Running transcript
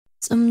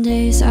Some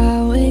days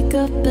I wake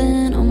up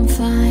and I'm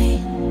fine.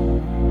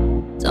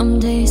 Some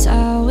days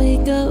I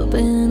wake up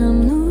and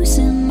I'm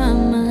losing my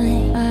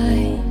mind.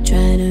 I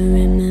try to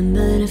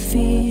remember the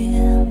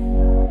feel,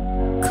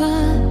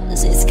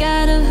 'cause it's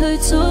gotta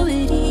hurt so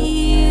it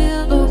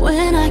heals. But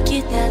when I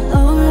get that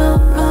low, low,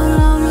 low,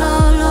 low,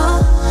 low, low,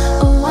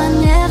 oh, I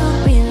never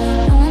really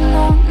know,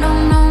 no, no,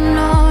 no,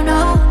 no,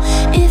 no,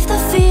 if the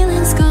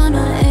feeling's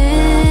gonna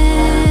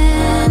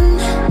end.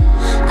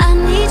 I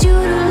need you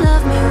to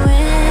love me when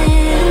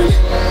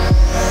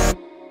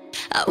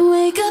I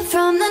wake up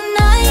from the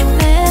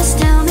nightmares.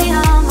 Tell me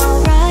I'm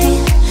alright.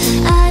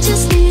 I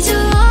just need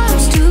your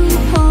arms to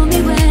hold me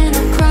when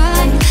I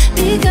cry,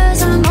 because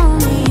I'm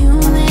only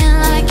human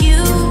like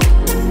you.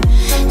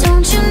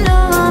 Don't you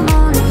know I'm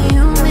only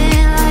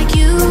human like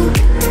you?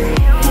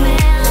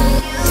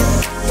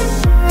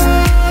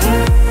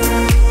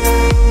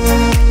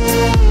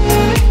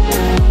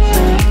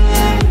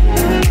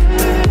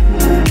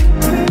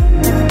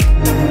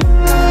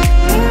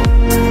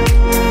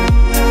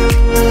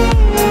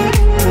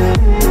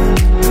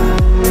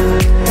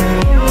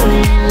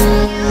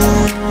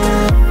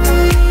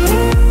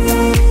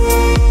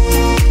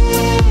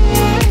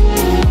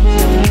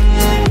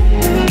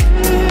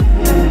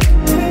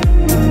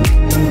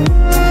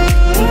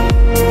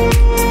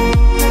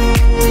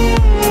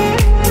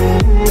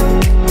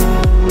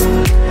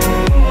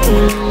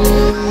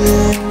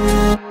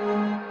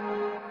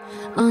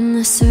 On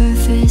the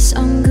surface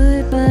I'm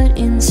good, but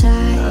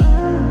inside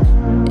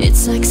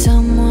it's like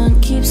someone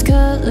keeps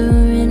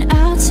coloring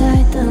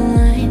outside the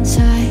lines.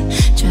 I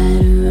try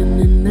to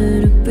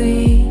remember to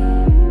breathe,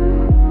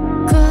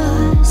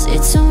 'cause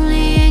it's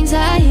only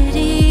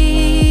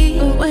anxiety.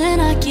 But when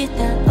I get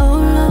that low,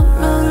 low,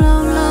 low,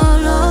 low, low,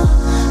 low,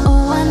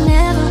 oh, I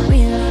never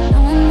really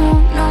know, no,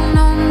 no,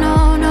 no, no,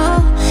 no,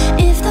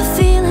 if the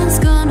feeling's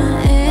gonna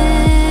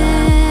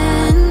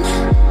end.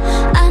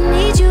 I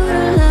need you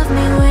to love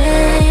me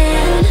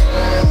when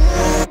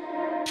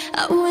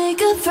I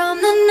wake up from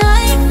the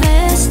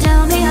nightmares.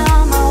 Tell me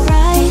I'm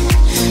alright.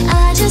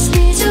 I just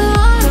need your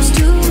arms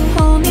to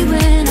hold me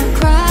when I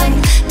cry,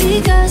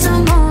 because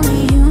I'm only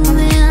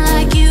human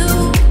like you.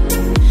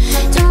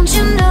 Don't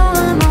you know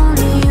I'm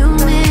only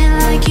human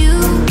like you?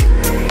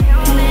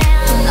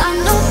 I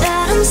know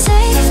that I'm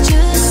safe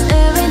just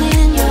staring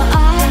in your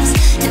eyes,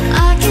 and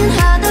I can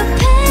hide the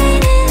pain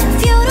if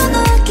you don't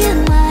look in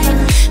mine,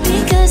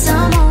 because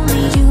I'm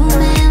only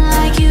human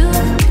like you.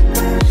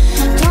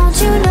 Don't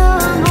you know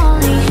I'm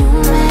only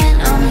human?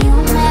 I'm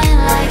human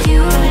like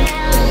you.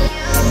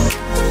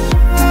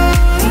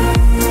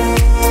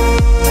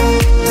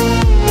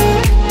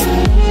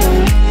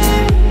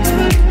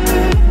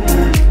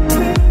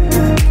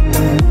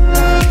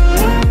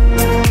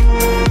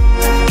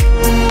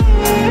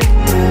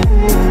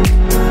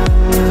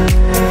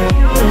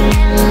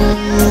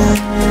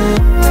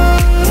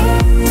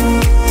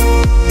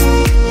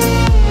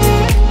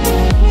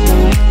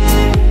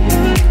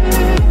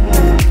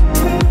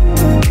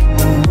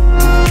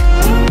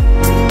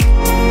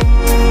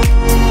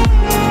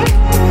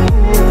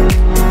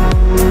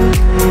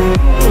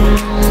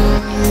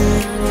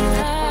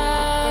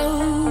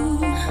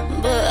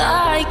 But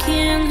I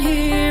can't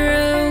hear a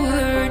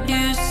word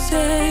you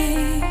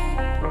say.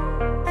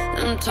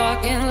 I'm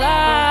talking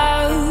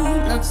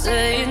loud, not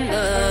saying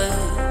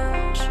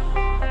much.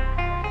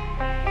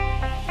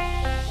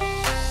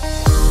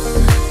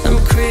 I'm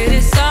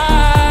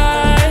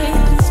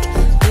criticized,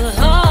 but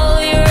all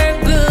your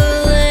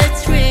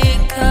bullets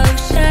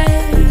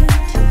ricochet.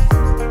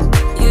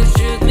 You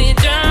shoot me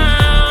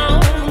down,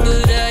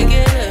 but I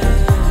get up.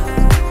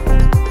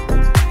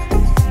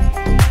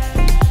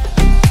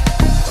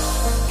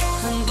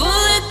 I'm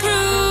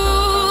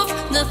bulletproof,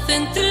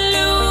 nothing to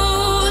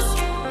lose.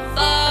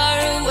 Far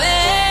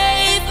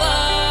away,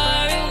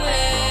 far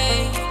away.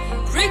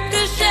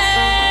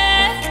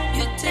 Ricochet,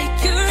 you take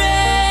your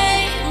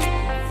aim.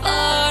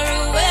 Far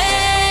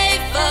away,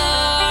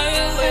 far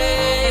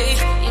away.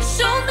 You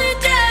shot me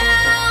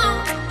down,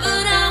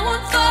 but I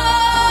won't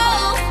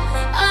fall.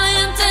 I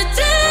am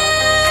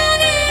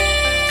titanium.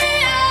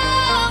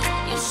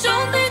 You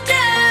shot me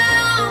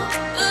down,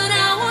 but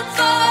I won't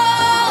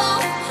fall.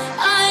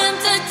 I am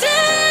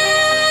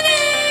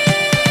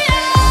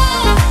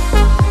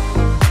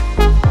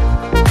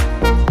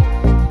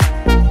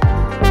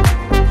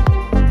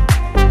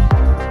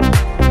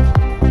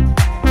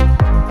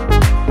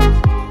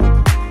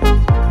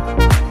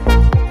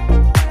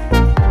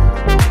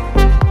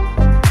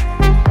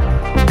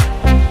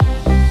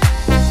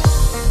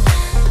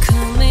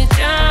Calm me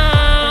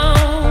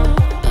down,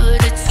 but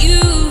it's you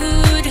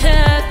who'd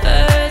have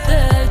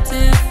further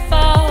to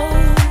fall,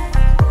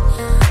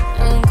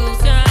 and goes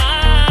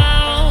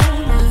down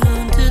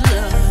to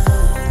love.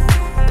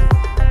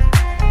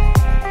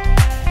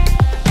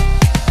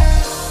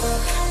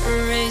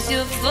 Raise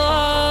your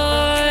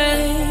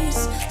voice.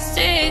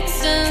 Sticks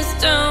and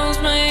stones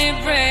may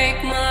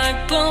break my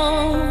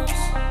bones.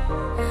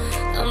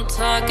 I'm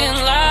talking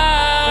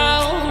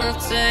loud,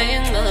 not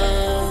saying much.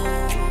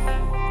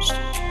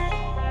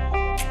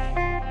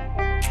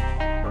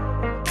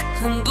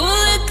 I'm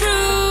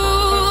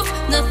bulletproof,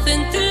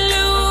 nothing to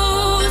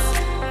lose.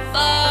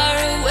 Far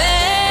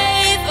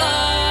away,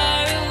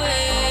 far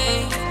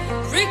away.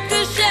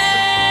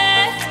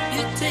 Ricochet,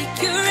 you take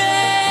your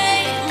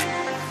aim.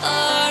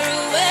 Far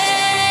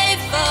away,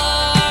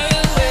 far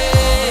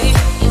away.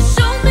 You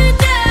shot me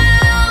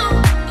down,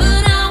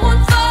 but I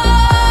won't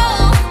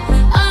fall.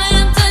 I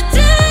am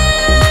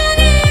titanium.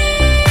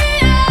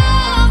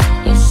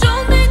 You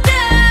shot me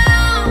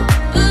down,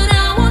 but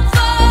I won't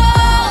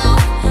fall.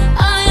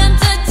 I am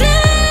titanium.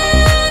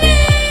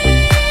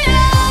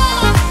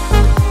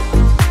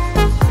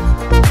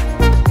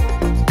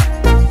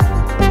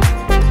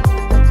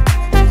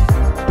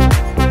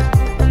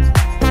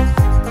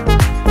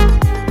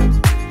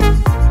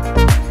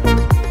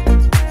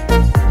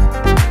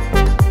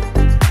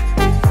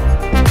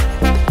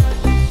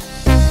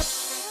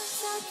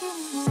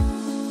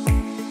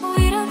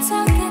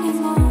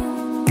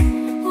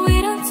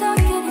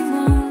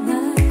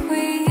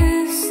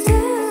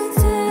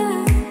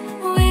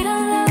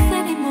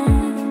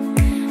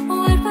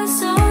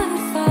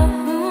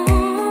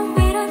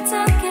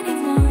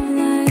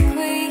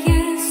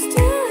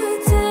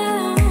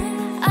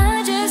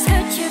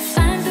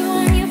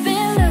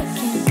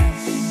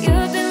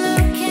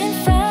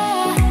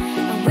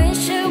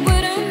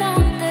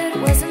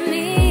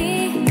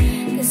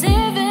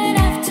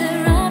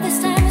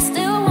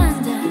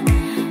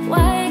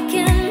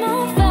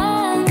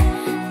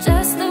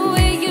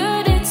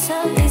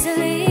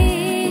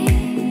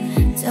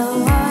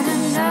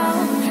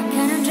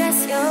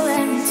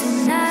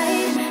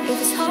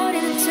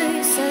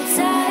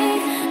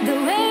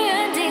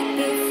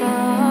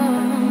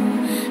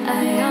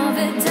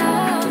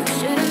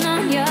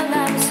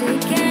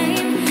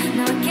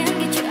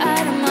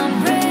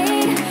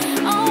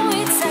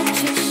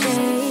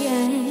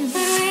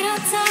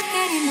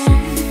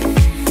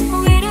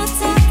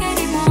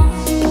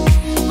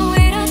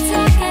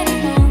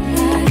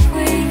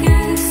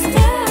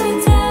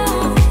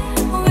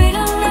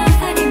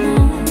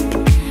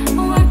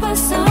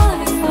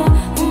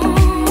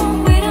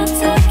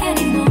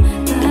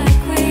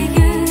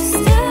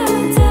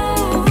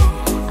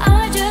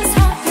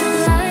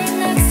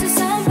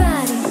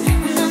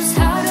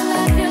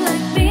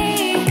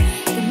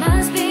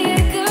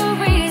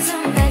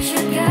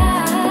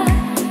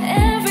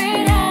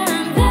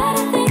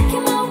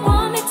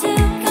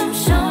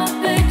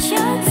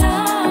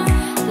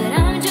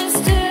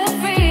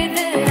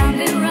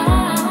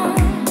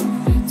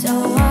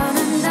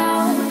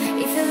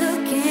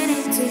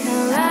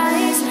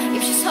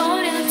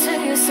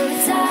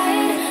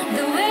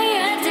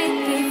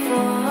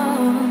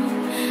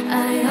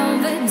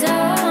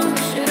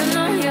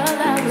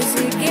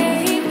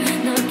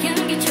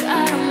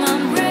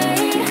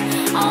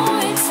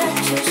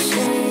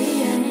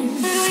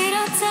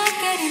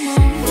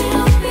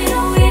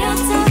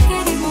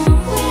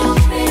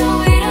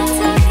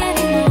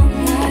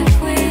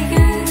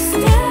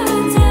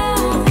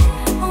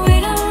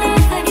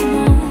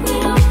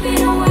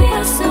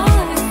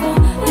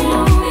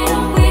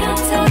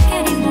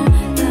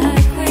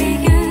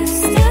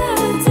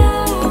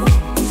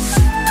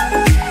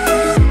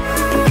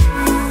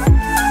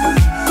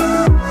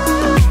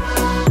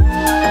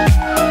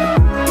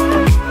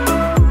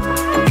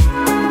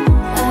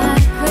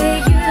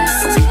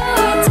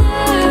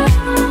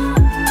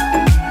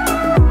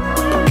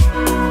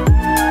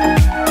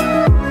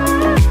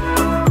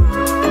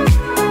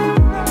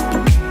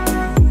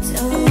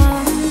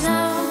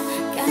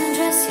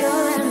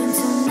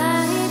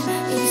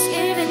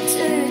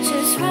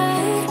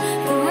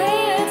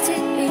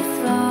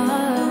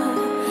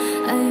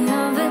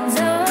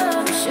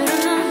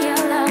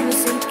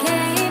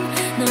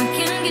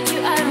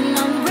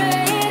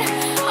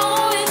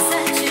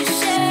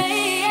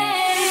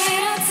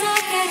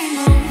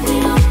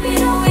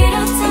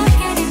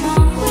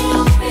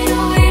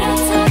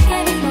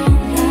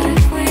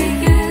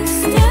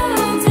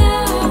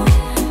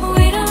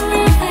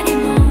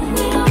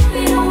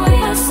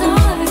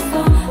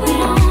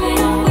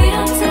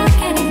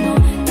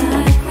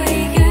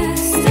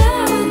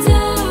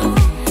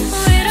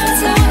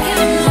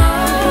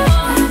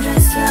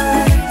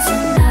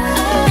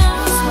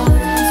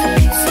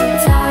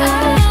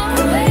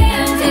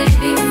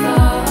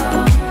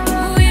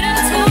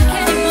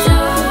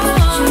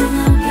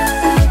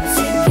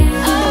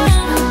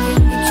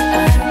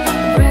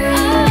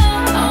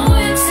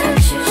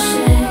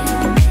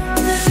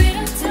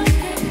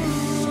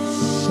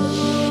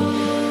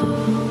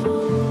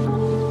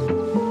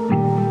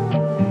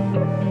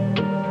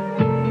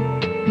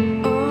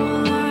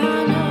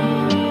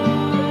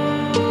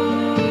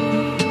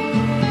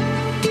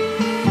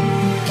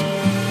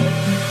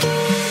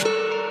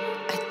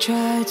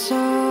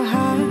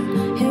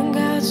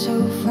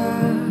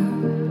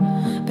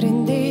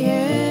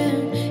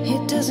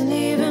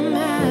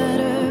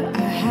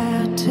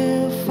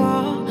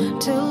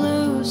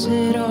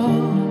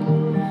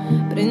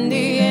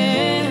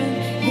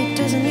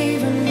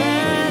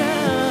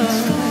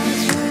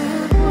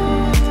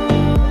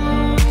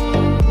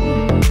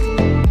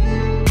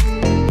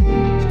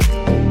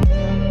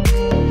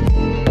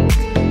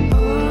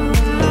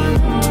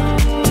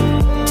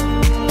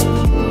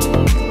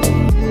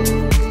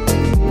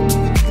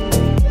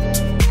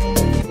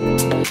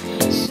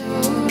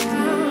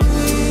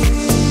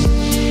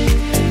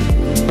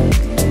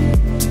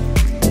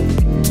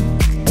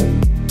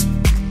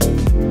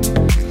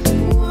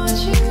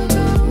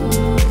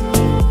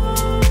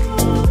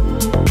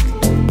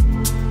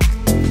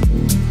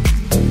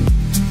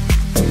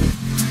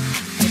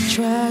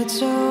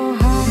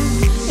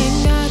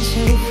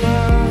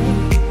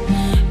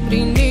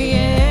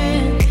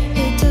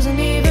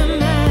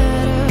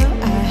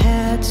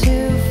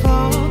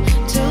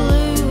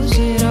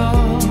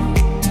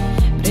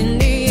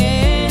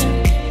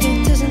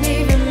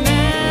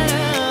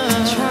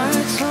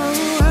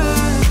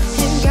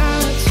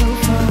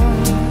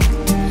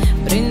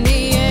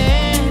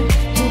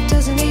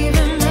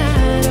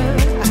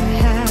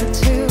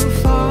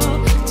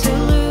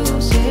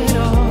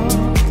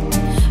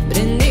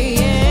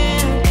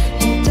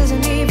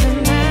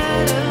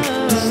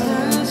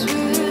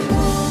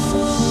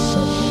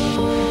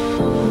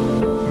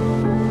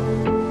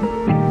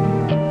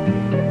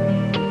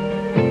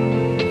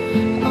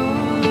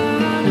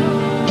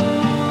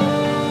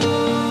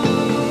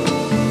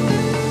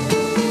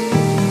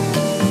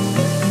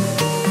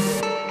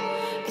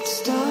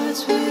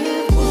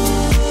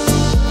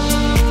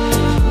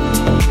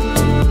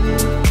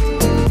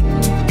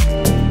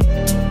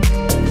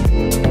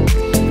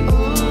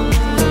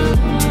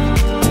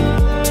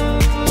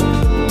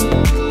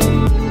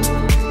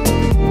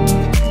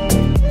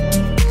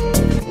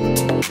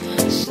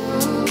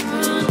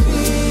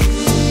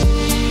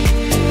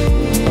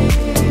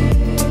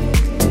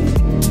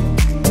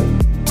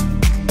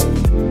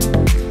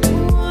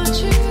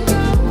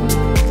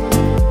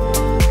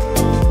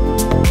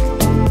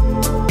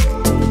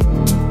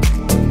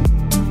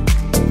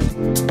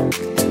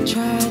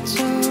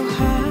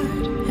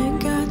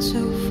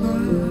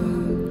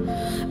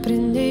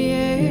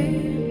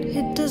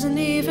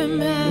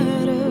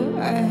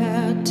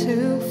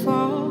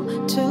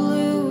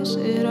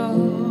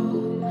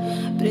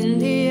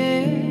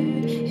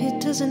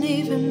 doesn't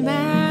even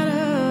matter.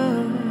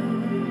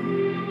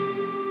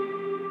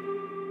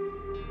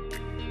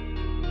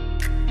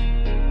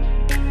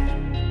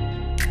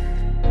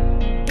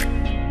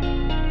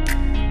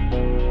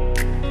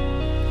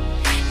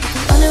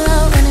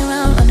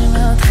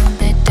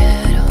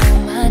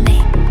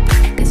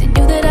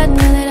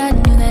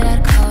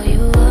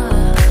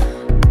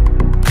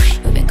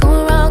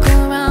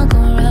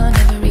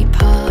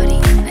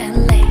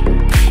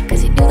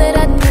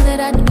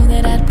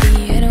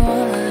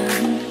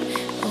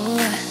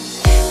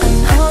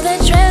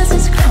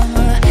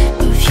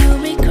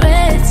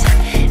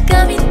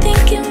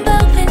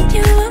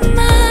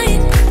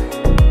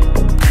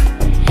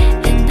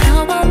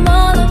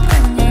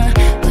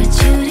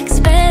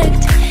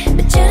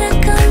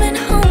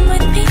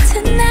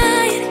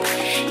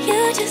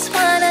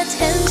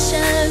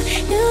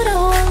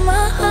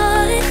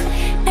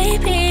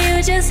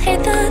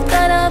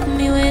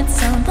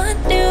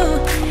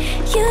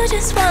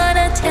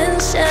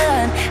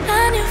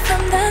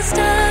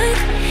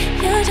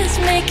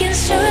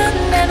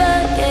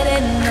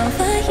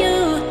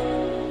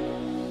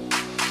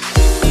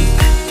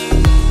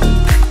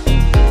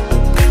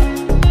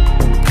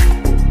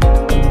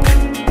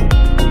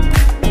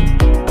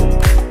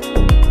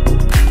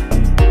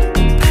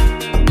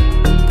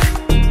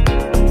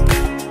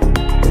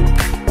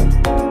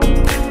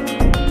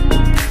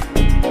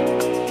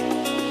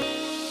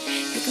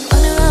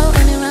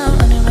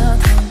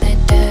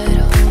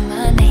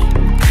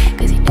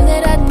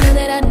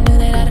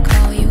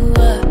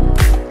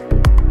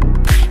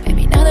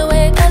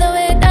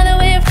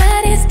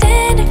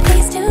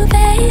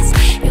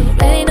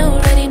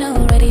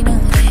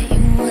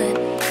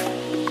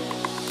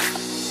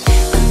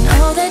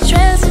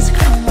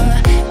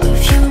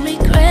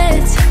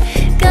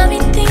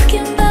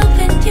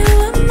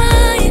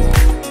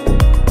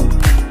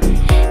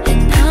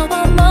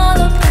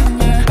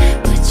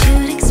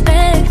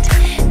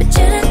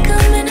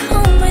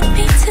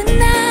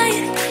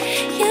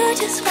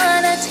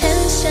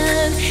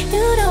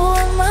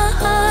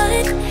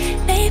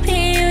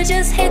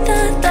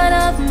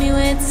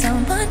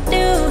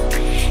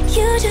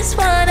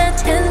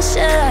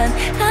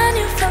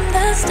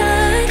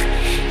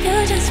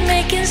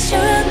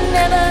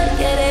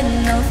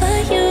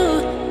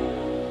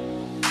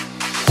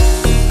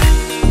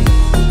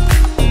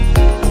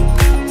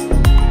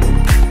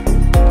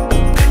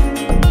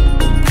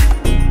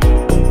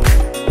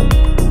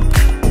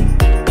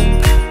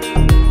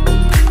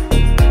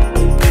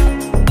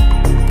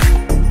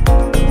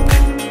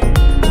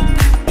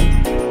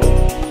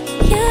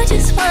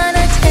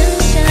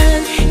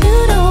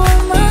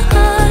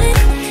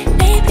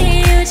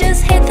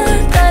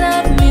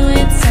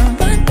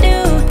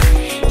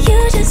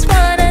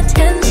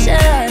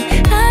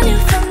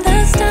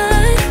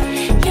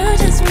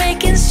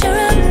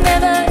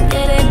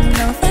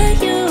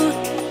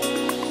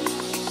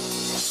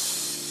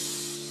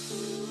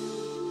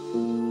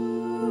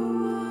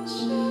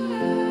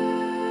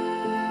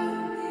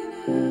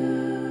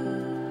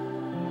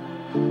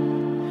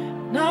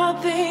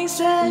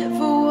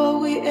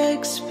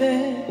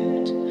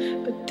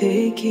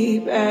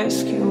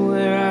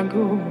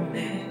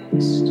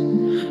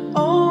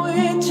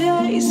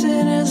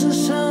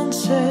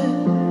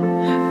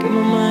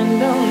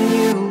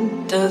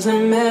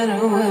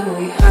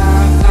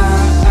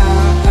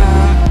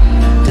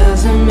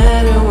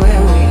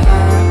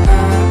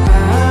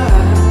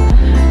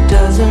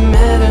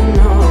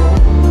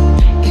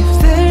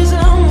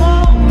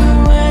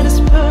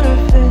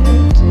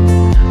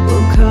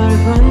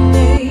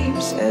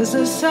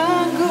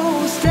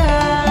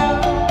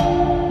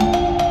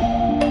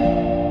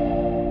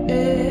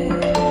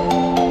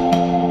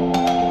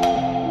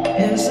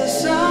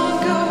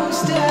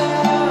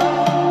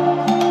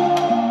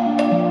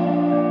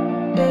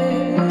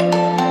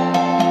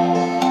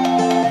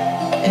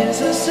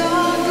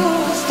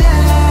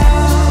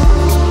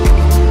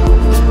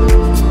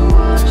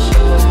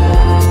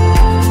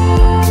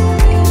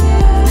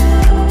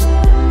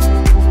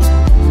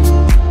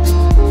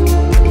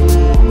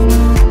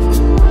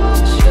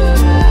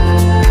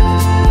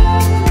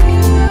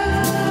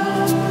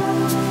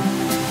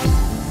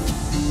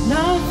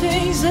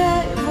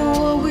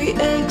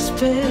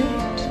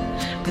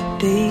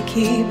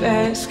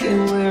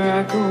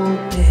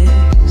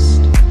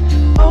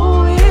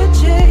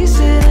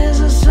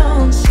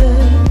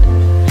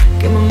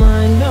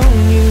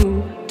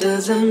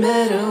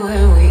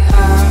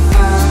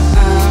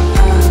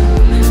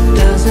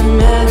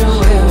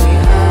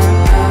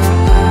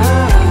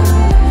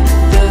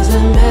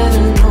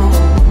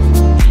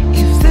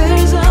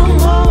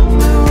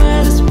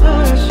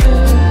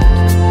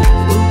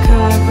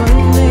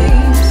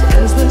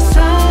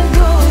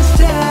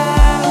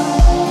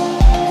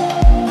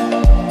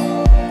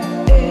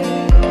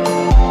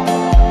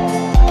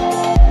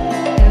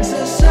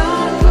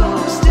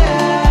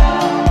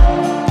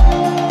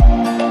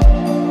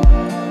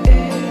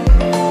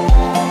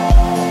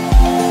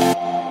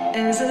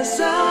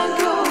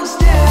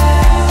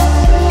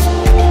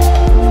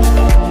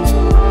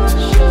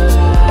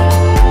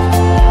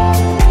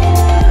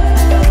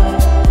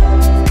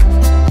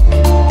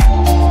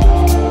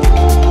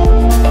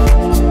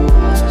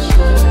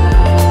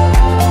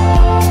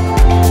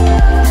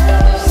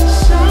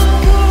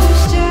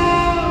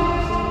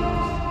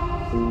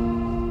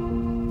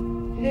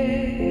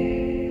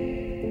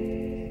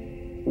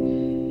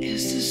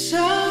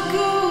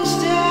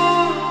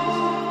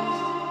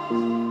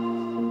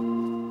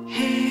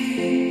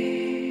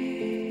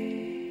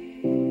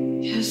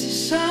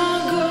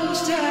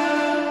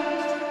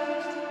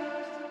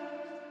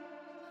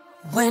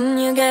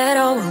 you get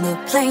older,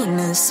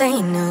 plainer,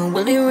 saner,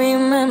 will you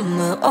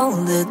remember all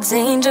the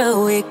danger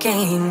we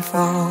came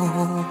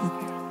from?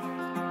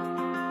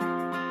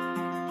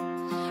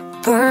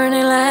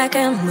 Burning like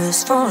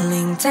embers,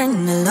 falling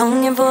tender,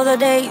 longing for the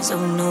days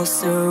of no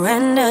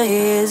surrender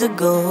years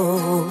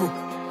ago.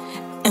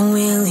 And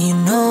will you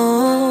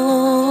know?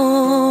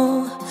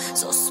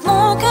 So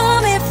smoke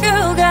 'em if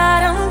you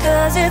got 'em,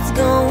 'cause it's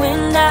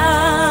going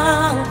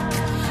down.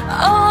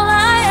 All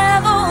I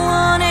ever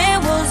wanted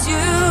was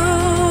you.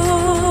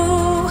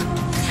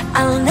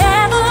 I'll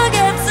never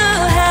get to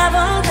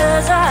heaven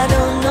 'cause I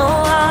don't know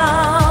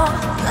how.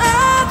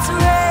 Let's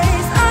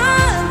raise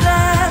our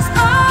glass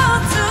all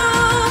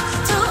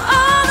to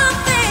all the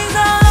things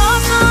I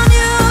lost on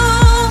you.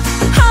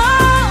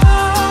 Oh,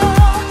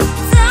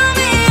 tell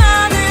me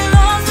I've been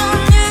lost on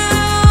you.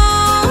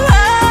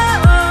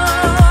 Oh,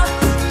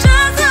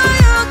 just so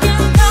you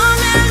can come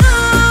and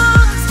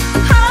lose.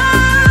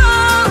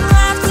 Oh,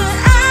 after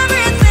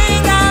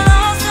everything I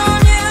lost on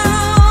you,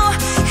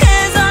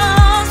 is I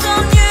lost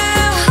on you.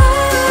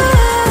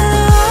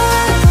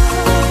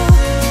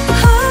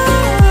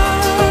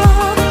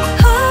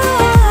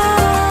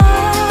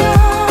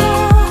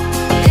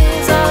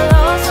 Is I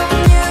lost on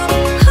you.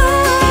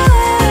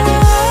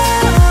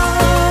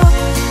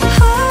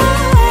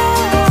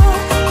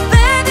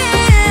 Baby,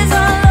 is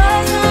I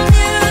lost on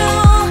you.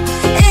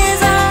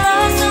 Is I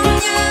lost on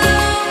you.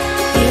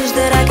 Wish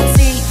that I could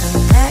see the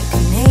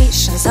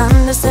machinations,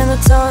 understand the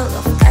toll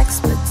of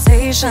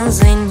expectations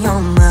in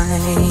your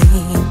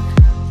mind.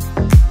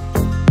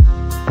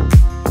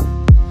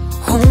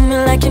 Hold me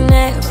like you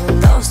never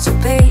lost your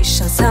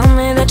patience. Tell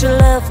me that you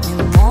love me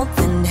more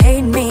than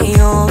hate me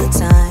all the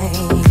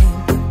time.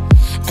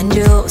 And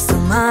you're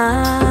still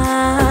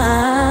mine.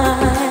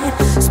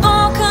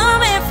 Smoke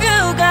 'em if you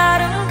got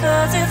 'em,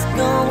 'cause it's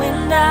going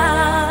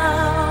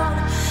down.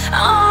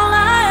 All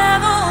I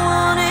ever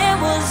wanted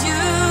was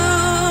you.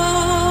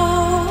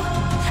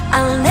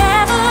 I'll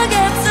never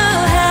get to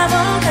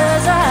heaven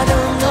 'cause I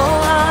don't know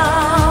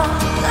how.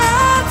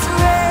 Let's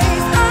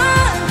raise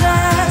our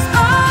glass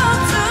all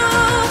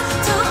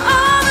to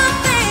all the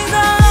things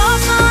I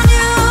lost on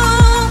you.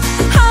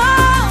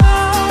 Oh,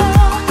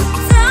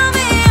 tell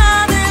me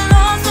I've been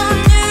lost on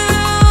you.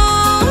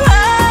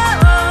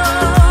 Oh,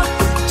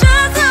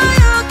 just so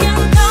you can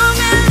come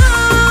and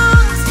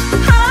lose.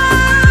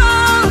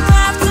 Oh,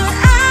 after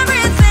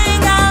everything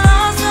I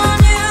lost on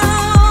you,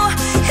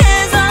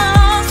 is I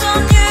lost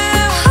on you.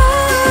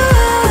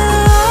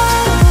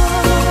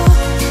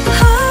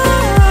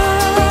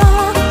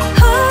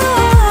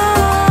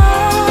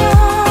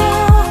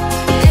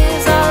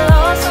 Is I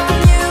lost on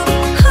you.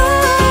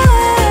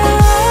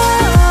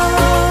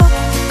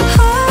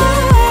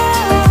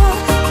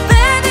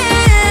 Baby,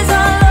 is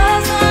I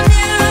lost on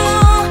you.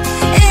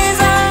 Is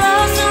I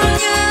lost on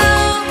you.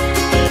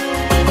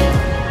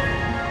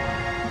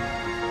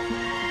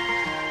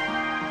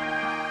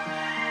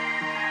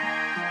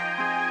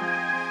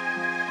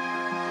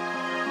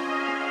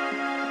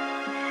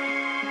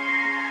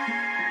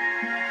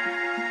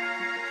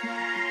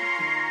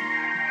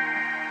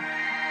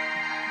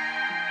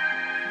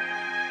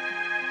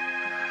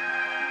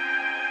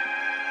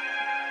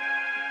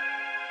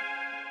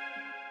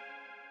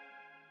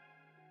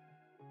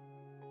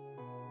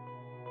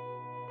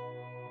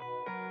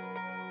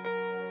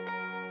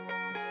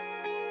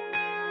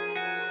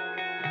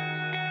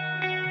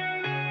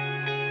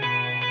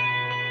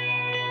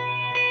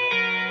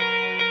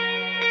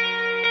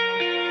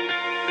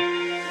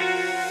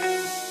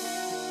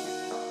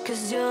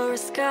 Cause you're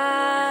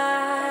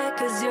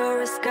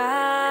a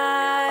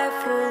sky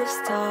full of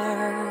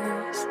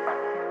stars.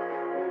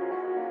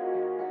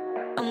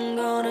 I'm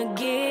gonna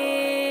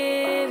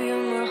give you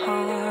my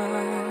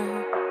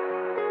heart.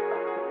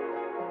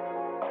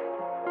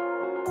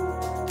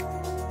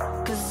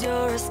 'Cause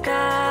you're a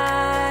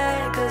sky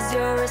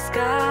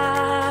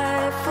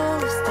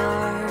full of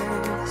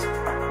stars.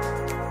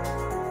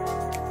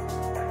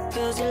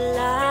 'Cause you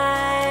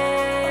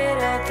light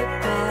up the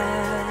path.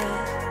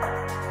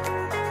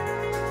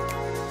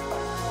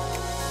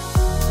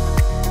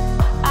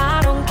 I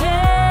don't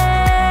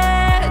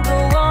care, go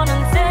on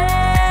and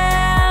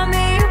tear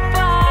me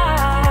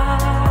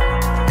apart.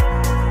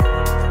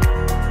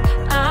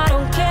 I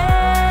don't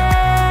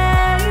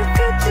care if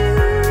you do.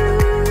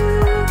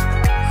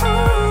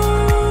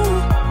 Ooh,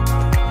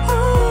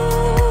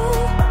 ooh.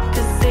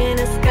 'Cause in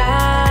a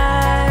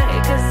sky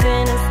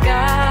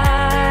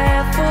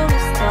full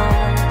of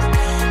stars,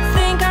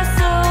 think I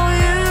saw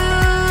you.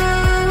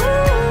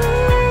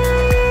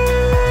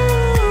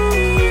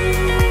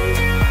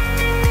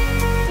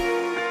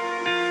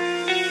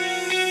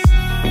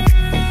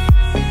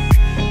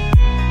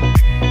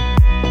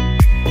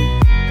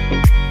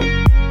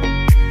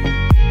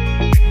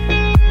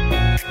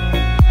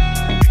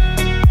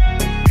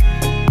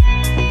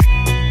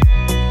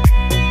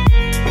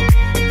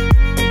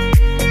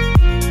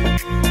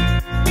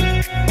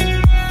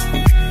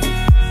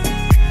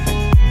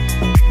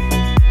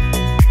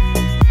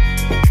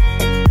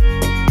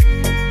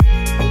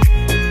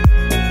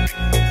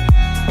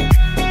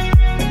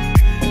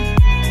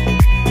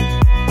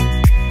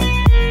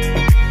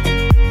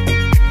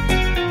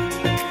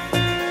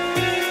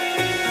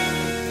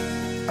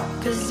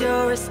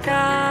 you're a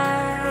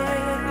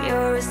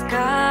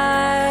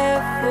sky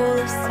full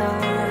of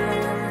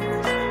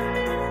stars.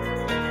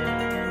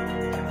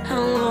 I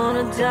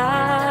wanna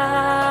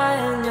die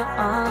in your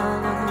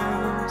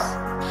arms.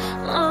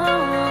 Oh.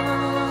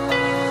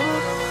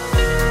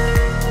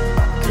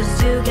 'Cause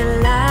you get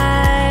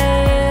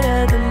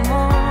lighter the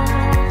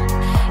more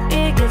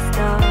it gets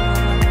dark.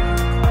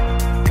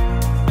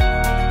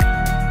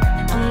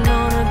 I'm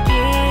gonna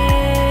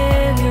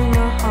give you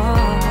my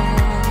heart.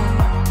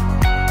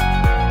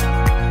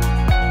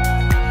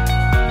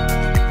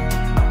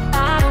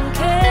 I don't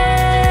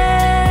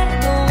care,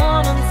 go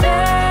on and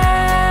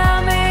tear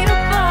me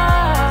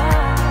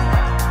apart.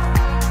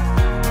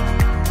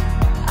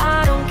 I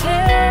don't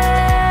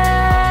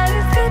care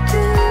if you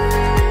do.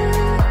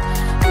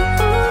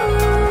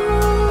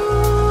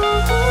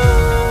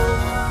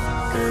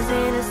 Cause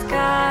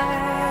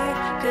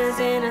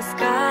in a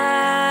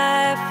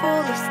sky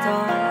full of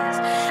stars,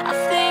 I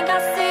think I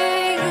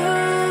see you.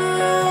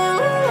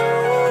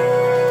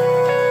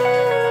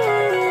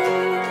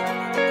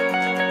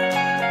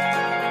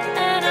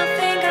 And I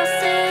think I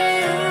see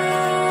you.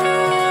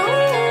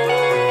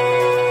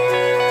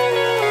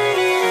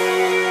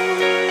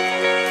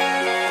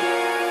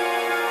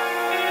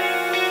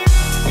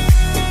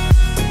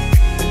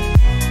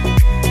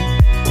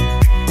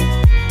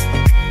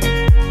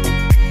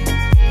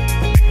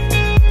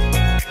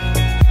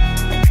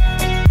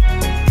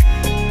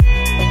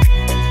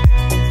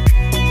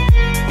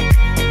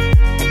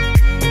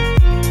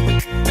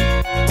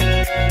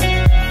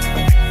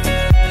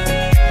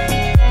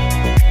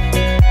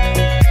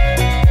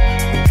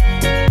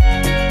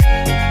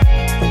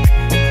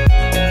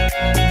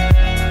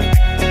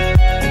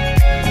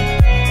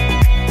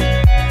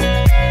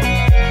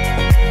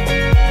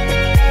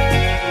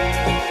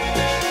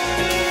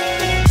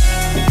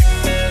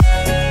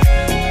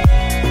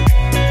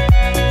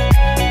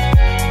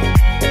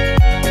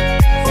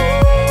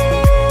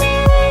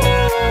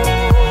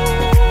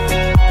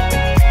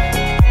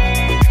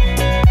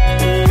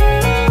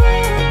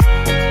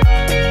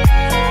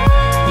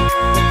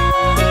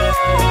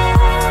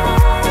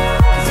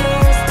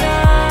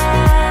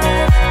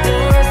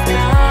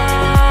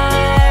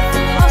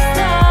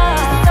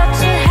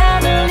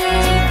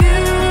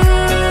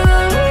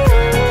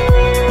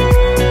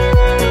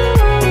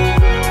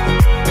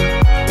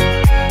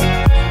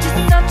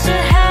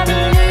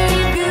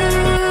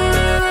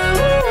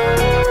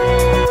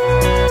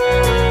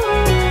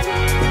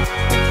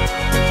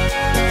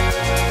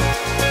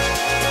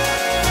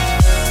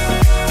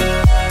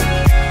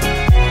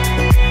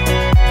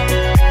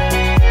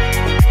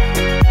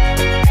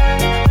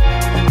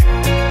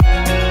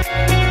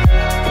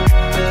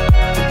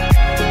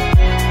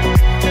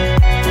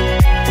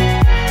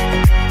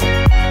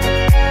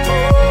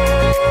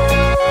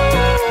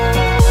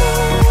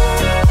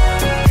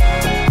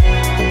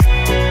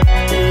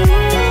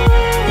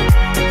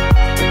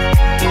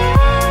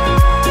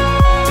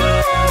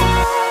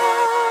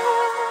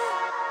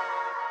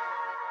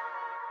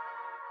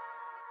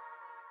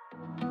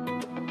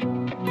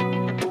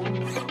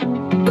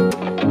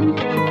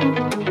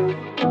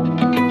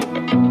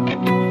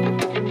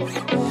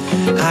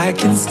 I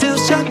can still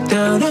shut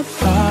down a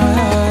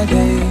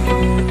party.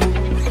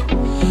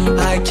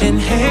 I can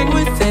hang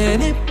with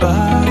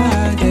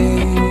anybody.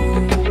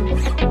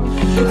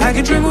 I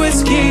can drink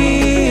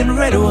whiskey and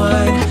red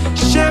wine,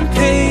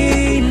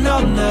 champagne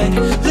all night,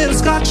 little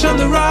scotch on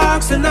the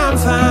rocks, and I'm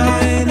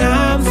fine,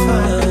 I'm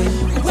fine.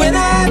 When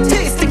I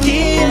taste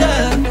tequila,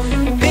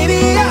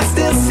 baby, I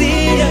still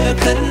see ya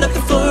cutting up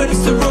the floor in a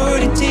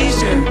sorority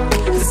t-shirt,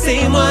 the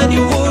same one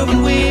you wore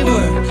when we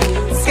were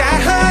sky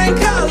high in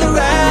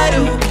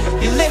Colorado.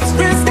 Your lips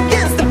pressed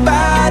against the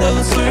bottle,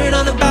 swearing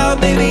on the bow,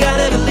 baby, I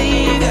never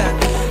leave ya.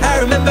 I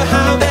remember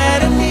how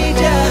bad I need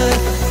ya.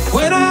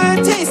 When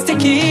I taste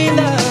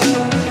tequila,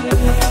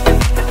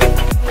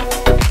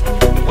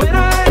 when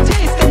I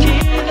taste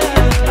tequila,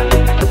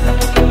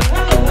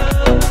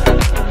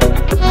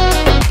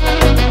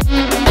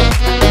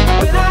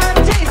 when I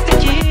taste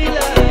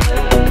tequila,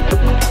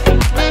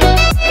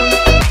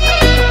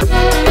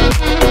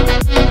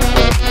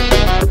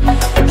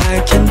 I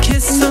can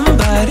kiss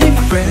somebody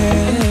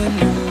brand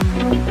new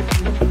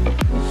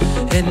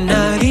and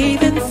not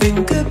even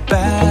think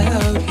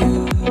about you.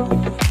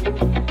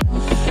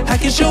 I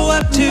can show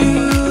up to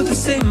the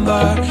same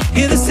bar,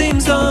 hear the same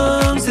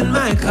songs in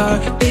my car.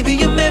 Baby,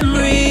 your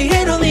memory,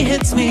 it only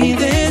hits me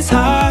this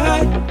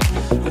hard.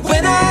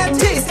 When I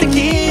taste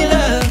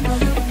tequila,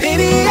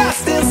 baby, I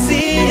still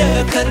see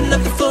ya cutting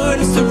up the floor in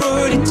a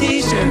sorority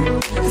t-shirt,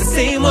 the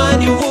same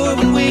one you wore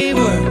when we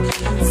were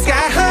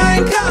sky high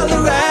in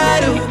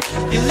Colorado.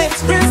 Your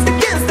lips pressed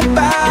against the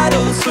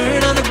bottle,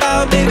 swearing on the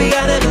bow, baby,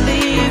 I never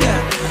leave ya.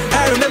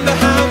 I remember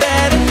how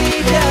bad I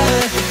need ya.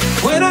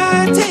 When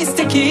I taste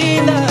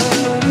tequila,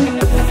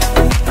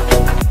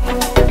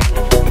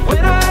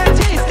 when I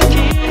taste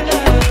tequila,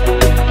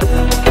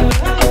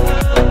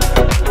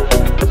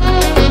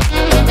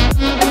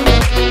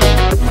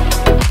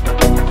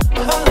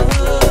 oh.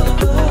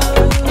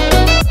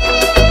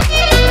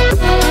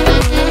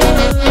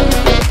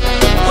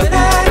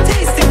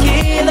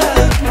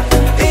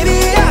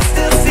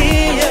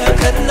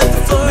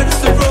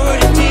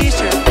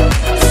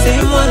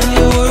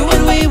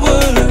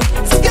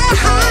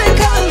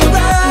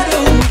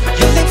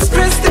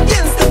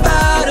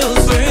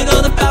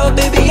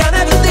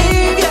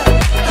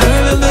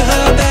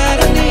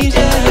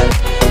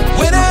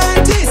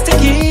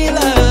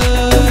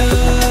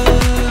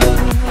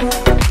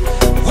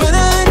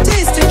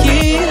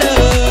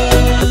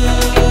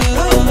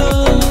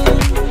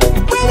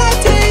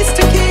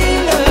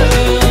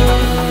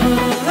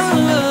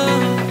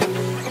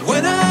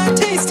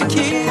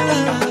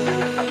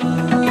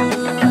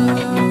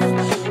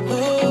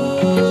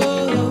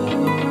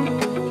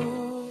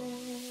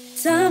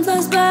 Time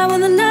flies by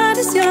when the night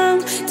is young.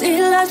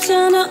 Daylight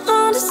shining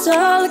on this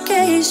all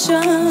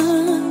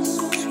location.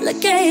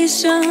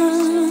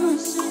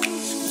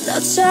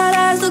 Bloodshot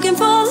eyes looking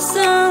for the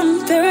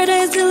sun.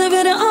 Paradise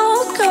delivered an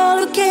old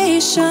call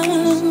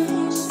vacation.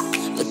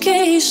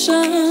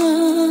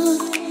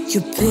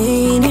 You're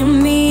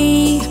painting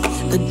me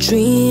a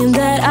dream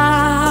that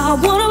I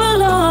wanna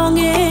belong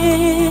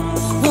in.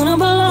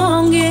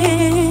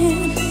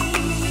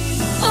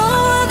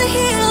 Over the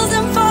hills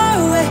and far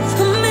away,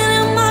 a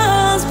million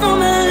miles from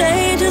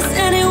LA, just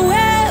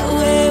anywhere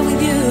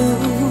with you.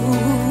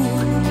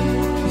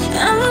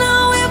 I know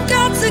we've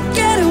got to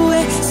get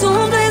away,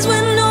 someplace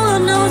where no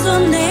one knows our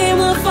name.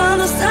 We'll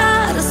find the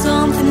start of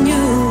something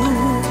new.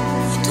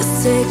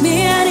 Just take me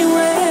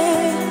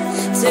anywhere,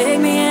 take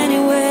me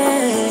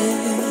anywhere,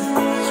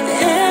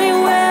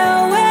 anywhere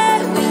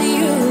with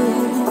you.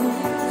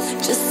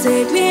 Just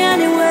take me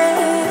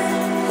anywhere,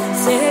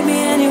 take me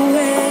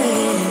anywhere,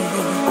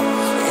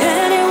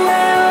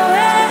 anywhere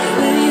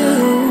with you.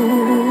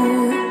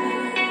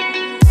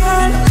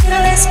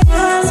 Endless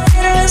fun,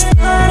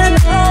 and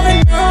over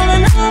and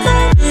over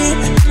me.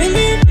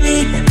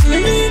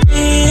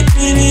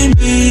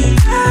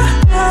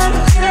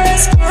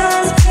 Endless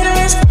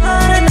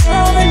fun, and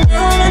over and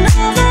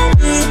over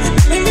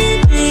me.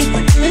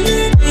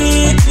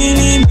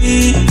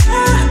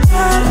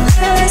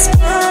 Endless fun,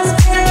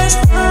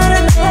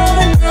 and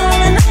over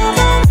and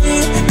over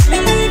me.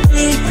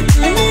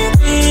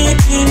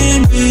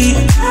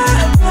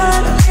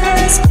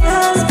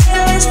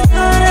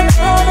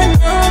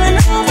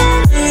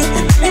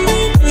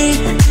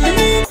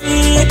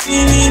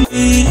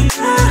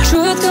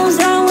 Truth comes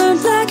out when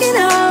we're blacking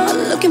out,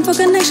 looking for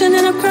connection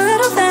in a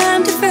crowd of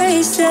empty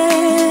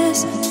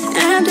faces.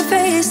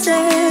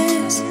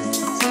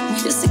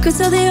 Your secrets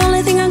are the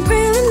only thing I'm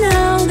craving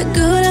now. The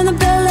good and the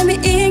bad, let me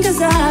in,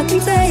 cause I can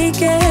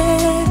take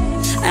it.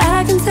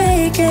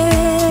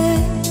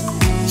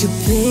 You're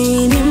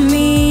painting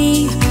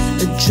me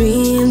a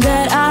dream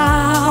that I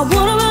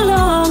wanna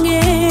belong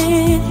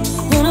in.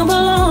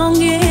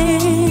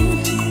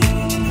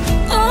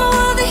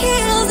 Over the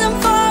hills and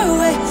far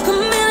away, a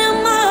million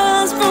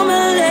miles from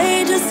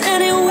LA, just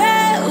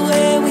anywhere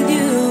with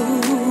you.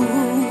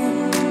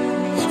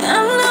 I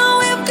know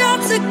we've got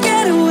to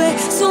get away,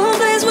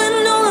 someplace where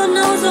no one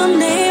knows our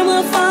name.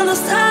 We'll find the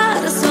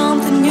start of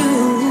something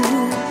new.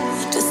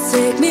 Just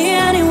take me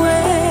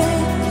anywhere,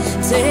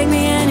 take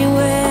me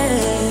anywhere,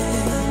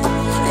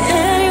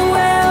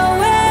 anywhere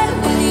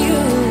with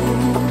you.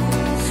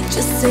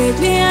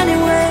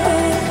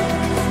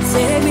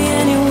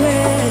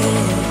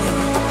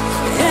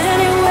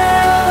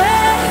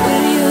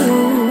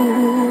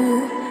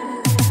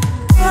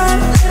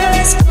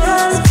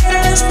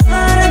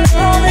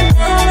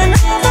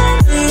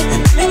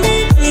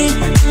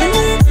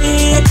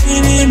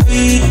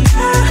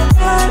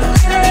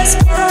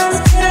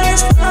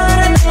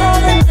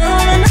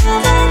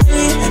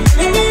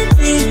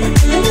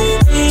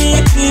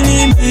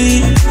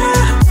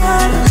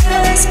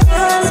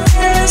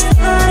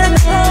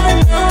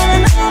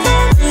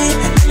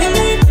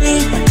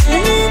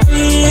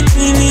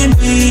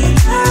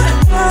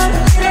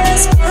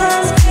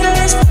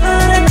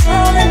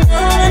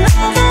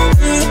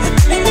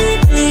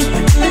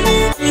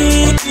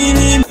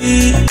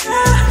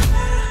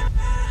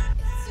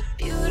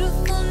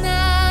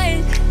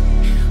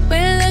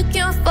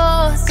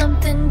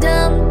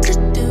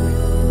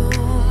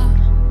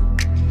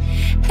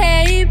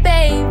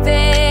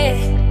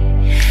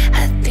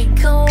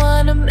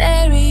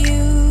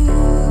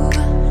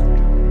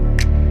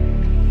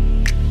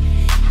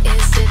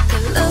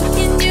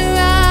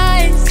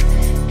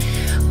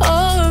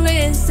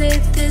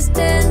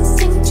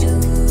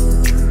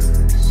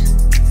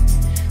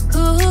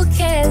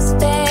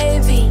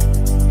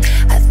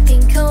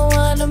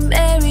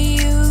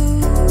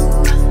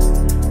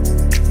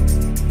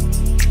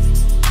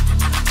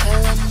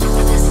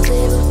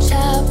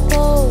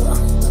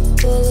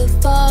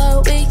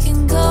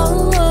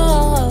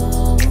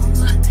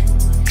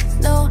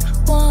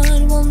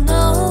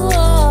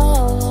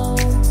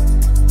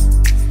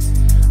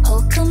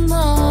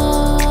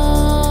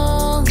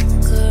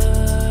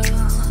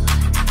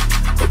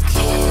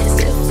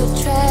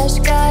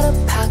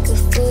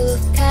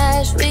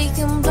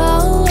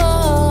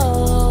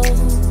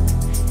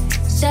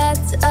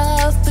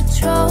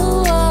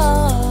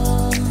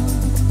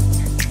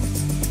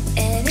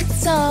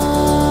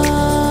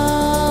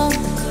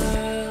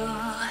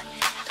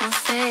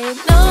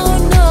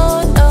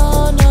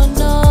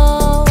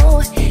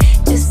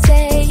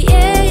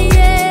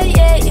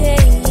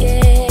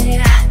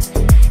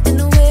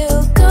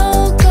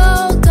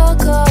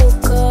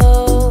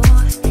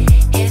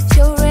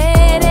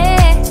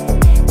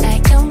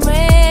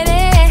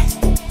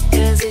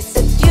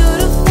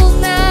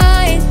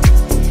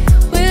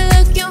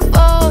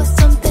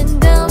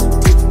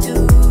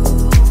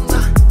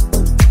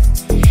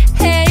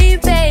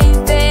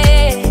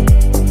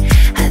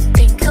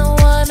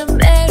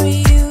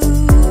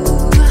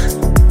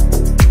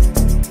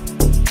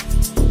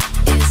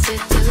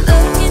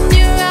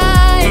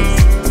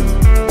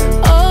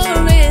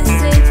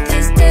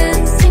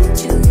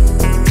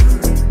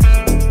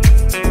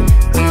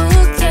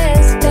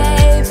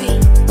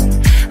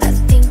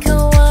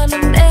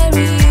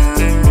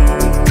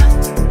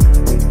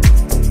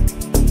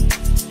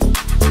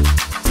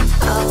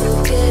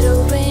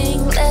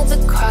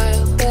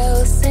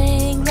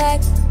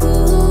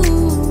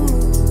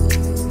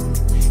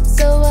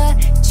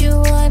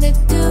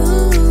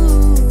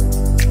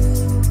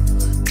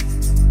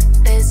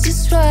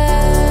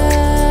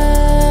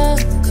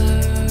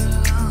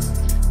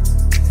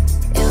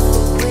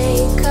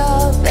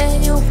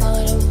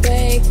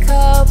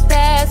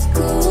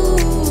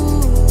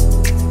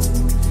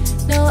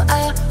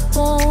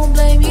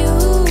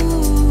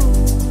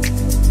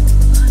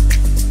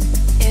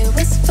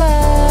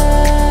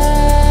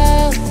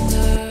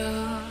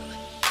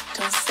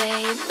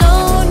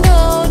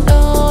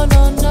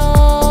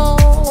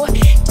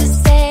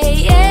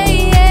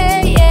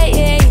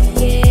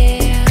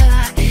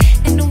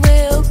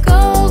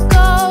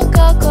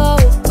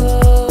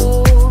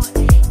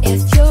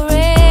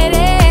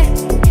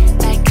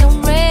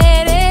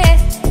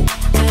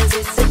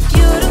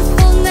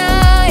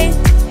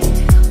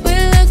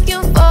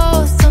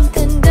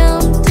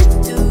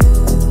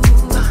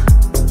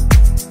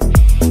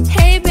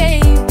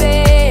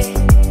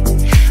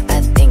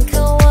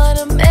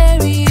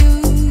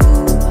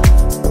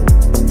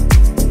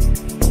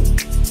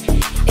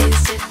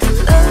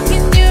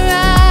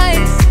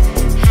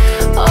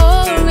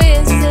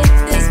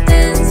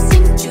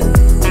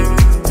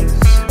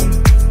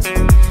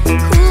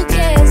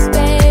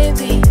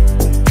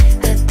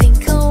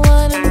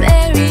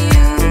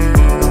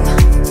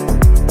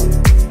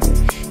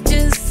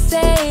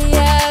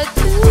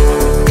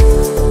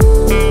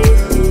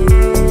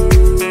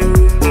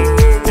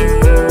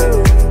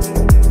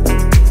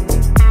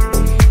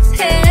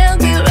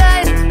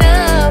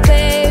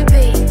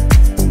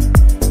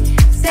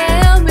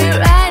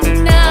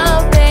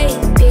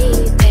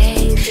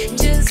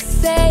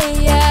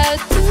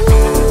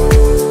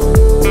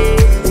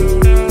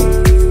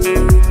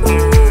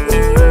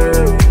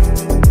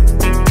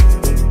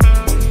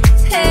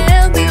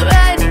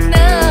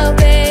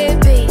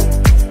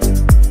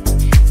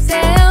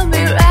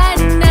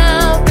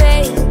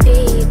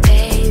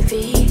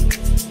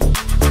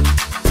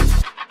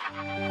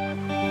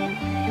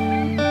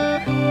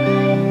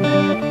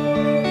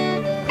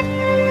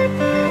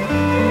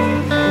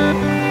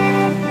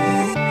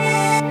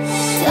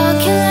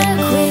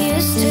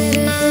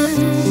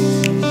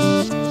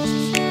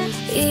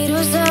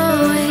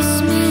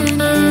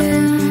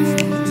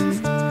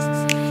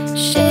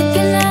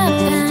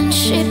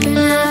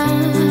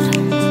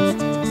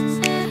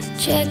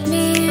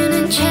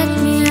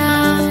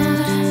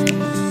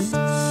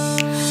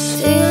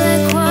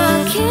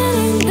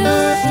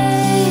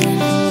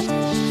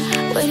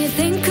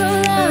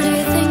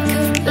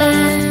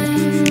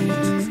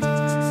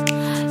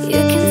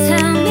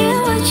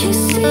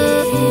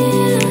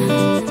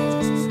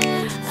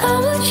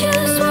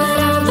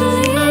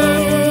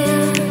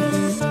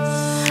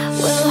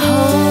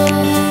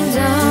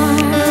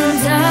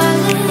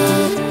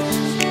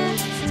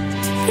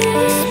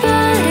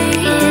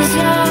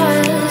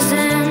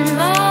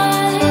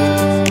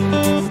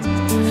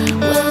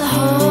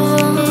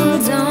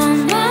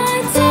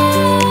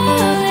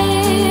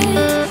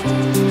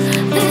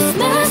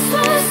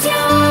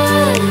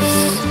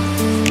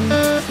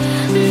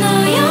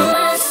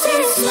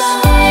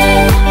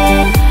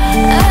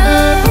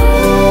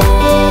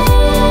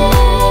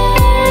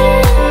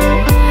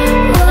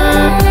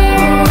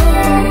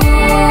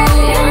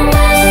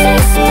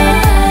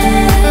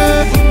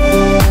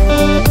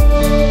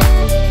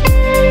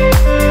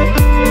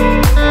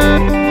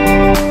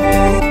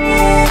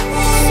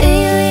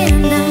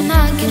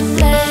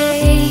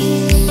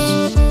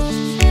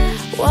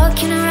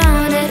 walking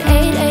around at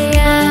 8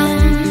 a.m.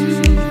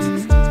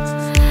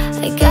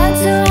 I got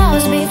 2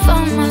 hours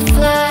before my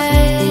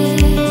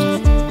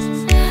flight,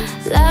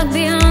 locked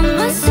beyond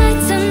my sight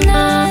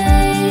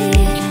tonight.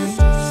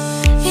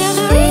 You're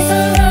the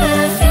reason that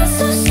I feel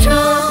so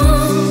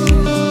strong,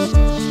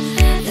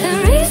 the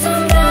reason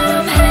that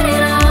I'm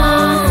heading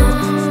on.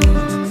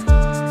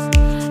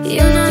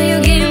 You know you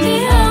give me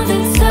all the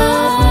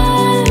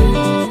time.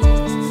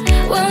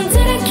 Well,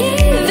 did I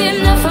give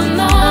enough of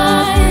mine?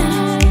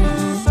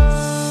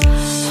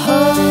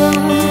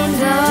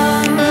 Hold on,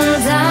 darling.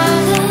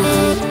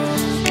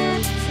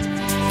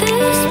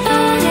 This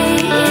body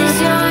is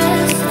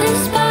yours,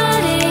 this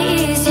body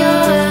is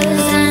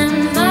yours and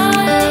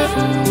mine.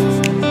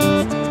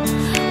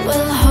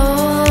 Well,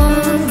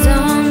 hold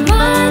on,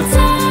 my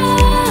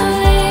darling.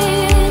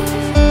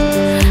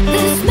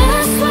 This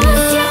mess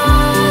was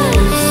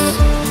yours.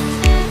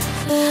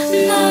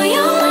 Now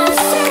your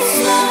mess is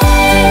mine.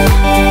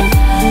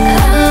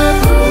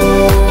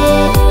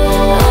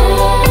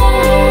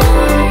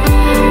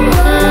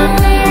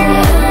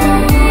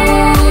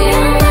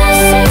 Your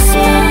mess is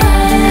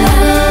mine.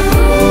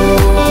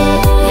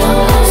 Your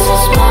mess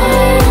is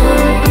mine.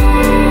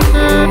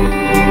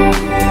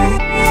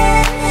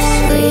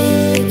 Lead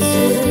me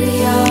to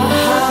your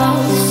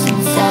house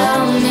and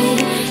tell me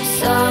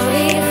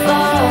sorry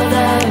for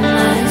the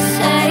mess.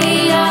 Say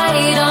I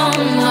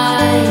don't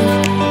mind.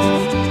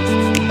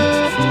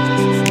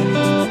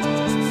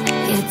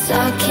 You're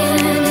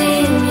talking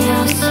in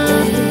your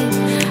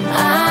sleep,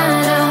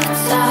 out of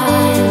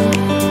time.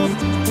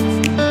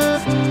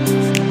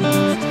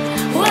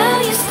 Well,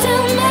 you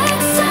still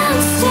make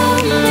sense to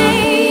me.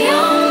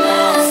 Your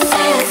mess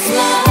is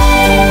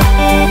mine.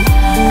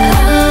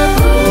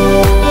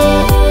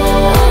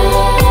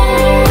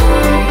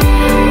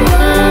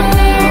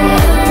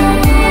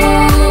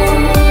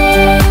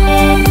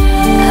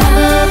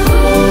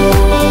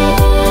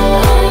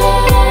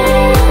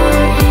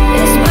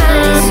 This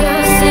body's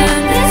yours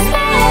and this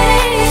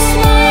body's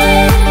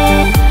mine.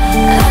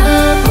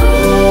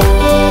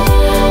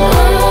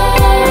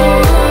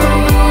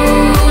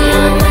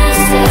 Your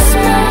mess is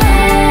mine.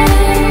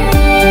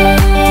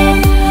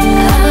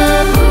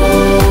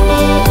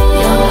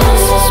 Your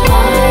mess is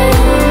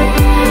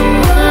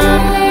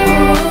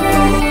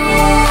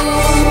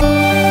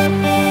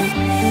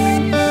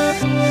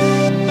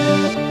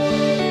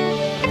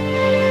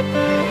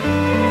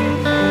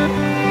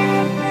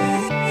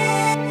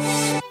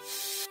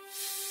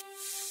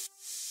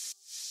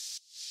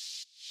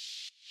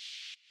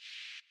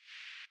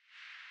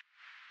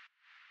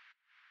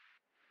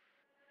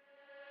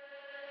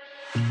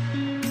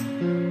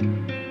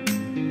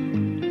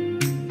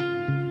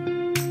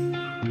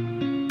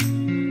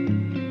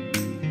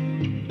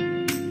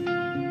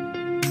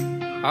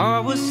I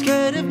was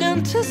scared of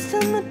dentists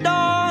in the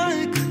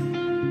dark.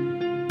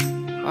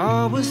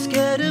 I was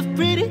scared of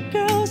pretty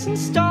girls and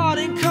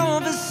starting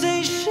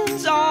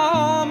conversations.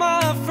 All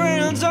my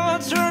friends are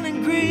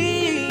turning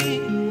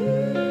green.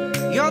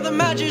 You're the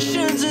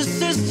magician's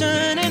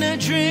assistant in a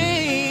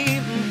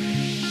dream.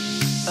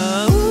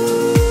 Oh.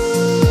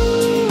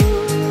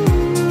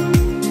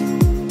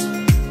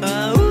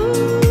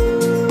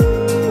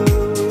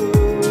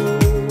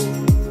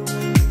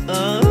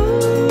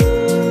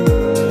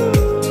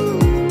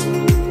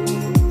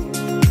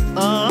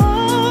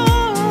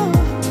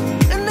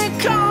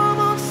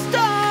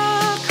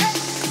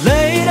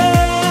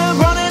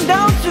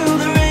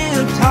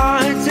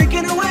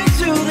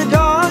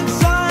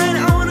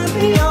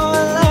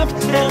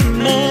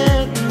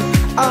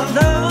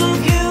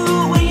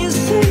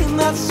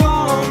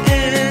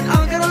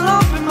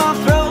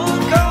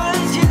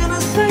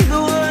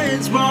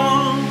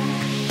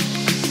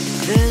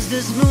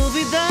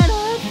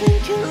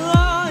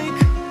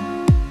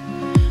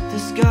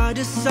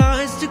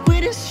 Decides to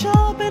quit his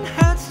job and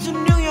heads to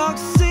New York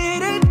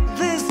City.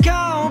 This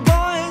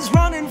cowboy's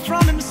running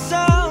from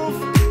himself,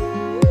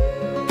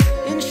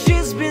 and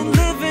she's been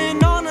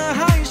living on a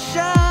high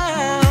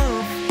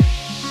shelf.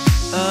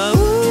 Oh,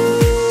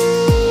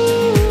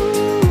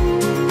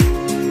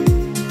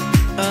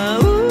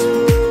 oh,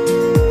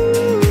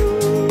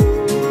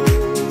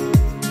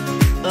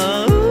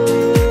 oh,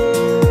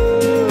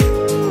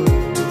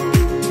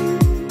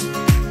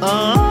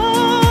 oh.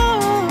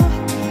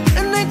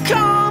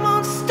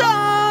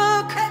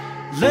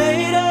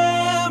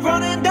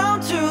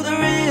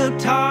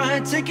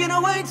 Taking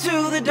away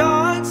to the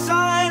dark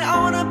side. I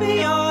wanna be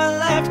your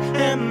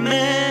left-hand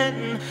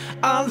man.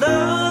 I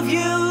love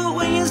you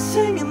when you're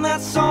singing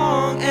that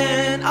song,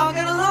 and I'll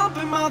get a lump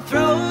in my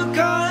throat,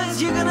 'cause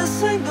you're gonna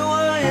sing the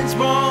words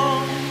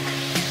wrong.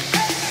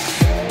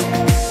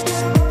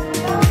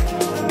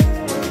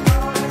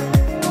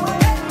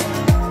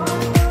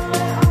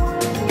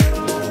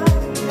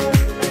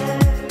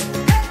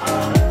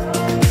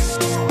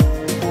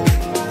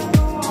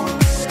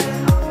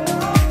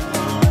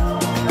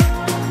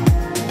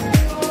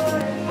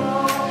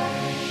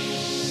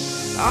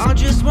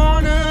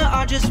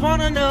 I just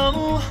wanna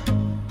know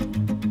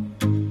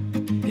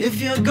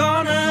if you're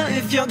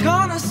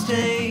gonna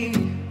stay.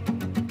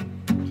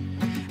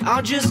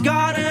 I just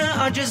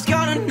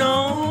gotta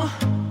know.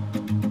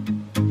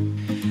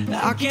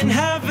 I can't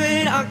have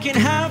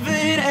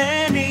it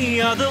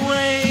any other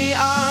way.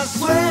 I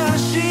swear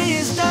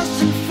she's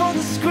destined for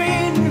the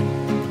screen.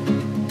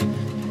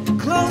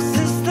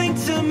 Closest thing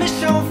to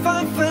Michelle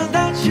Pfeiffer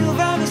that you've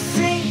ever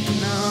seen.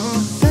 No.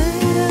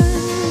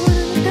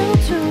 Down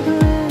to the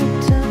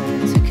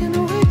riptide, taking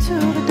away to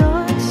the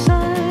dark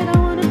side. I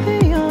wanna be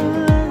your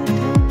light.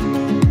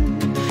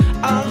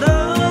 I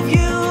love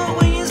you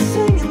when you're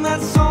singing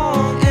that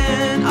song,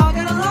 and I'll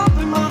get a lump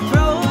in my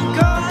throat,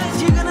 'cause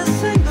you're gonna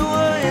sing the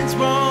words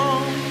wrong.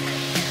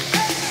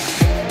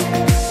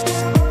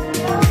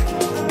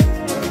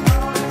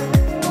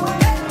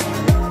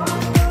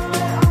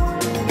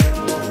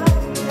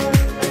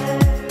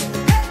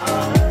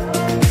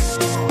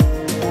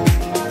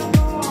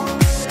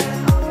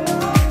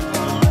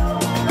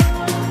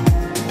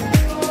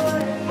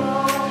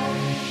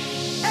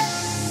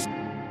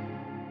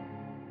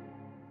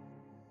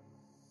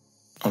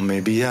 Or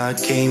maybe I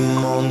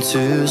came on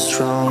too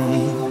strong.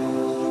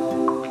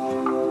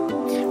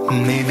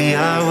 Maybe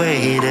I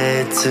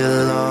waited too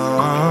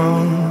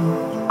long.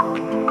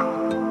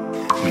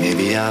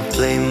 Maybe I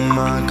played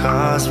my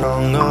cards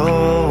wrong,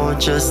 or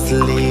just a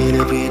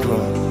little bit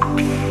wrong.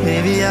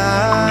 Maybe I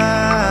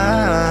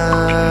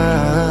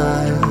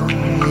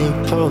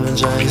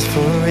apologize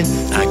for it.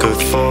 I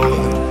could fall,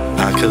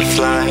 I could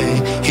fly,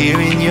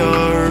 here in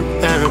your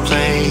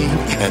aeroplane,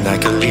 and I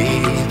could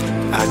leave,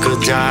 I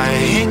could die,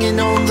 hanging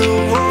on the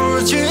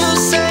words you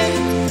say.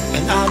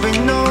 And I've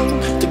been known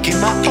to keep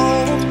my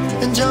own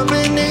and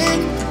jumping in,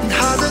 and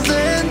harder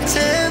than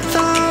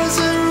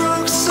 10,000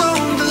 rocks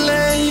on the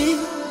lane.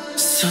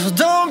 So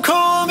don't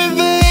call me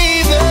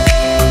baby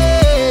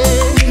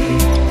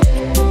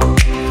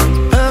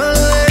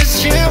unless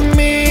you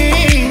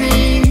mean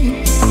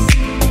it.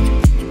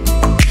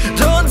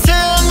 Don't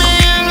tell me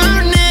you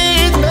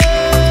need me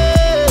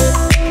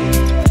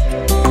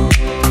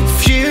if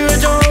you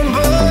don't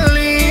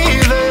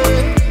believe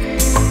it.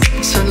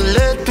 So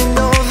let me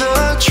know the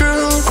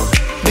truth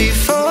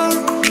before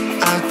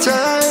I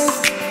dive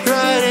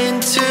right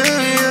into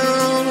you.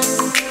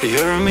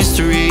 You're a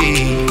mystery.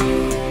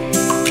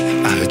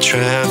 I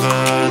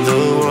travel the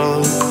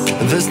world.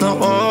 There's no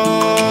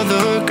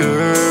other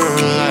girl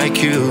like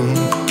you.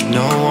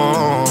 No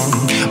one.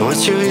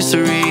 What's your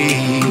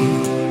history?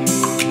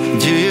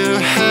 Do you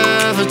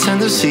have a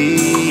tendency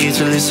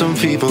to lead some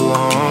people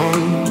on?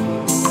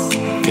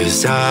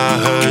 'Cause I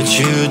heard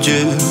you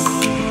do.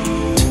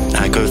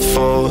 I could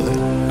fall,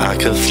 I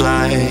could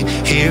fly,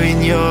 here in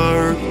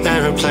your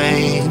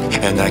aeroplane,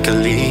 and I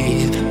could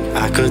leave,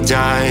 I could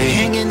die,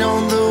 hanging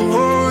on the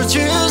words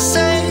you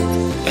say.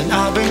 And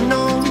I've been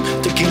known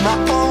to keep my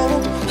own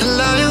and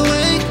lie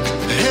awake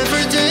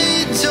every day.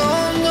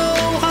 Don't know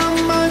how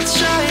much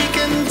I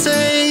can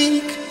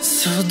take.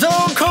 So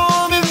don't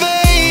call me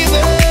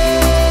baby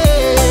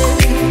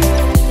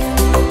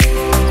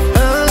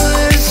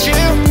unless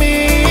you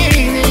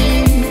mean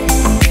it.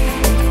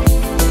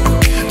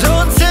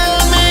 Don't tell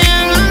me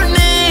you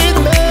need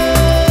me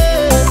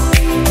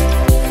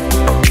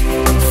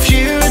if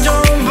you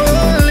don't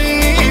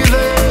believe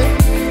it.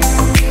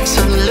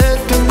 So let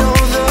me know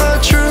the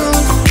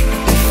truth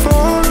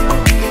before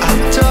I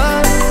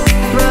dive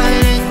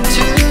right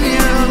into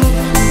you.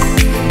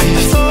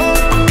 Before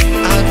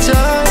I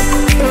dive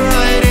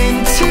right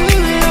into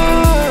you.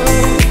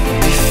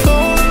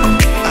 Before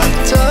I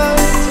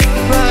dive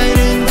right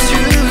into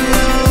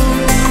you.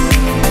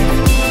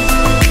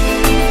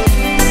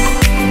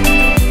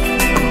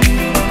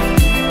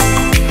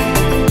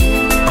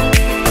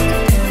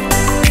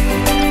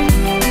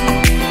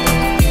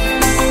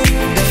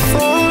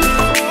 Before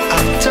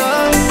I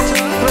dive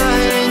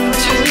right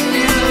into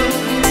you.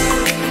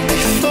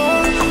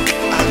 Before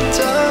I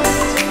dive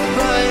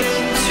right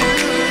into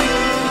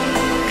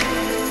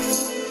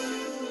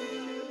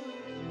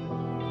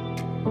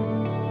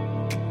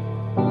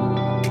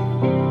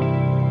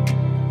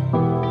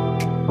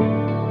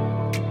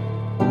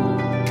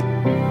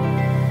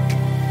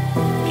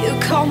You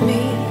call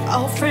me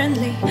all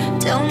friendly,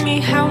 tell me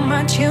how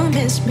much you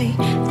miss me.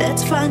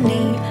 That's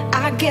funny,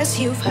 I guess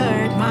you've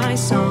heard my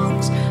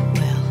songs.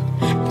 Well,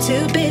 I'm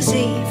too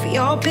busy for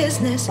your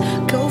business.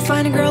 Go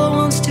find a girl who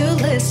wants to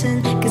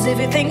listen. 'Cause if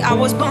you think I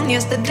was born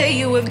yesterday,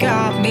 you have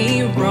got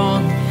me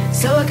wrong.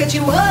 So I cut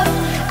you up,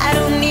 I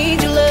don't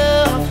need your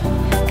love.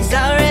 'Cause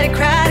I already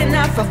cried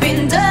enough, I've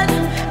been done.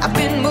 I've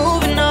been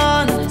moving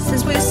on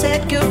since we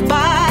said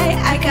goodbye.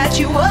 I got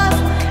you up,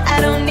 I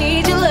don't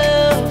need your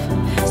love.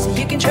 So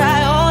you can try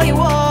all you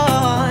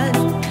want.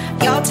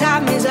 Your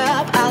time is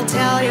up, I'll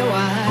tell you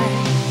why.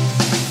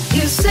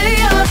 You say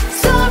you're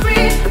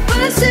sorry, but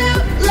it's too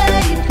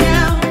late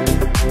now.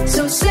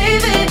 So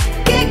save it,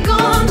 get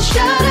gone,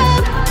 shut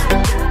up.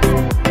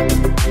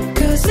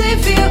 'Cause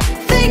if you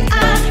think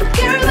I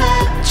care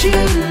about you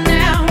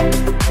now,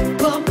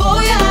 well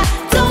boy, I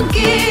don't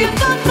give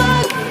a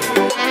fuck.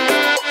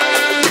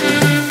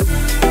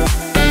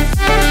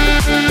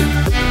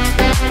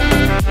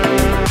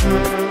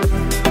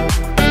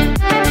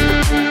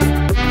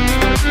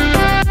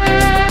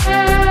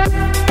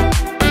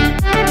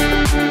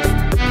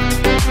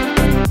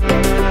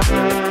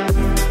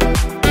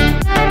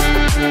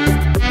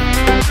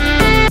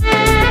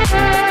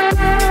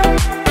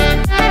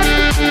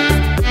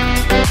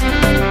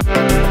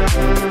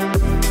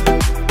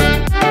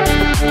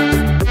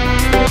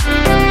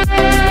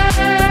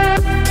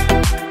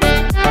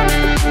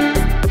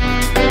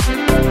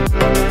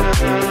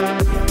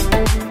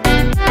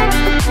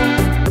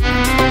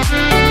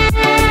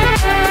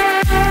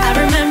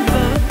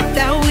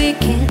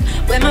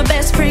 my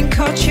best friend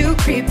caught you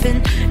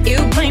creeping. You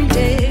blamed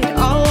it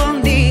all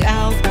on the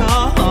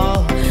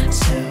alcohol.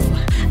 So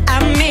I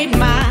made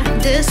my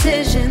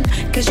decision,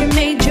 cause you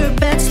made your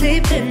bed,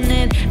 sleep in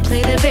it.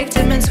 Play the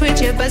victim and switch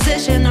your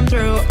position. I'm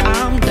through,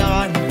 I'm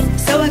done.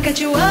 So I cut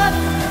you up,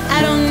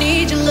 I don't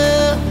need your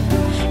love,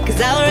 cause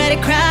I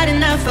already cried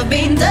enough, I've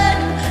been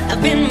done.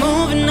 I've been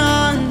moving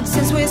on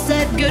since we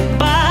said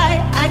goodbye.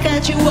 I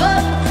cut you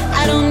up,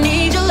 I don't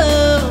need your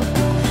love,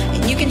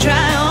 and you can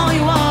try all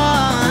you want.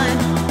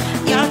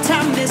 Your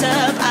time is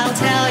up, I'll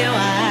tell you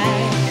why.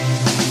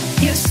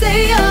 You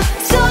say you're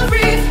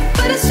sorry,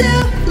 but it's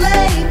too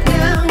late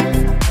now.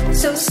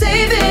 So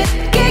save it,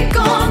 get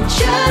gone,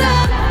 shut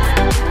up.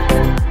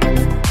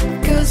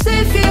 Cause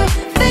if you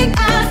think I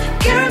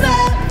care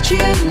about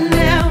you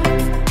now,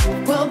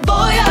 well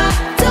boy, I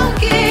don't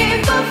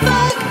give a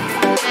fuck.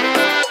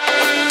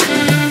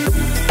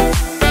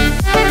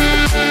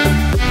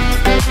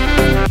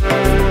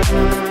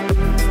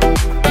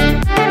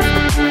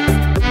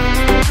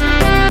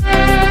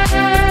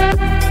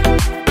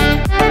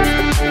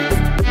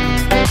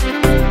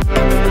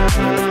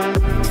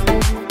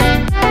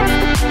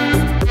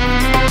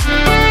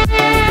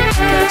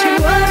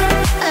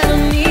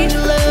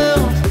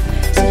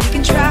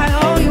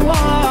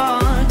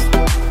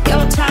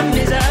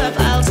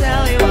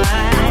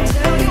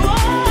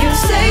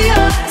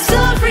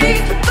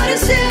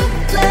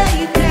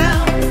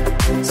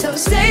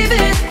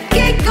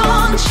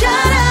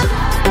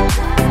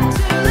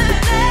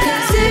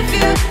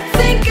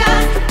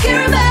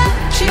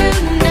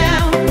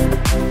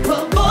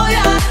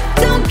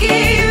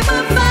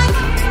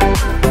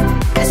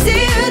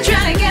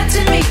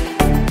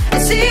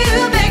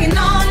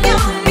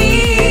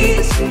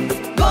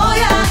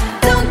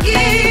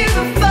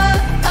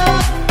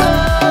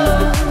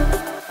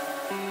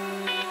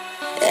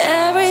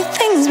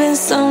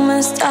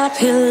 Up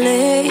here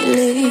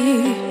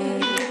lately,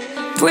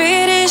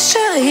 pretty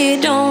sure he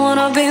don't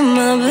wanna be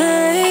my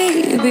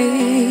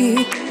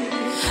baby.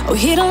 Oh,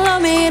 he don't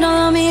love me, he don't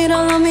love me, he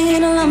don't love me, he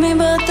don't love me,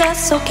 but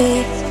that's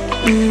okay.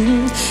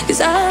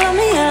 Cause I love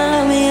me, I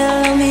love me, I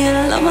love me,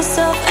 I love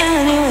myself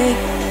anyway.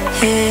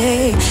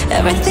 Hey,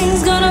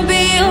 everything's gonna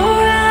be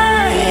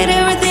alright,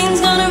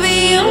 everything's gonna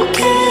be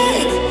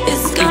okay.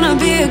 It's gonna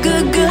be a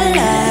good, good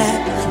life.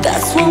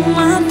 That's what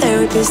my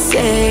therapist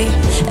say.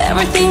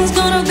 Everything's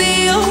gonna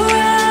be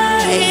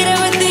alright,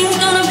 everything's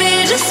gonna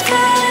be just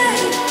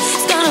fine.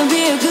 It's gonna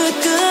be a good,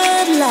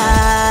 good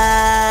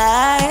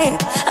life.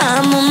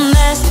 I'm a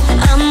mess,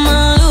 I'm a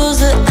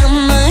loser, I'm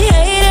a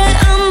hater,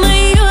 I'm a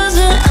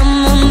user, I'm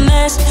a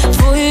mess.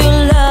 For your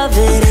love,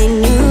 it ain't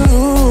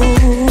new.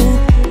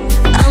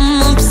 I'm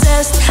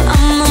obsessed,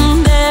 I'm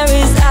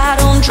embarrassed, I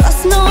don't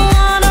trust no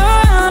one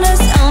around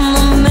us. I'm a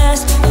mess.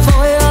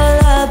 For your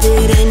love,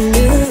 it ain't new.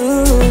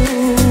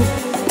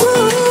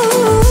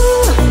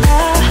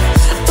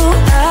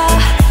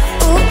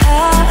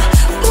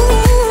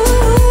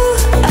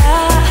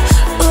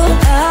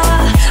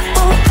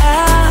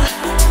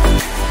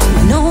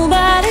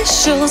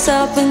 Shows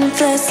up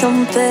unless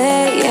I'm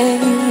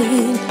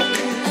paying.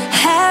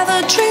 Have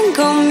a drink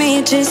on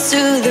me just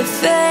to the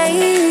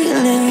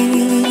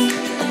feeling.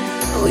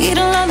 Oh, he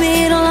don't love me,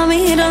 he don't love me,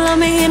 he don't love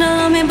me, he don't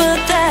love me, but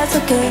that's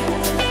okay.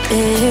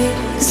 Yeah.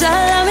 Cause I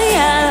love me, I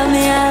love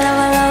me, I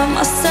love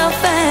myself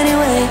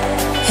anyway.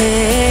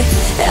 Hey,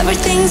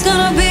 everything's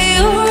gonna be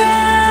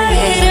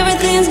alright,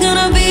 everything's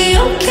gonna be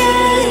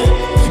okay.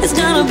 It's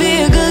gonna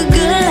be a good,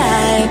 good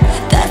life.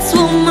 That's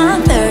what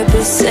my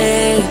therapist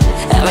say.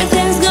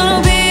 Everything's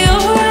gonna be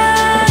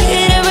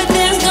alright,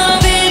 everything's gonna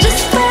be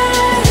just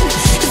fine.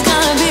 It's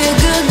gonna be a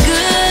good,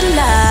 good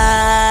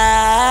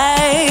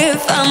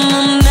life. I'm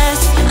a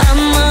mess,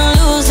 I'm a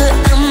loser,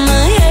 I'm a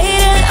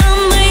hater,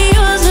 I'm a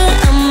user,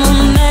 I'm a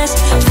mess.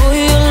 For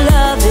your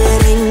love,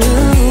 it ain't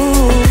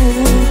new.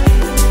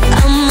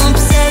 I'm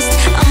obsessed,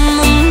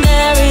 I'm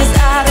embarrassed,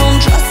 I don't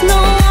trust no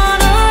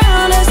one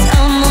around us.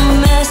 I'm a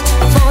mess.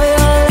 For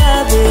your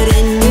love, it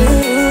ain't new.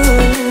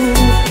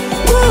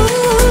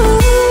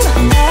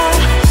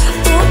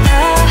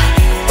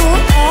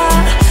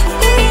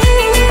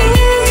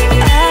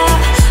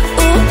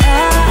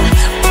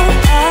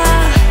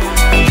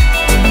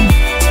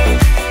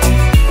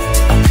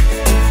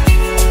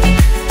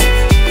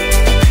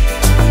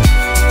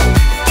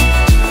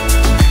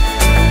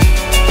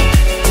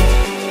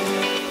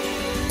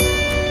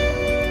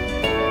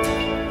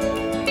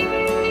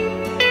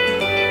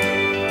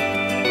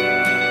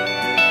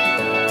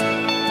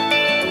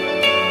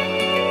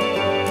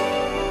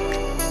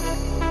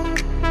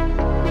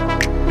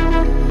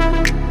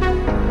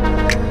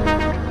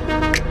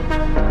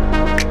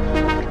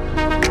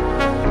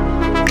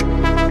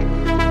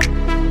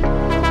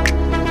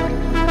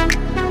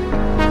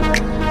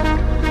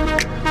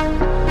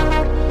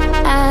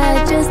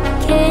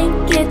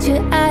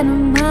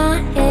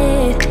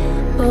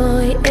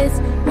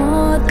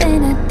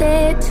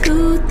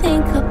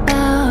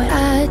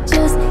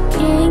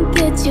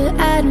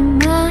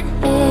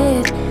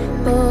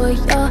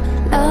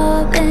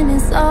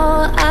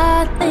 all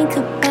I think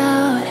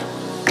about.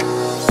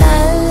 La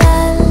la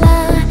la,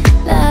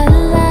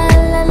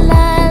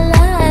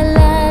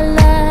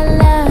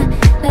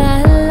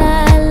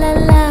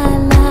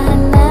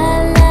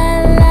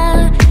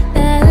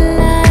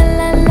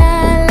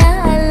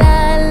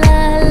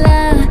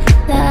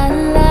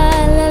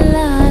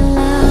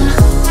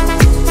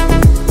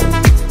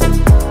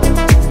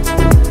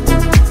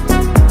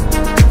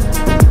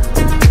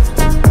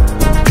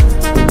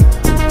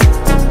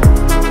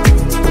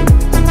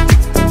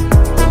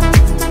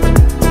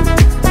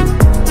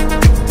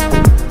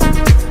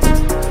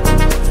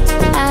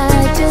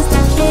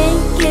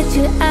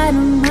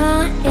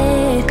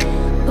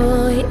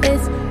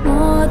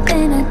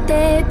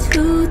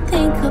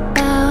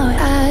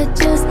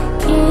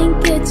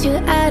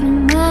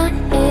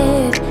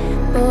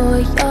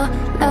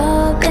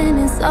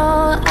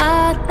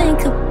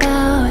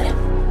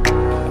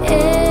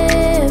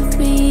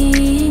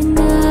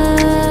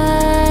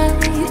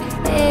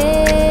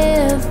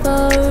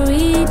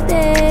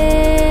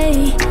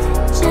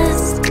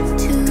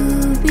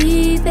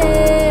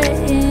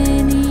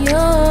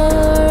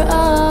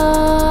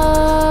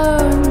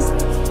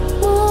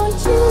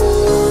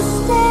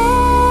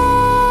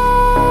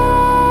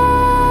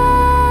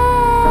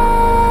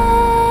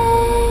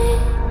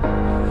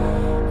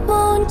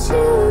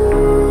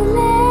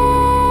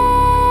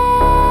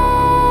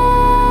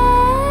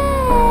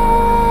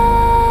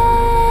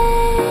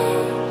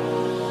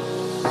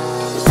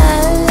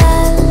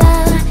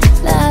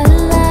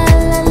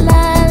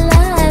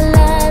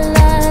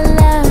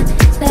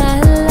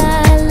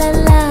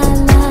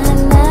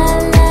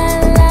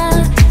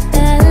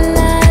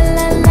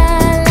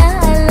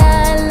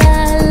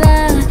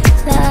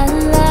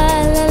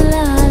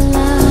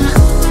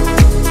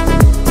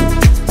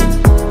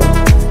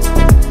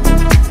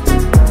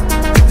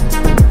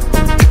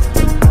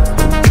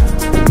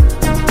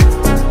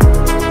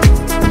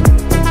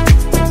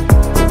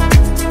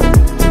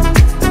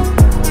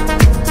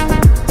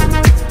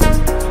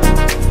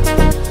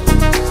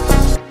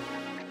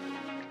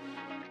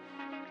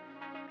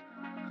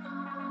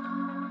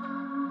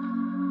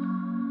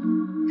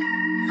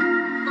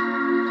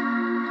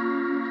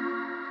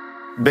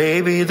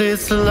 Baby,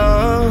 this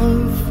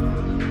love,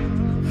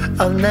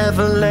 I'll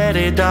never let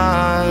it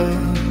die.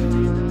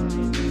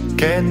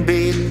 Can't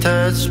be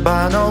touched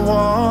by no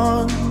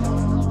one.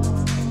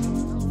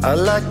 I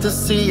like to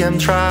see him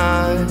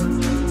try.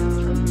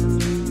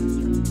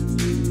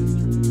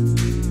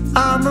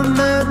 I'm a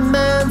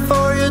madman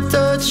for your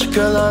touch,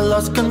 girl, I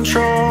lost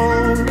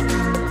control.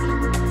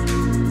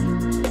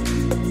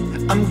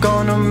 I'm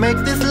gonna make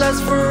this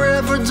last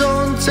forever,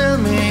 don't tell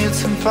me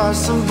it's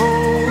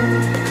impossible.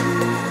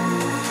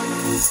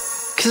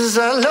 'Cause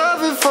I love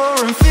you for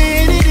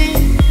infinity.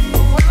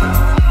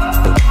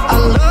 I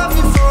love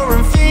you for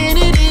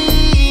infinity.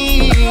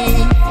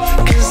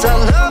 'Cause I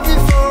love you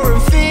for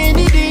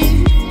infinity.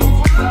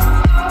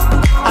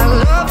 I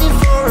love you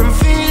for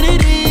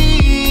infinity.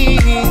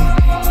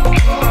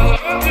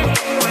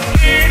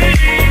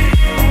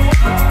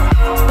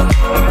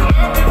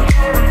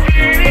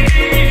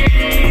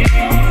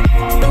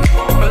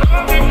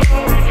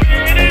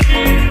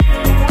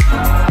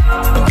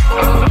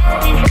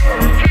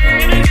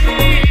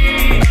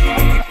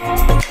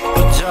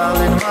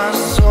 Darling, my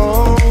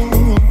soul,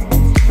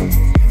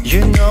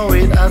 you know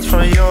it asks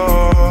for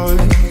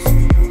yours.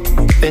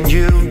 And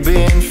you've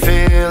been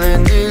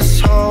feeling this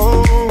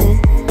hole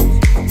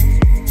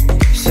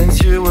since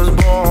you was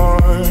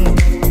born.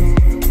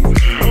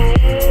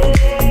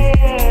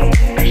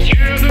 'Cause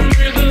you're the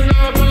reason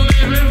I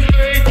believe in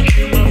fate,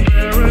 you're my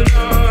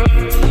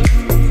paradise.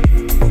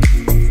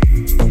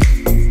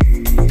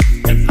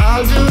 And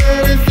I'll do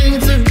anything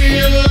to be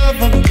your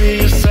lover, be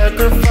your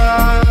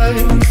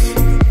sacrifice.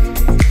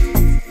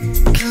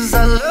 'Cause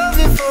I love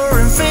you for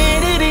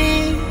infinity.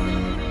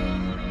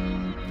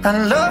 I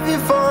love you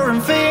for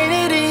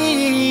infinity.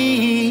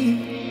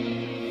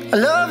 I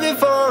love you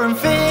for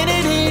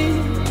infinity.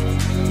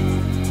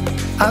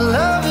 I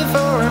love you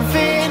for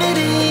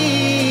infinity.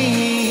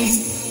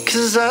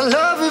 'Cause I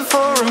love you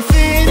for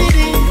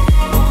infinity.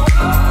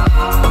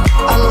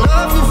 I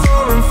love you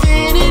for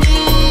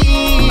infinity.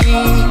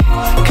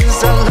 'Cause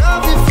I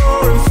love you for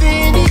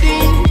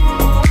infinity.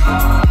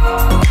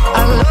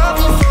 I love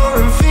you for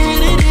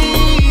infinity.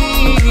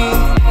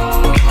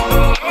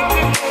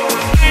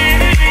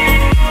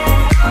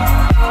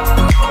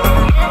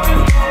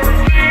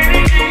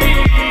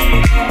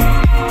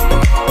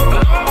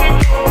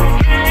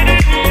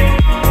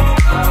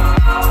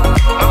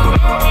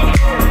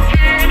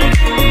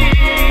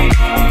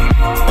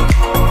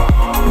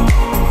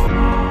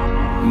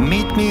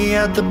 Meet me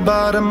at the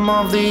bottom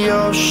of the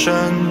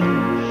ocean,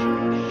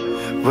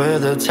 where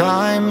the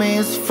time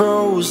is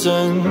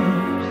frozen,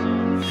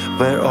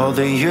 where all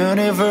the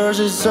universe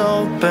is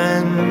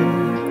open.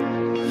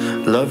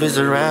 Love is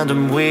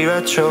random, we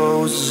are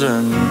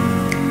chosen.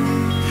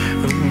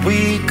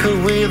 We could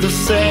wear the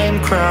same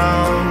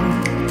crown.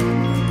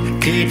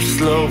 Keep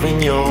slowing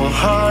your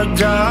heart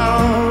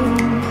down.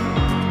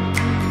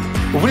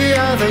 We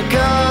are the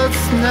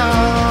gods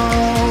now.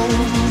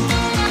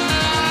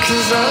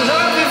 'Cause I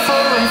love you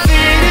for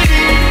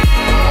infinity.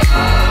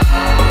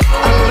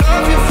 I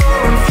love you for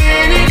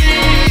infinity.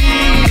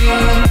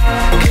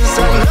 'Cause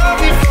I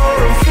love you for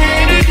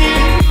infinity.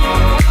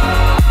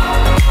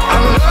 I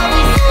love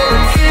you for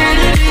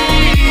infinity.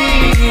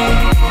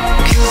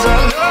 'Cause I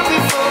love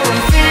you for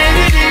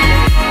infinity.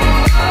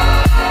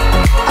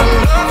 I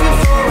love you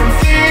for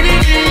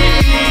infinity.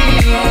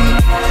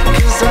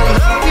 'Cause I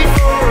love you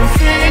for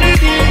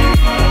infinity.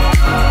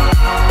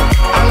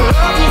 I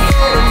love you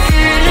for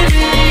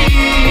infinity.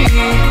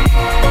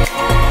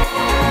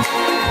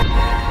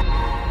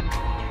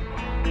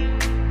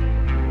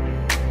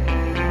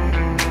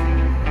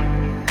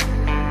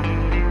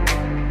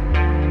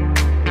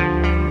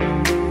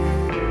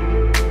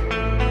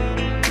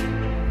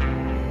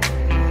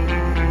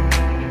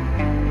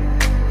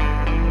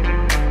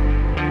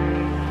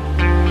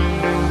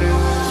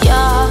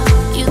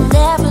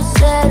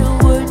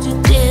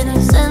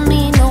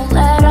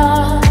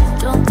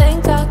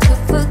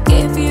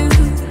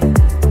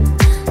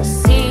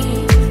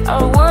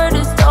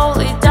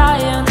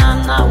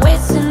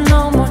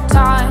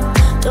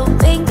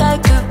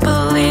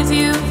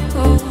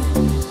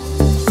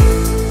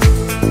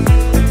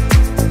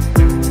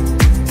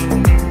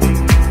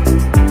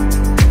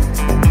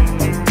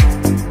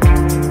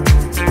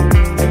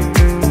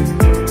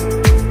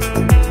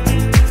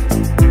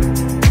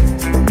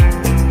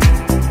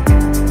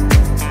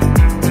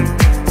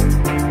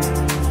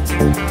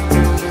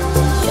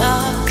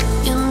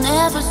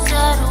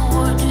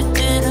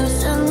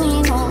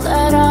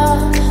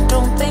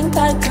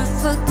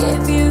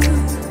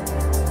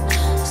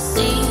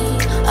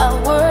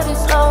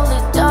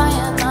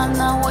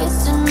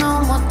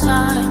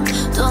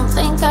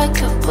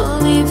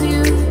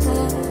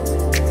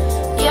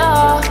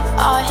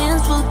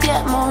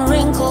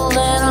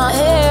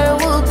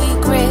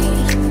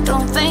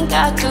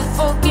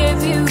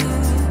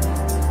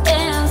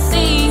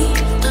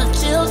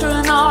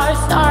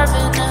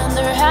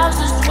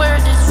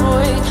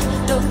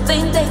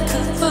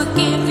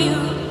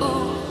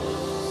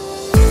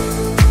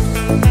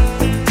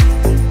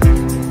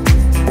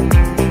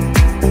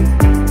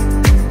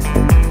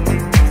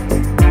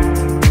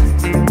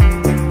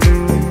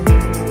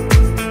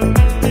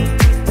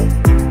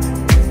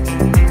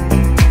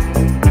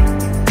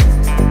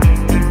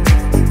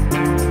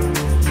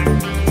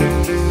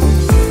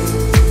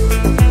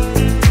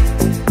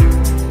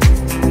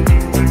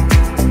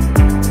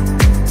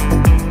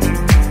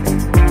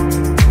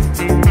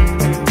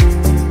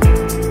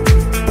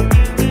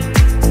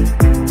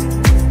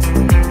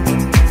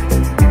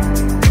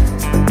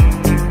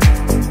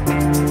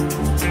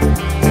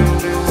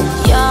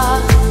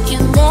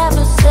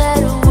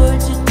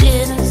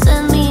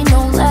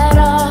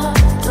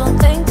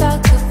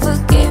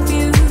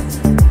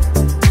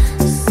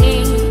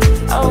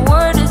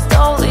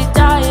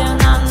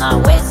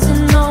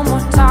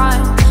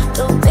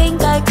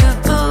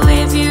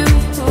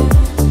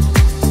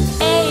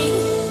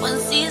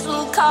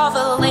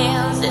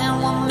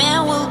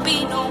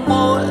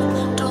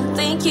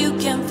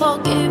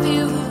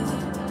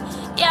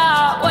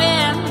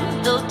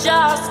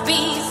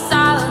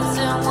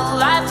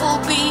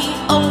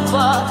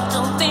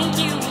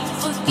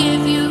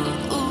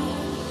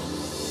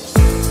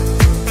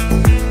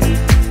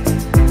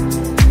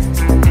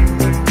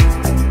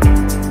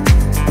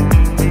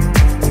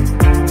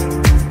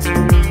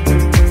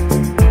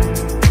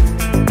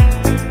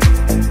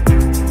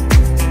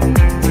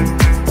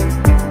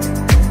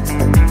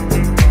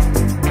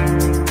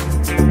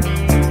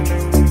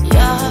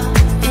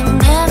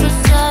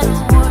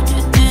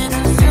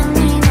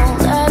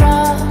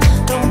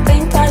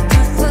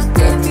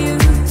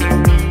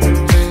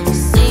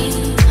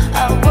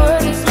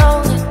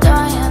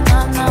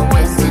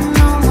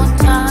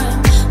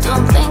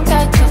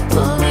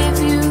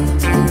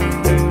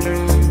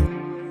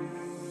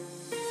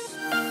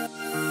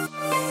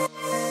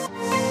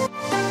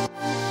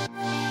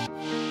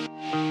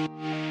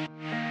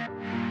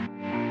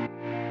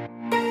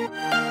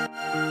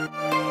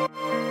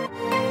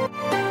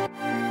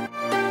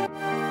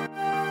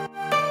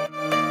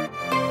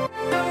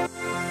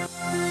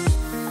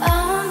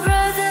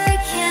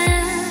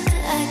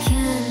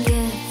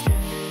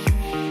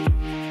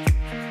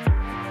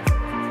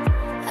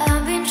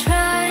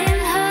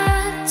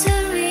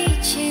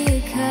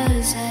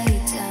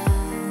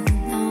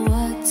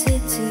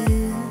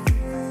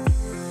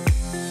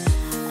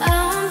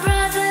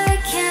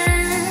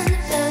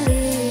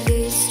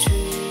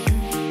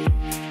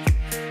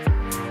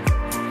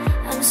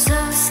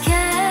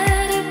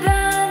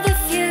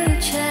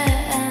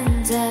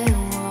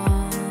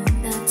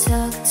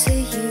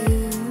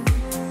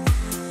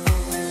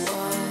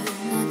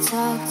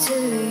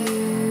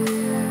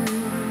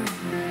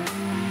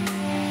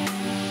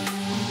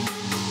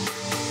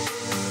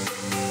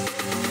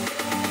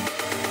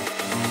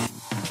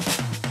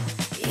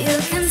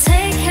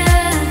 take a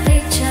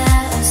picture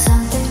of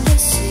something you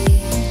see.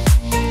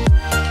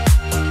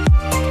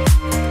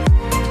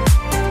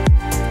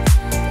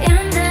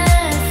 In the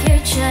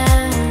future,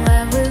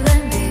 where will I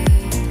be?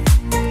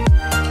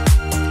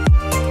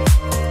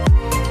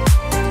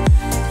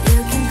 You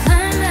can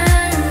climb a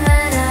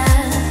ladder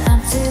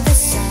up to the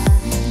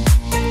sun.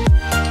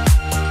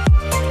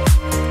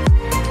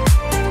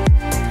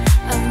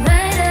 A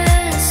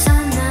writer's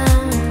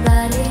unknown,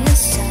 body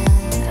is sun.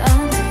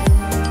 Oh,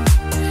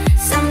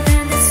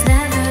 something that's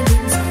never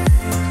been done.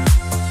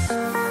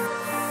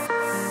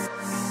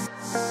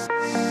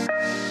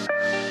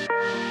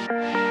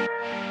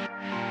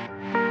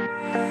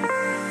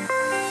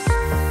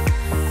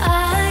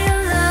 Are you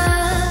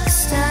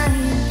lost? Are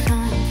you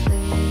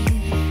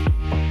complete?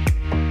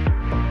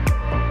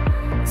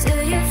 Do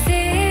you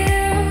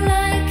feel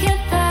like a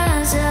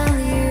puzzle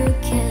you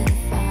can't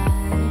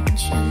find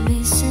your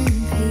missing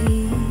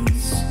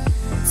piece?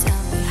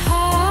 Tell me,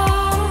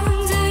 how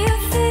do you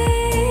feel?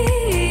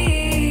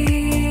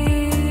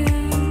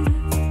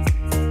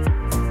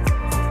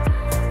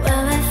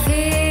 Well, I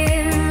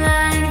feel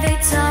like they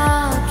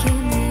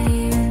talking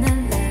in a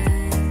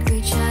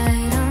language I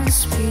don't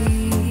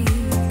speak,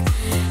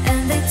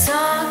 and they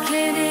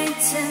talking it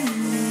to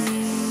me.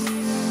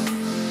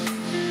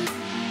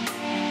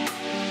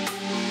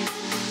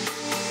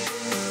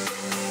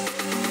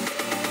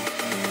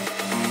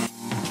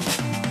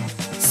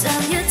 So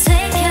you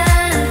take a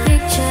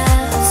picture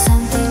of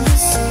something you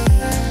see.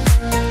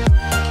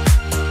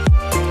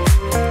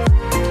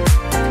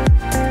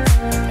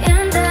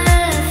 In the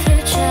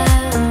future,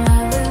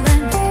 where will I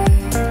be?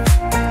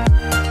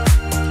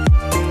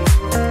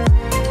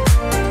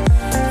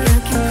 You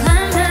can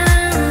climb a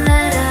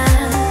ladder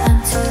up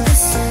to the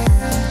sun.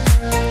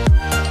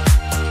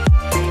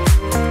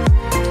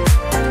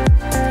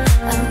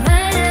 A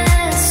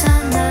writer's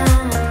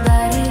unknown,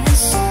 body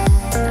is sun.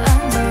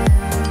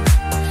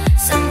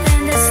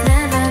 Something that's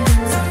never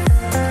been done.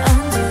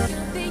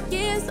 The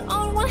years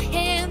on one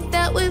hand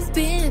that we've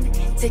been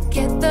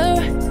together,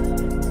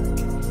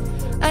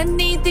 I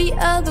need the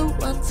other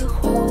one to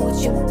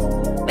hold you,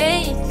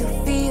 make you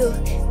feel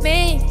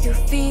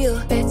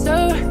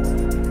better.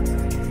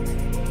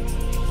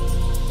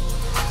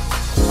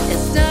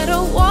 It's not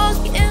a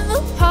walk in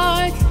the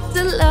park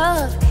to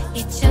love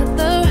each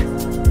other,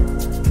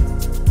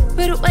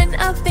 but when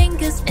our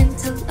fingers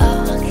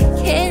interlock,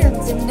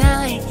 can't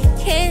deny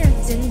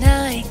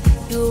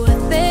you're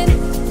worth it.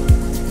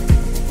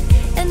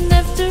 And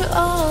after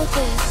all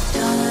this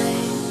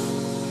time,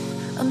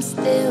 I'm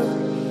still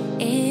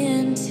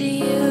into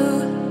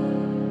you.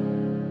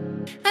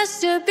 I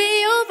should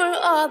be over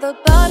all the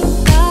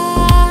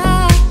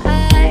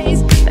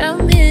butterflies, but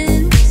I'm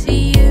into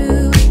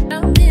you.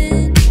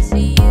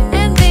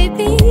 And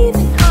baby,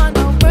 even on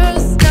our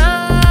worst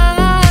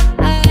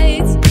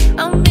nights,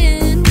 I'm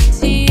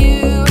into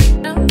you.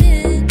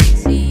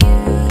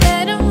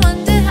 And I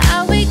wonder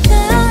how we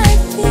got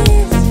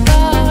this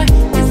far,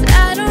 'cause I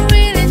don't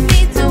really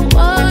need to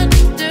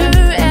wonder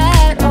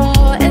at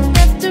all. And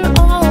after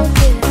all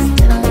this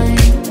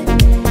time,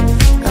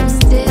 I'm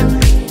still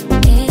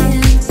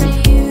into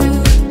you.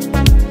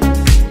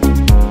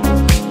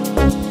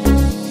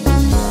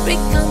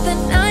 Recall the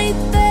night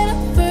that I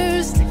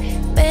first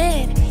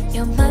met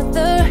your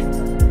mother,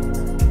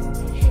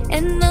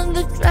 and on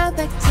the drive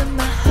back to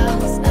my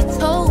house, I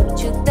told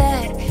you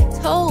that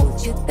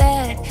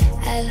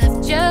I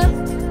loved you.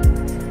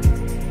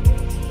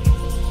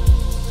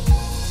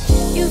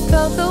 You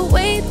felt the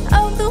weight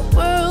of the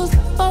world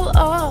fall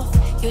off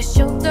your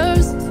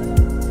shoulders,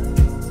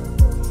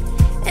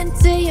 and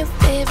to your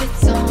favorite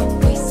song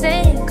we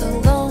sang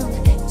along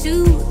to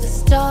the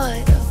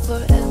start of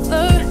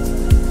forever.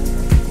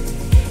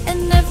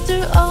 And after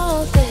all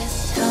this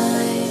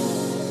time,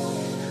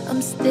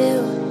 I'm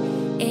still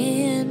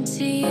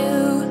into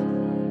you.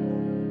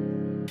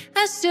 I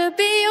should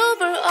be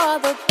over all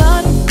the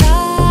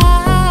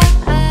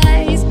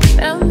butterflies, but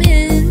I'm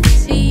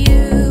into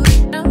you.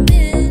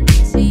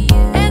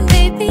 And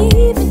baby,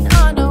 even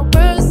on our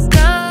worst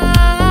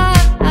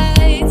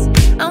nights,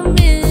 I'm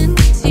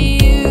into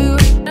you.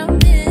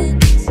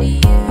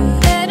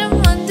 And I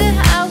wonder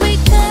how we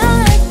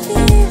got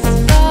this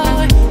far,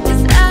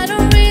 'cause I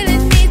don't really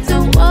need to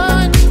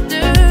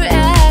wonder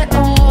at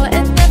all.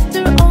 And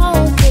after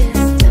all this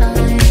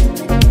time,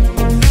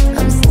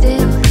 I'm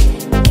still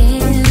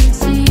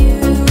into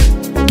you.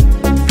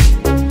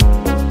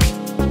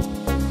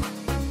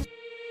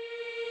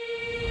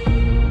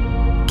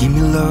 Give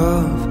me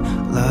love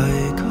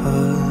like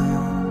her.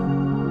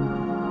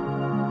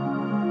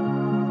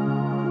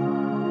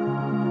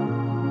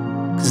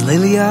 Cause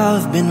lately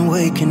I've been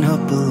waking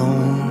up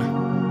alone.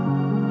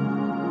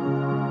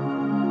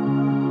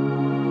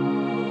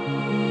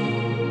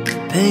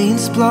 Pain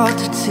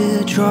splotted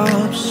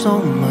teardrops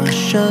on my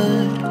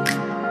shirt.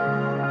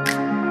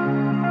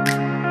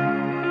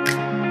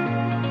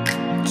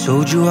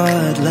 Told you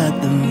I'd let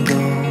them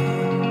go,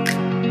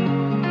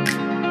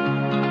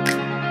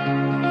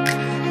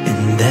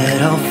 and that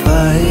I'll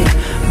fight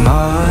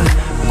my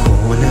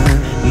corner.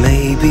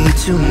 Maybe maybe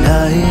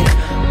tonight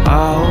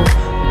I'll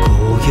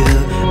call you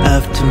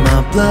after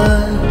my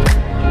blood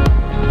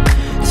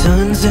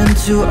turns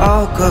into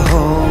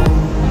alcohol.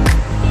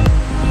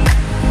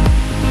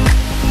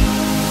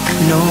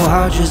 No,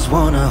 I just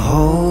wanna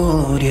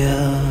hold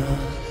you.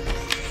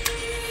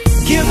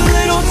 Give a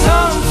little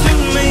time to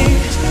me,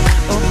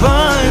 I'll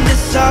bind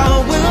this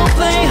out. We'll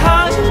play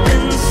hide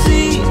and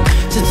seek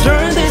to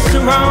turn this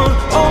around.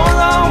 All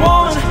I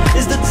want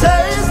is the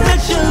taste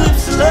that your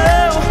lips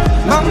allow.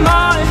 My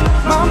mind,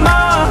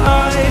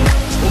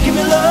 give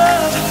me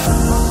love.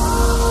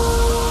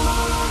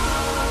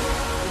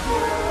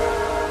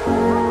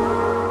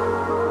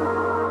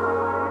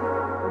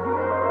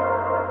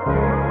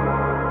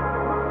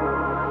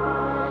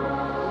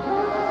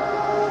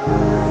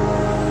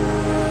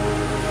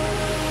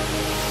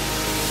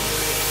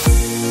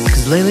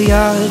 Lately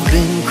I've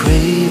been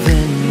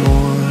craving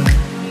more,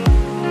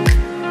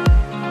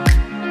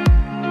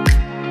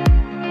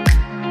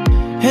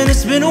 and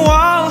it's been a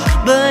while,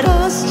 but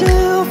I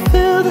still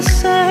feel the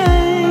same.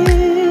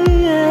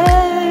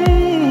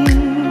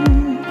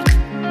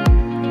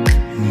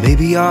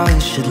 Maybe I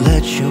should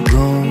let you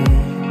go.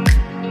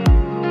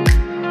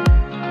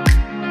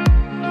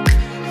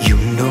 You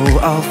know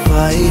I'll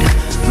fight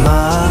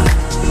my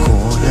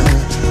corner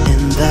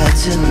in that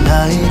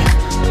tonight.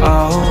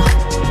 I'll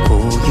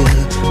call you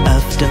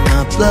after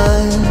my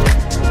blood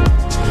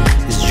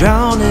is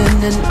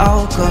drowning in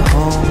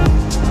alcohol.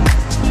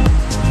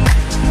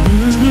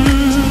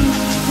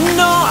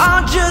 No,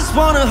 I just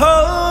wanna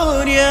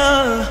hold you.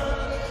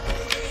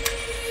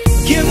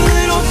 Give a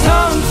little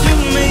time to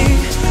me,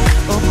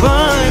 I'll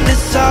bind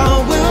this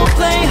out. We'll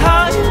play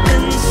hide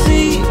and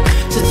seek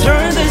to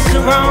turn this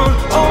around.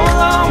 All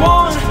I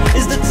want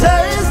is the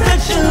taste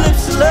that your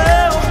lips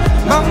allow.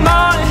 My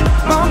mind,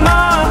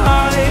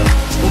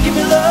 give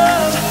me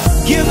love.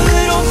 Give a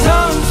little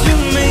time to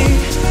me,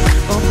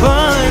 I'll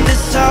bind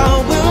this out.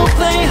 We'll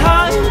play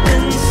hide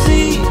and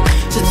seek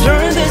to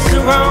turn this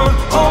around.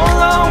 All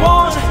I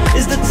want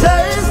is the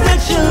taste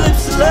that your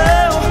lips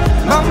allow.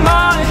 My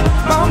mind,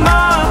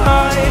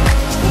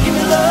 give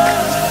me love.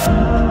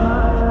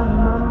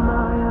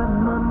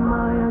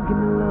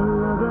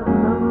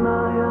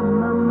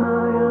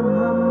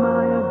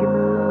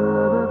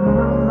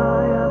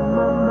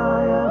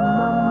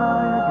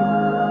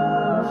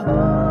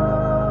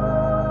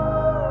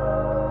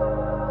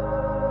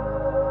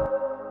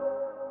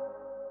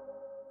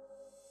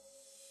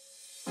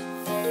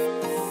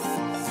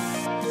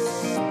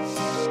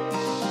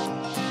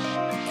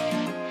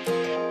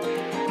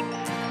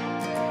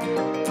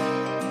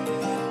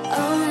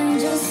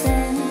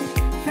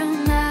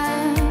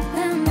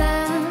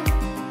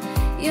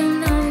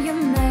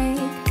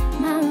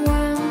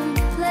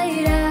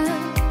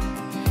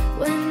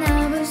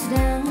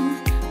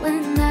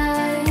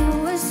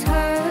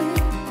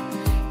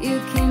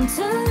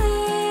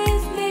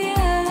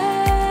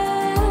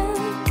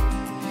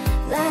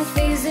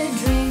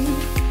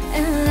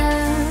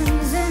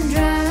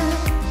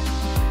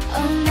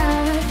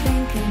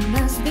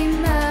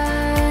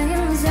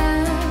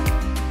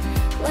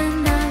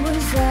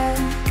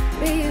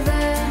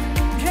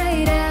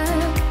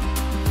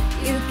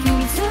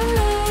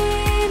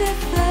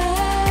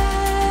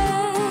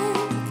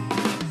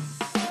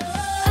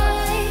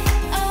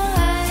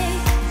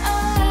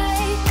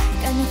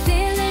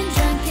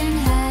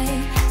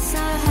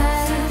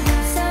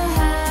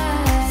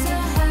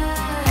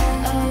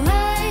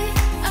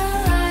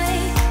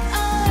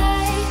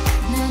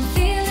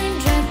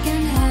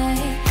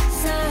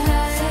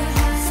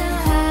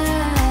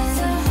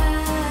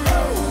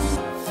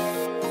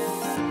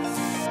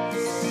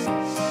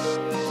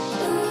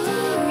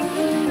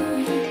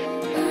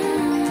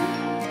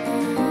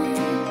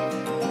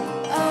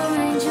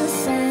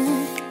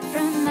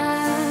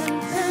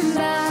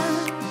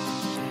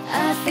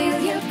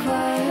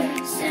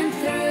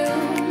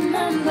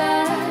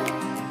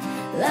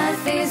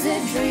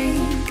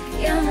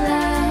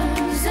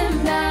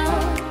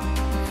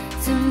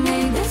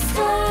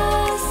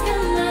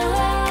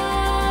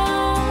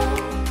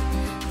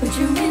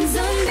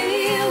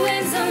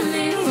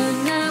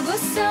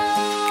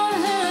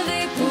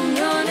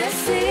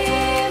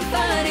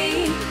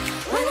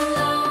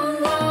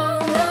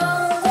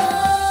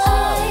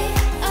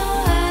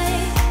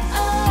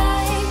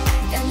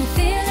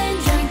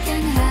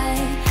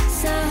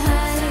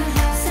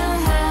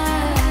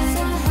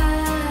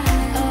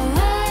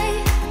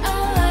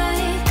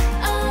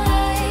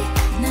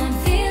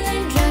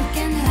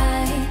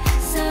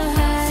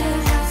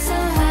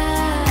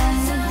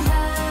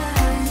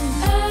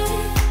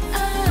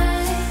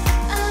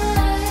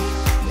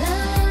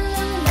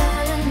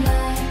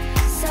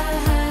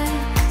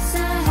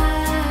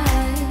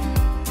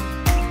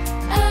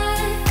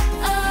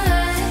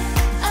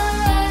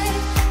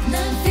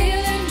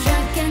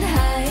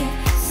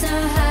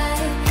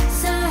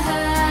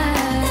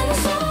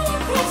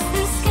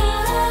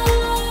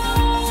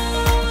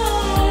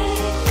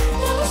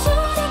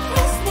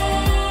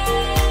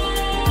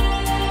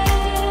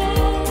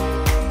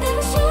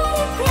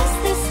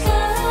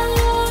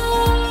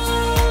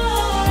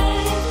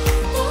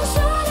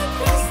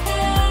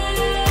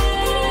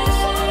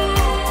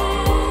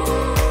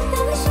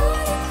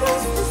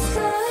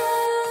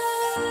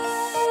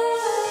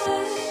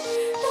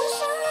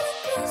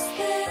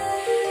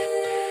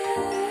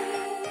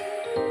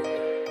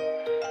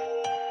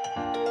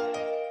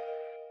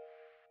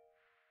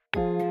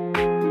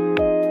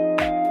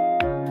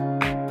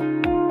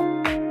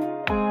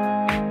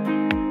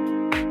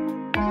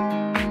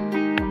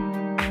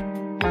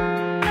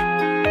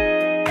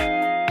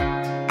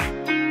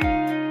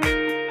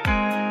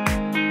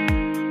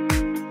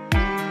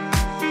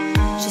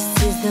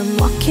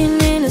 walking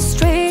in a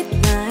straight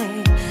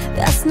line,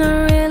 that's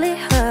not really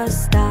her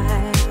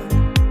style.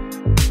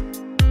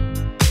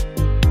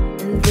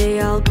 And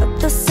they all got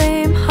the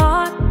same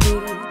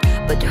heartbeat,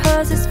 but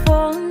hers is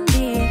falling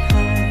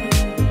behind.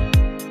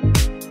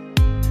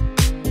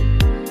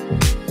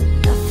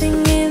 Nothing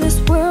in this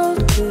world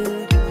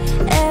could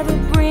ever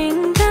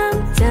bring them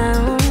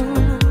down.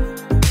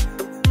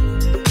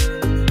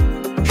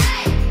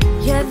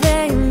 Yeah,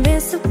 they're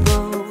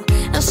invincible,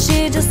 and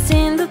she just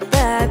in the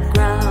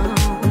background.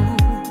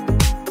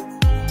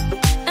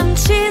 And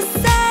she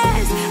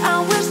says, I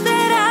wish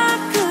that I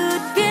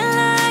could be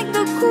like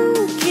the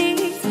cool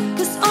kids,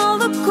 'cause all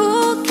the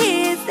cool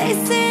kids, they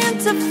seem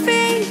to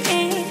fit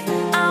in.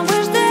 I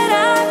wish that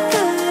I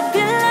could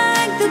be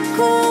like the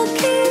cool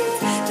kids,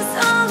 'cause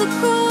all the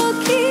cool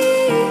kids.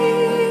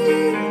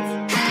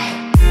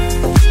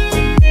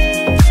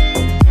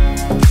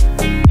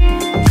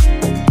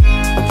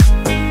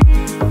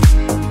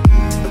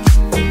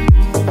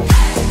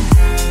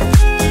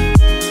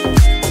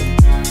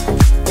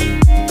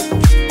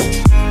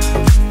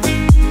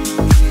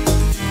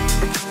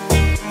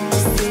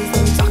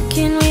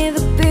 Talking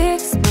with a big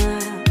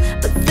smile,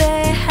 but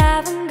they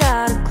haven't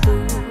got a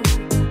clue.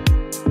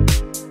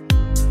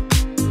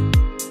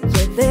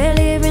 Yeah, they're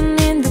living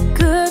in the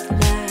good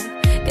life,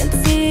 can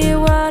see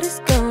what is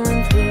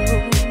going through.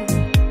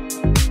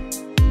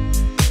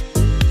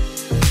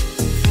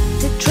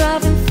 They're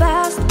driving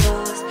fast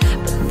cars,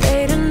 but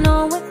they don't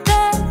know where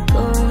they're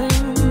going.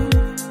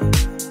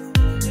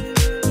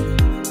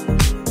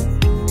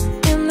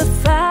 In the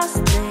fast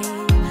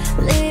lane,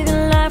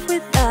 living life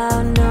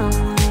without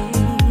knowing.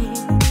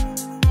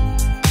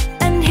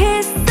 And he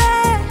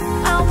said,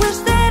 I wish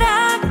that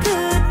I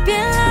could be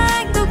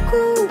like the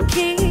cool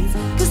kids,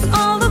 'cause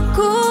all the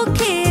cool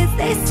kids,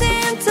 they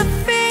seem to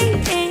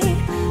fit in.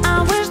 I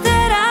wish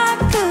that I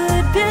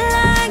could be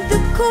like the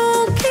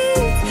cool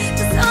kids,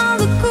 'cause all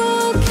the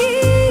cool kids.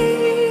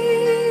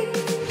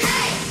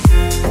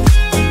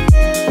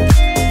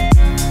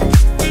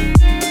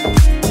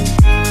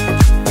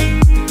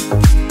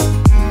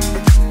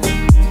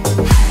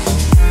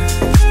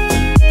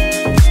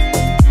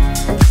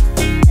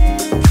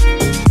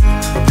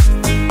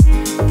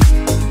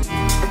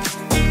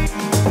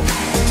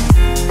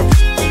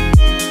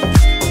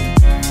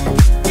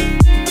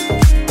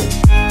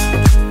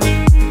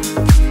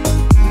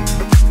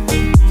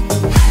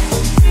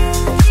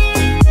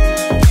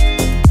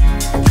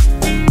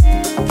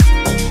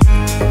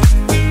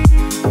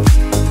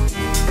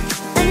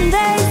 And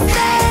they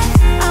say,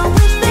 I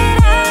wish that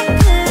I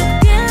could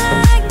be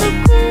like the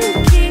cool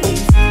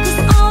kids, 'cause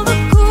all the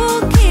cool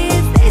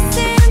kids, they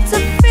seem to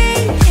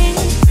fit in.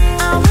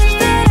 I wish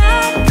that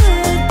I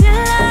could be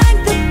like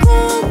the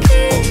cool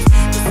kids,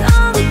 'cause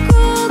all the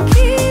cool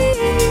kids.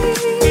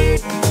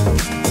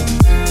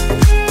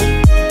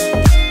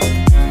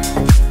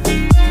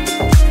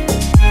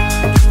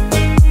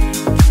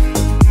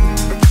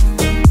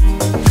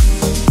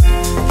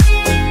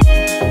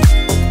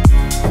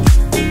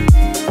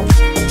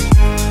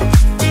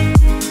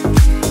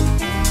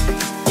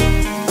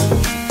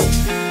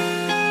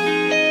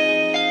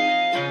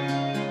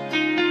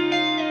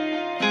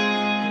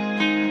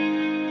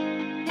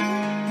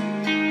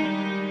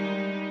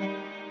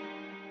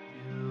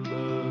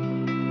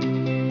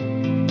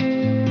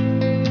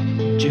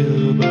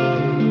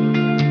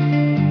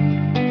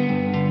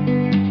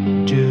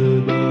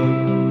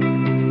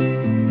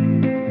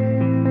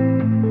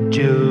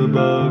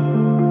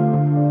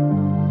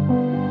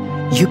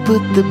 You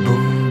put the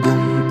boom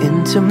boom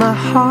into my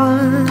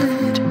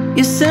heart.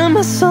 You send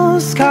my soul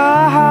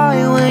sky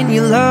high when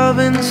you love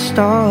and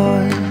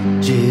start.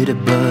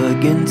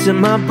 Jitterbug into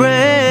my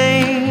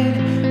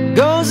brain.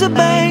 Goes a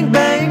bang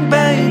bang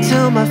bang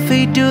till my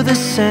feet do the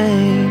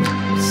same.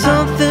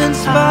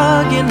 Something's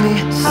bugging me,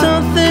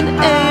 something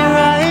ain't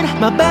right.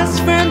 My best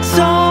friend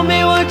told me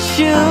what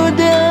you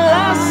did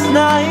last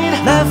night.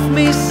 Left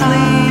me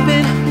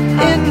sleeping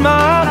in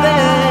my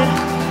bed.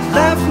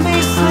 Left me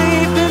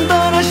sleeping,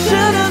 but I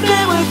should have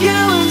been with you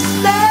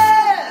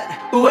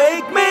instead.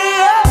 Wake me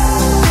up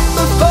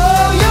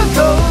before you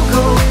go,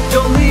 go.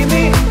 Don't leave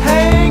me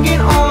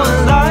hanging on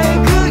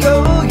like a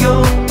yo-yo.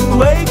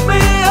 Wake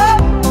me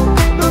up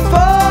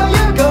before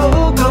you go,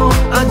 go.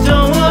 I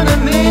don't wanna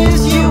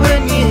miss you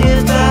when you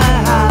hit that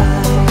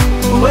high.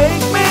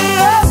 Wake me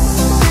up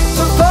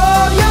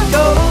before you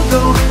go,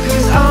 go.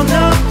 'Cause I'm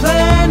not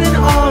planning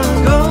on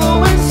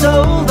going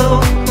solo.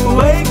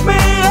 Wake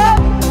me up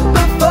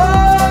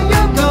before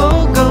you go,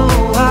 go.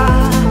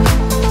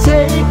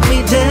 Take me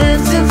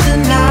dancing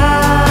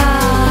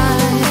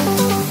tonight.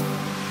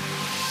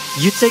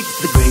 You take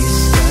the gray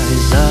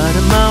skies out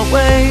of my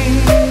way.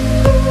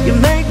 You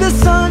make the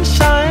sun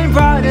shine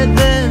brighter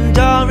than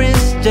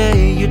Doris Day.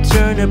 You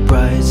turn a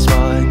bright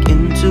spark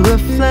into a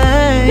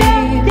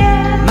flame.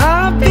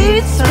 My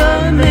beats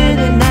per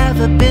minute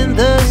never been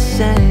the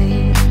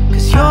same.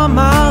 'Cause you're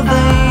my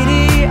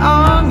lady,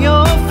 I'm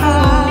your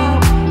fool.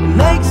 It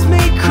makes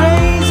me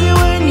crazy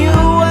when you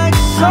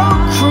act so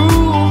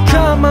cruel.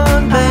 Come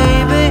on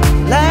baby,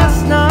 let's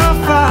not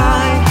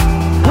fight.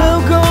 We'll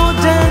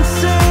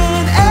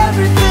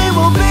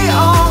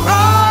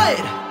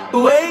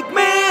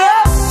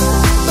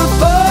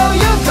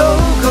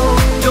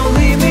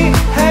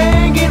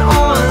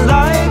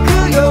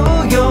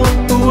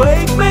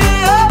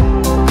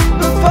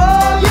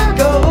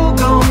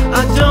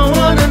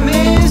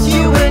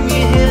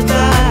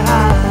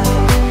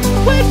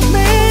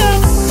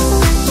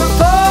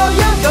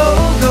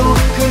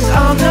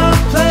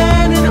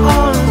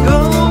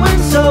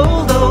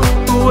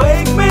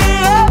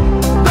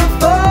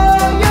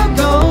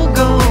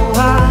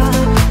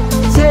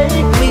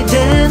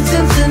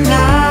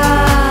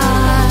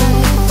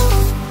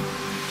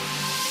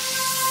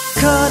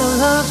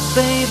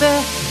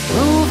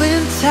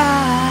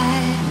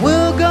Riptide.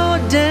 We'll go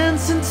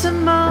dancing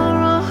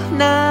tomorrow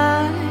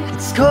night.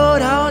 It's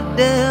cold out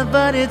there,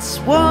 but it's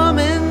warm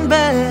in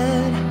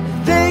bed.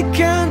 They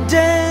can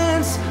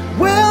dance,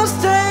 we'll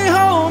stay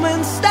home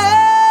instead.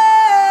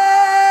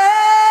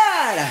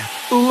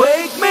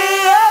 Wake me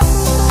up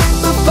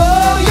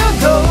before you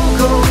go.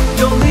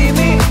 Don't leave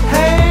me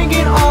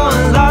hanging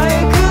on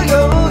like a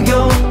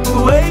yo-yo.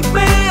 Wake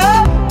me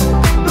up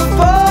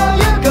before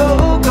you go.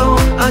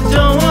 I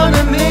don't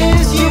wanna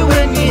miss you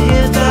when you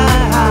hear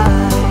that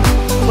high.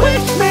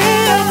 Wake me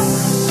up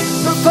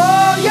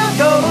before you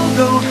go.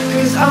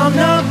 Cause I'm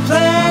not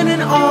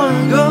planning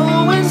on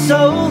going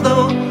solo.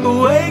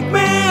 Wake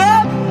me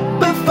up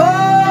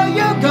before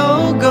you go.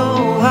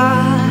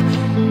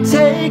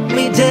 Take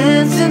me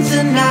dancing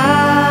tonight.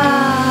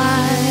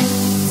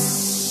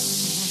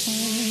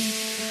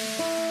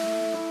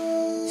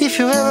 If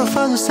you ever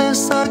find yourself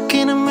stuck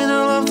in the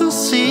middle of the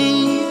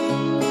sea,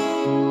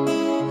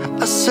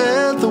 I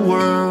set the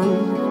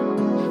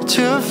world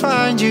to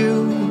find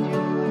you.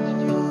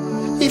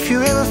 If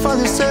you ever find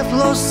yourself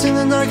lost in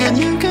the dark and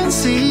you can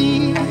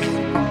see,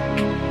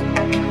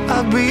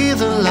 I'll be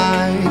the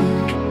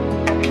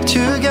light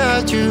to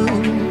guide you.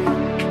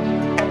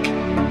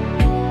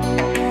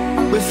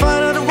 We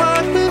find out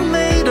what we're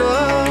made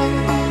of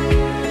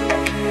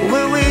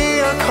when we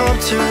are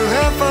called to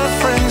help our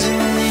friends in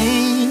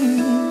need.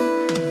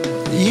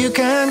 You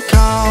can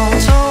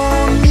count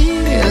on me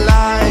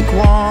like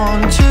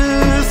 1,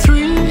 2,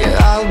 3,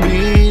 I'll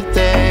be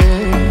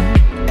there.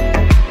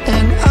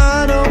 And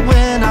I know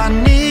when I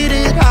need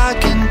it, I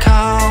can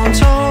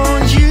count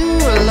on you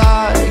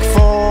like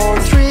 4,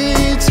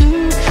 3,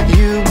 2,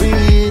 you'll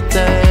be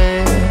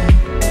there.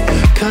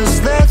 Cause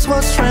that's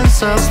what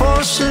friends are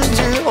supposed to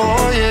do,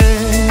 oh yeah.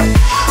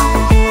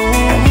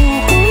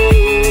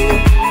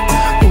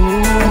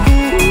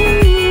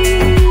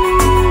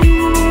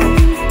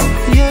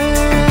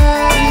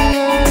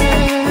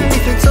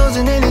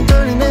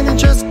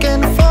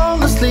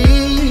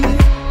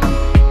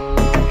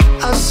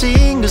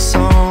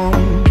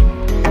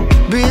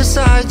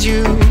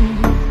 You.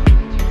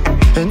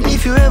 And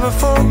if you ever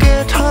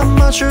forget how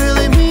much you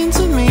really mean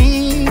to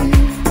me,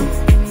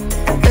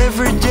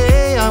 every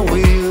day I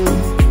will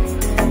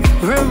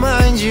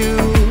remind you.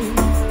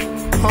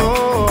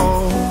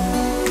 Oh,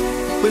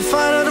 we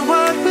find out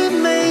what we're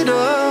made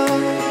of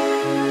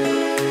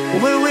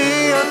when we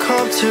are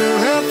called to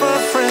help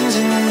our friends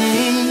in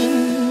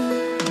need.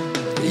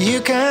 You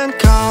can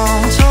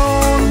count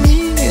on me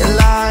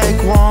like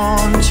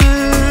 1,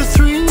 2,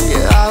 3,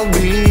 I'll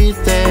be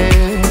there.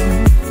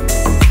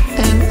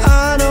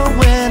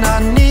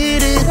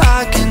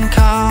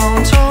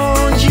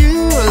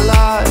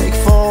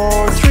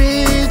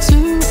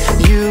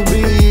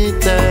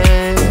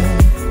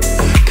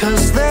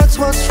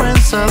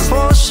 I'm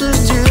supposed to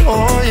do,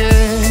 oh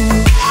yeah.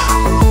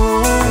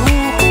 Ooh,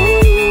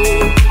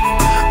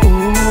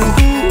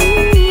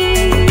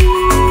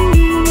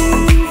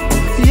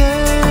 yeah,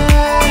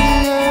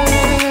 yeah.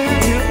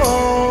 You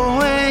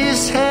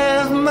always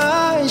have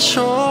my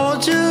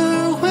shoulder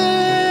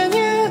when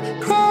you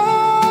cry.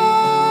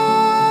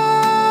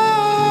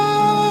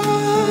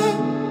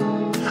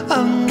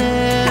 I'll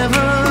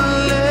never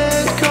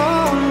let go,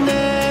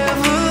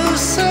 never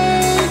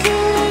say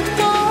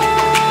goodbye.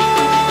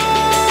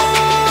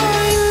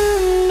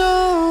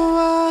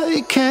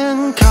 Can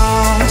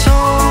count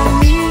on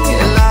me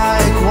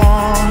like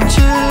 1,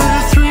 2,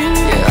 3,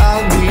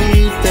 I'll be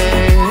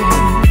there.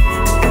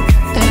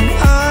 And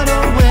I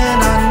know when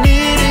I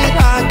need it,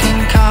 I can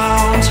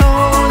count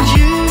on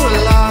you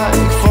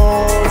like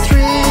 4,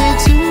 3,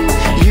 2,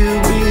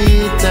 you'll be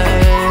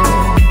there.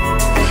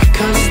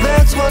 Cause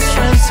that's what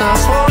friends are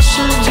supposed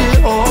to do,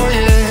 oh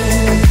yeah.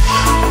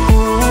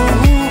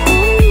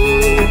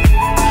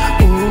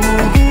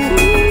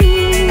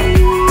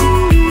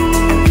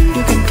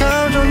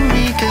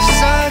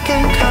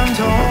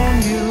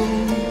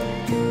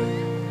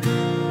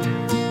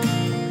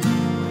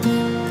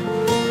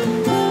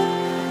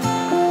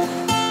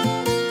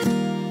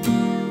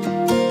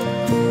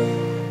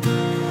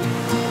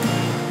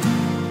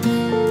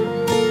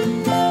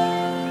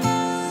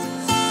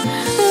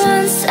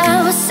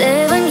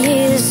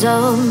 So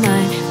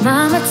my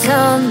mama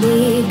told me,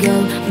 go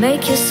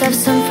make yourself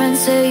some friends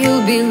so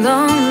you'll be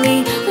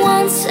lonely.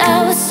 Once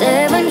I was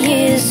 7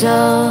 years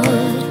old.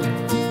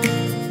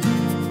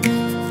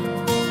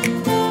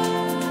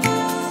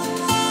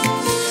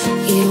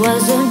 It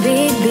was a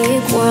big,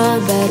 big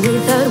world, but we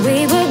thought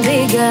we were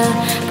bigger.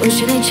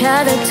 Pushing each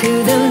other to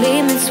the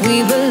limits,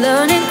 we were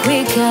learning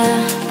quicker.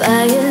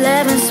 By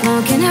 11,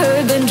 smoking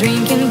herb and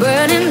drinking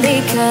burning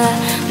liquor.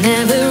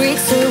 Never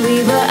reached, so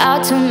we were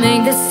out to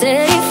make the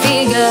steady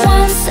figure.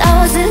 Once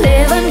I was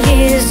 11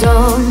 years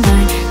old,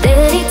 my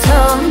daddy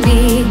told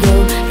me, go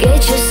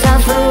get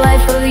yourself a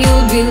wife or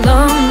you'll be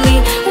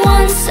lonely.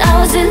 Once I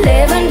was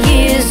 11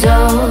 years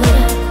old.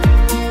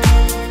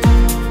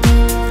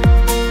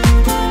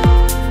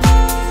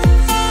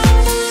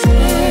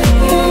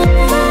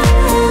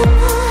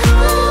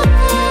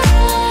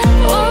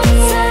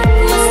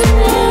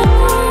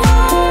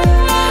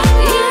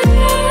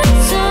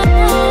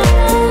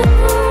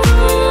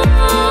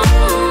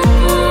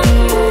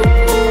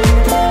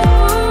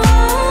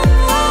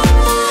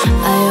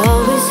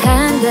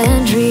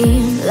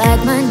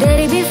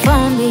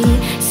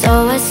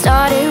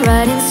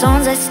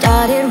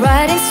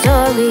 writing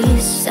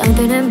stories.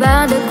 Something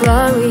about the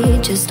glory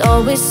just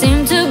always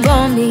seem to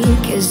bore me.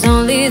 Cause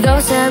only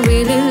those that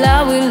really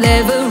love will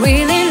ever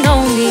really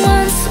know me.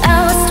 Once I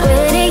was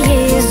 20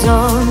 years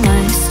old,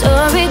 my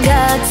story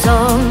got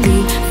told me.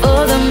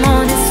 For the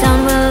morning sun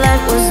when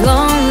life was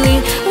lonely.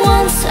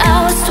 Once I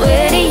was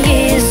 20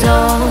 years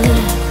old.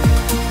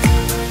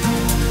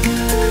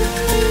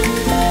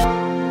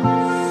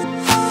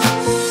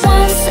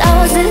 Once I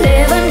was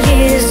 11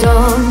 years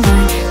old,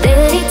 my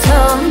daddy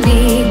told me,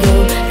 go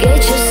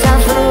get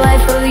yourself a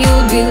wife or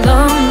you'll be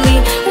lonely.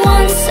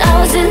 Once I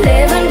was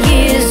 11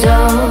 years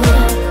old.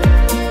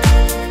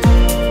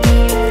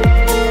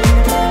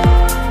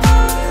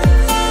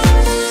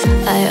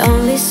 I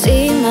only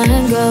see my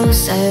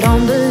ghosts, I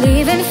don't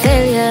believe in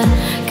failure.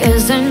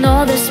 Cause I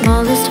know the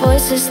smallest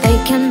voices, they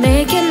can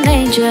make it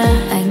major.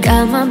 I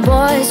got my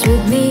boys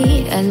with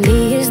me, at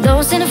least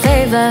those in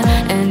favor.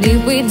 And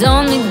if we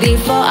don't meet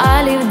before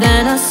I leave,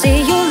 then I'll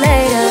see you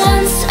later.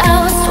 Once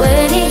I was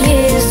 20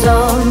 years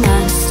old,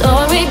 my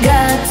story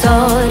got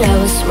told. I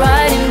was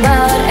writing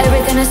about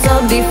everything I saw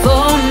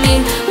before me.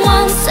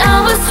 Once I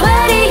was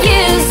 20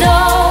 years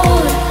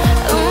old.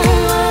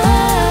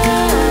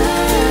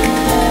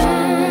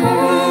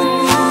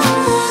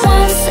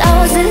 Once I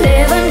was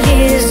 11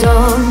 years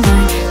old,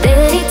 my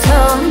daddy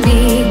told me,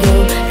 go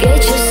get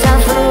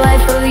yourself a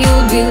wife or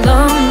you'll be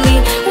lonely.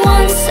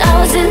 Once I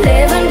was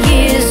 11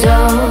 years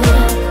old.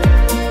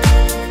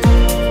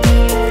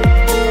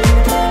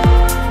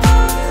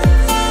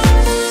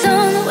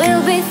 Soon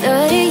we'll be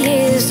 30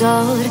 years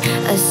old.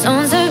 Our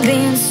songs are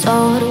being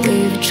sold.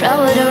 We've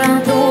traveled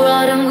around the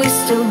world and we're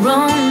still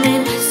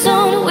roaming.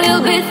 Soon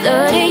we'll be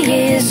 30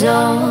 years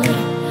old.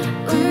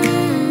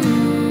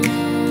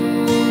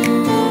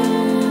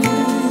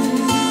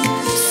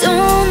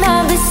 Soon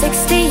I'll be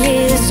 60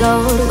 years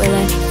old. Will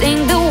I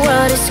think the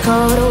world is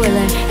cold? Will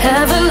I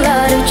have a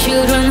lot of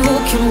children who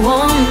can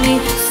warm me?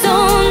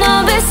 Soon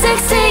I'll be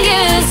 60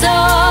 years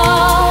old.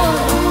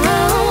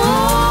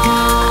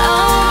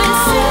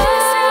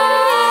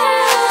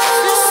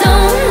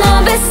 Soon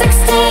I'll be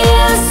 60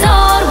 years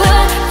old. Will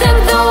I think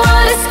the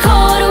world is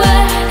cold? Will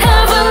I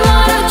have a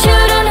lot of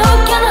children who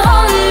can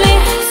hold me?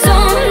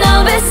 Soon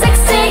I'll be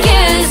 60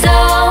 years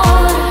old.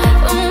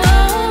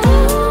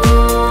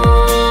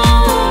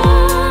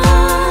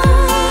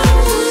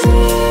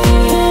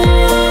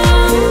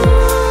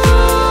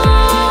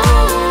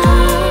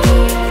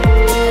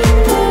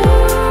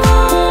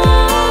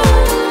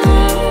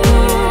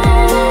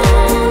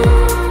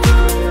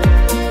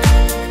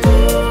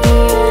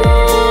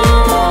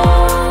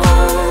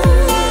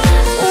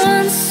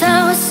 Once I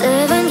was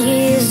 7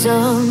 years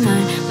old,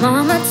 my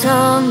mama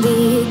told me,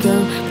 go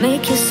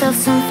make yourself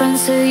some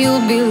friends so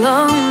you'll be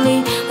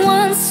lonely.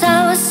 Once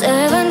I was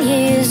 7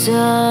 years old.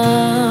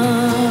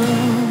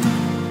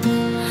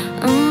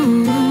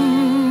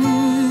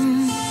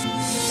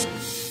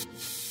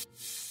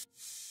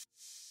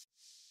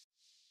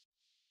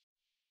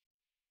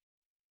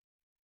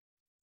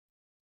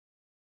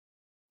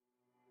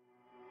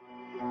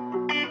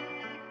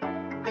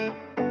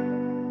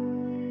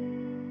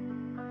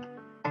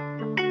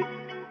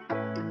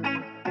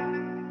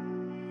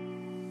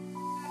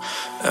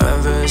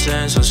 Ever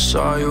since I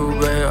saw you,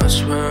 babe, I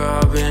swear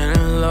I've been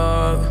in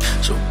love.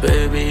 So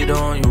baby,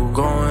 don't you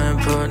go and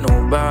put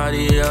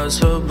nobody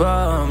else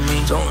above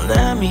me. Don't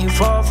let me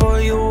fall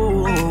for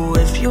you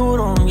if you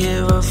don't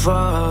give a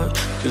fuck.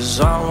 Cause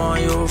I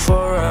want you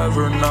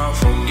forever, not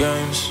for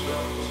games.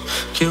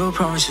 Keep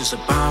promises to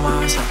by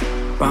my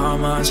side, by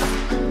my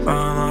side,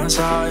 by my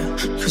side.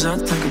 Cause I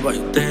think about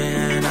you day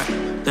and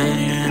night,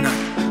 day and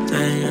night,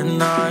 day and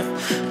night.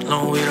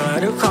 No, we don't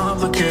have to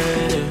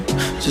complicate it.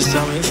 Just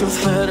tell me if you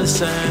feel the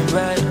same,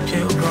 babe.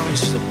 Keep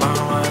promises to by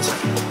my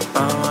side,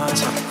 by my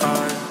side,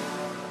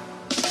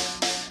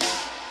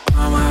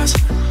 by my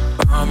side,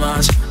 by my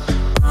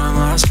side, by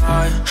my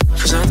side.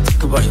 Cause I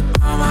think about you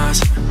by my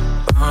side,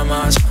 by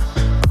my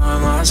side, by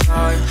my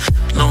side.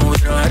 No, we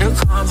don't have to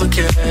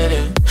complicate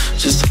it.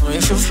 Just tell me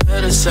if you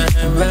feel the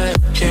same, babe.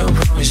 Keep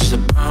promises to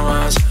by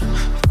my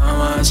side, by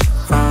my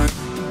side,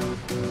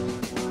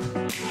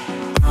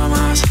 by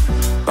my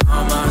side,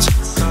 by my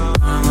side,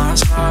 by my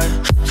side.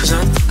 Cause I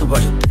think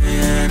about you day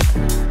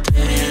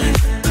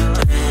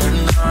and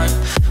night.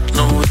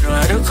 No, we don't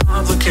have to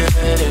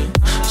complicate it.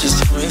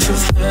 Just tell me if you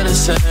feel the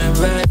same,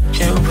 babe.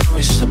 Can't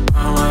promise to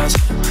by my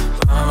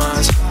side, by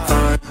my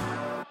side.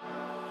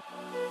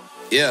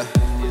 Yeah,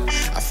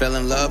 I fell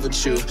in love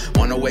with you.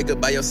 Wanna wake up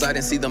by your side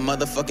and see the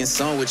motherfucking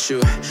sun with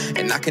you.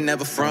 And I can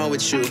never front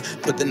with you.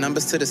 Put the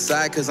numbers to the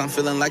side cause I'm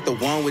feeling like the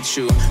one with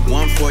you.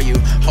 One for you,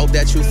 hope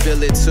that you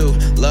feel it too.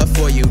 Love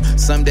for you,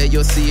 someday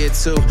you'll see it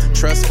too.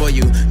 Trust for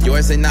you,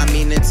 yours and I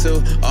mean it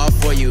too. All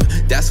for you,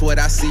 that's what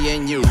I see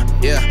in you.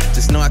 Yeah,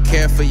 just know I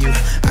care for you.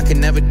 I can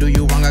never do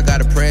you wrong, I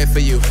gotta pray for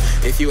you.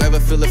 If you ever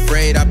feel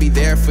afraid, I'll be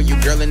there for you.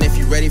 Girl, and if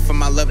you're ready for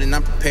my love, then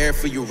I'm prepared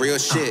for you. Real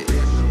shit.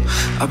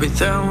 I'll be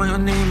there when you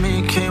need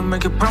me. Can't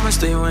make a promise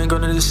that you ain't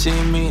gonna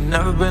deceive me.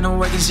 Never been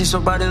awake and see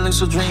somebody look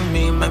so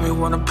dreamy. Made me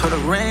wanna put a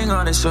ring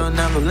on it so you'll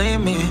never leave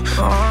me.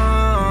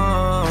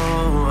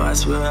 Oh, I I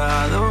swear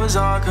I lose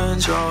all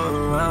control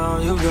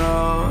around you,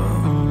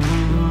 girl.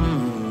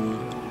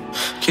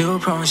 Keep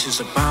promises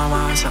to by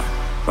my side,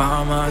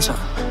 by my side,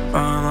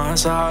 by my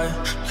side.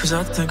 Cause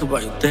I think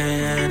about you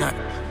day and night,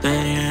 day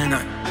and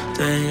night,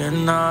 day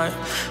and night.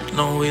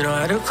 No, we don't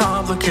have to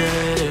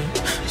complicate it.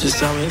 Just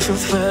tell me if you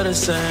feel the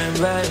same,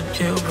 babe.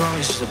 Keep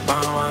promises to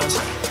by my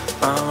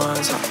side, by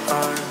my side,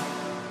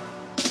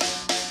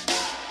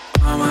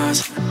 by my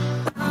side,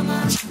 by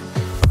my side,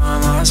 by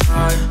my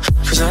side.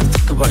 Cause I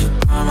think about you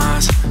by my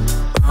side,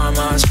 by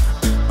my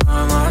side,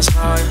 by my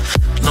side.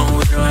 No,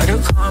 we don't have to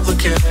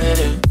complicate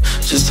it.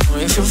 Just tell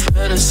me if you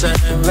feel the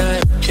same,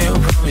 babe. Can't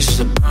promise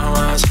you to by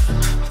my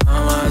side, by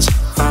my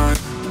side.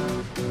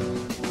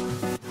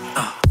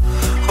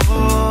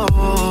 Oh,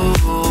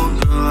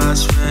 girl, I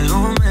swear you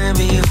made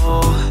me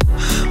whole.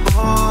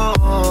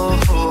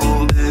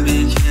 Oh,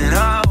 baby, can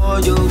I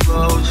hold you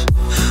close?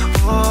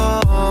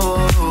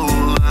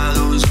 Oh, I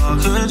lose all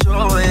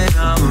control when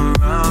I'm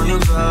around you,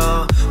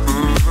 girl.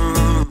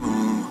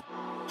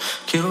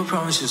 Keep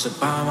promises to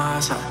by my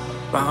side,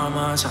 by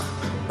my side,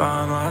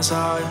 by my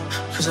side.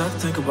 Cause I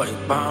think about you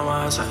by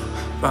my side,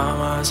 by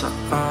my side.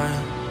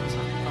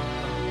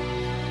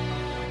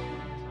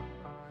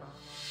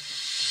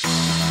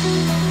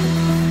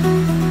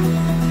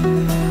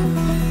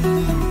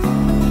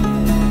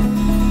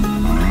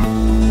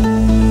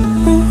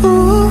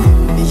 Ooh,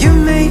 you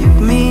make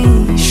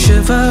me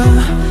shiver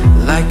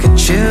like a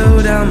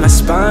chill down my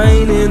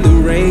spine in the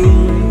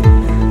rain.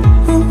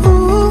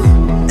 Ooh,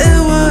 it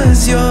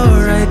was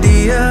your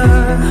idea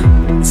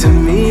to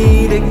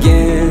meet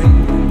again.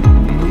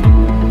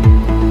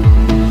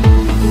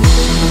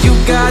 You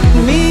got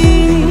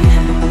me,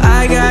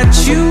 I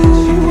got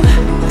you.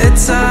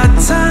 It's our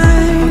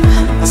time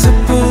to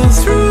pull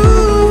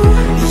through.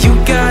 You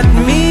got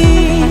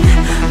me,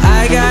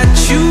 I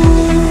got you.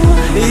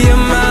 You're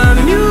my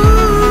muse.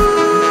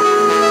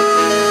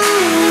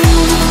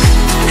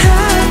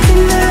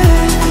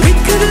 Happiness, we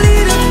could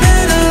lead a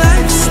better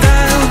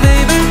lifestyle,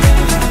 baby.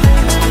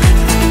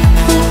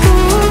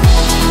 Ooh,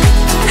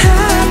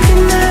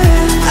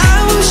 happiness, I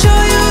will show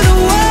you the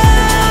world.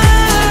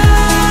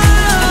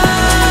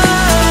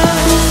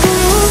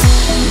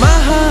 My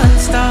heart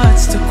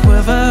starts to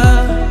quiver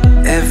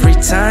every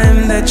time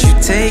that you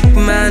take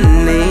my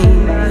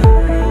name.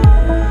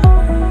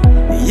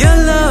 Your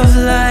love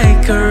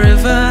like a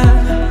river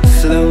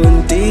flowing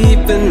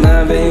deep in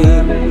my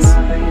veins.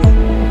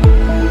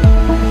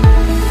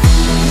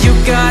 You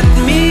got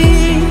me,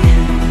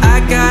 I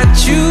got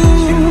you.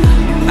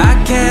 I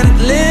can't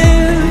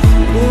live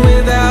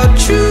without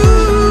you.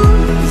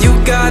 You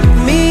got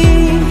me,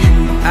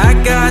 I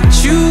got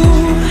you.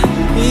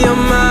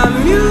 You're my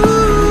muse.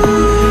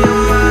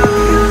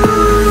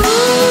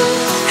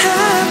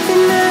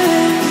 Happiness,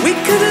 we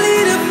could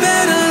lead a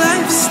better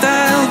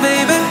lifestyle,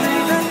 baby.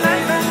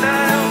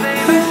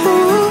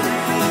 Ooh,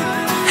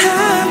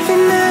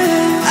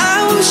 happiness, I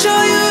will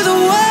show you the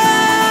world.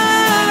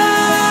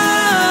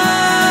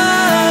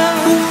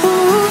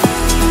 Ooh,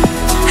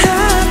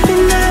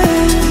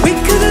 happiness, we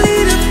could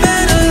lead a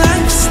better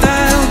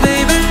lifestyle,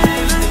 baby.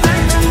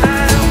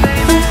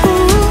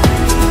 Ooh,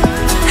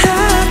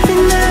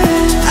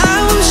 happiness, I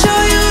will show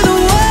you the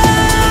world.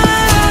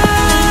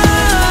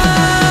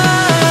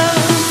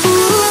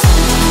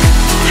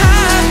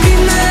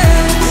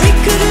 Happiness, we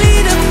could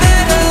lead a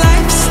better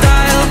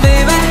lifestyle,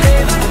 baby.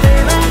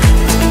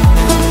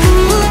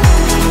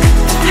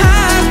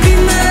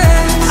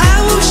 Happiness, I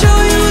will show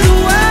you the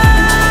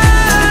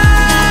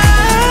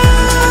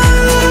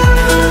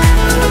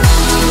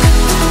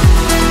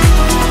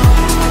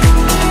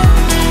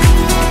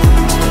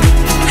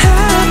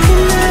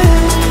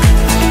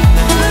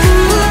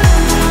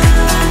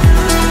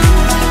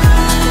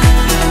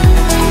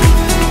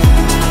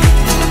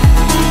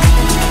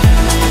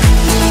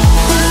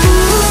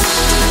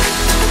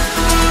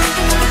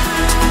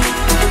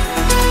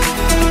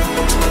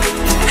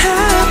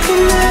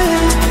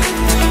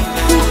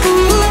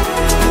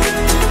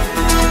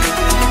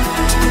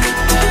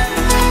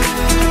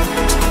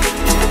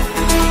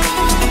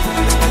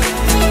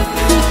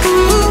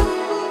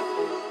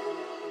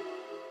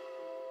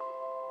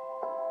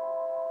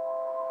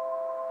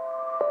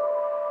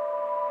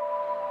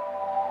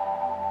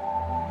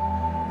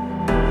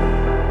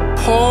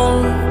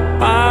hold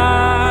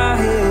my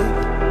head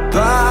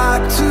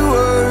back to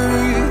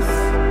earth.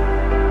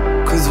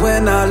 Cause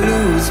when I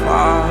lose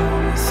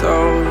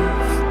myself,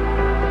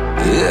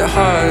 it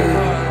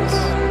hurts.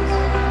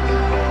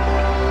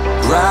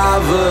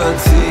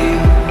 Gravity,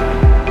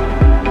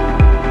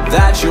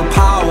 that's your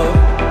power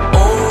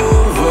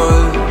over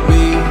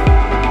me.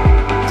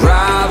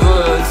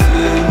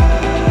 Gravity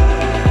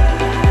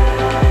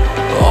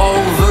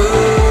over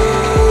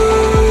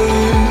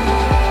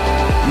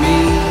me.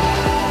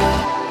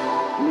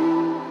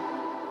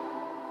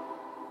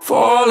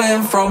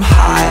 Falling from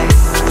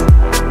heights,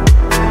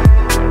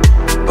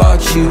 but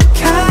you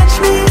catch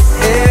me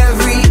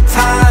every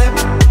time.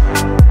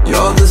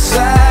 You're the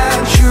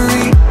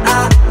sanctuary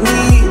I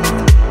need.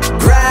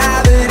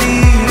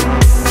 Gravity,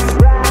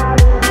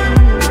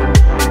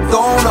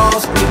 don't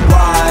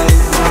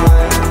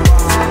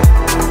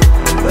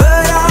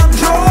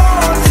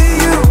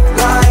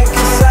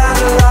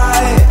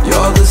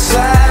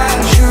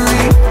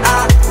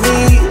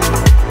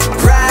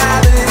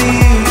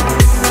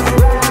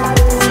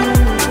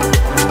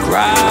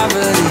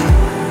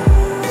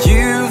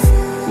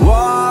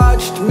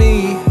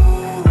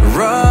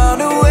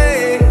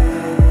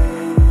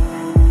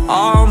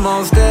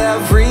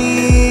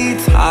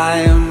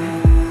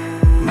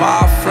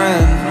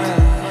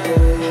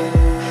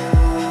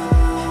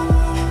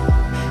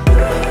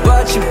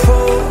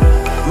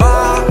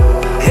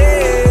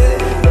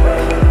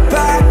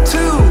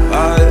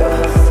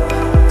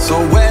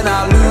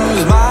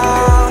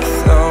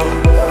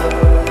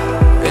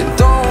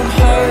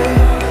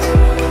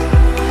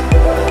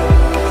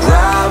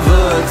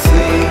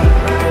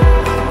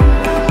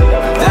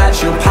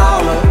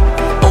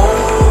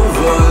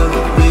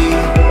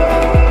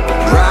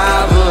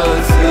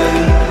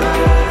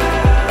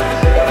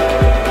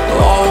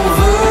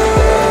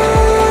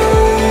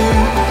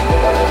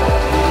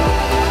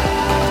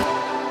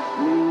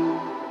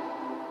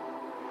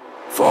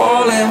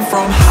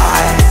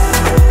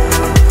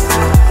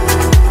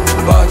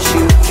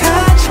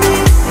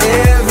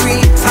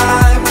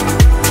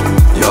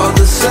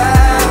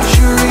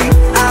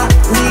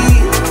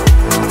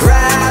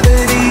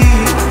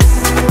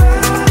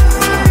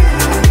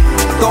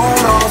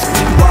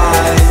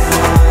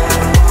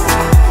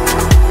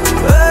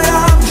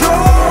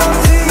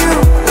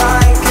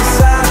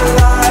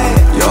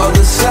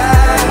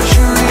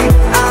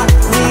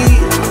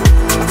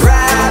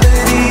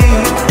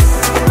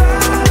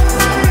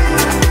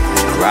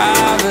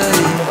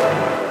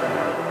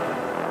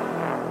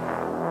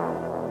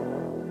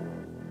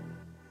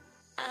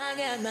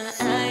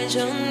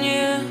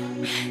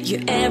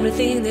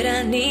everything that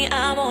I need.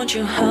 I want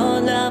your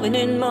whole love and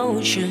in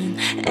motion.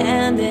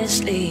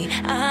 Endlessly,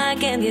 I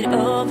can't get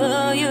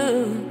over you.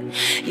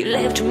 You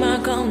left a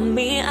mark on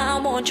me. I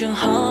want your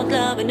whole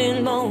love and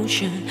in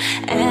motion.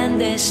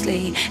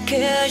 Endlessly,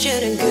 'cause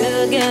you're the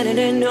good, got it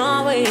in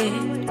no way.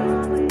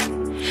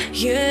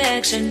 You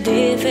acting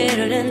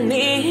different than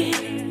me.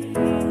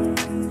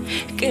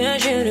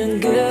 'Cause you're the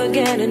good,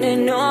 got it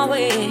in no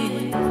way.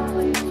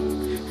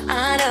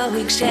 I know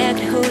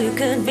exactly who you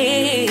could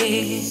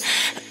be.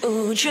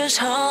 Ooh, just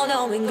hold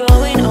on, we're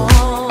going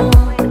on.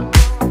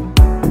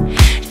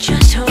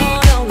 Just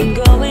hold on, we're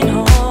going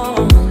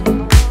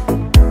home.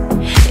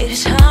 It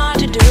is hard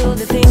to do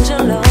the things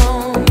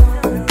alone.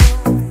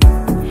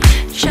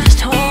 Just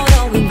hold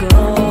on, we're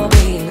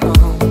going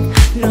on.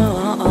 No,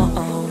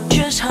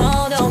 just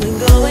hold on,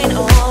 we're going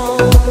on.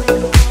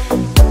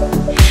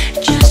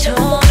 Just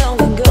hold on,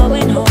 we're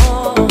going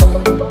home.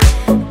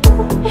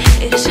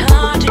 It is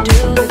hard to do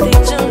the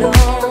things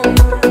alone.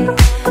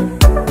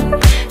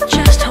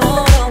 Just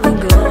hold on,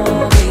 we're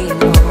going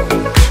on.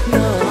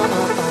 No.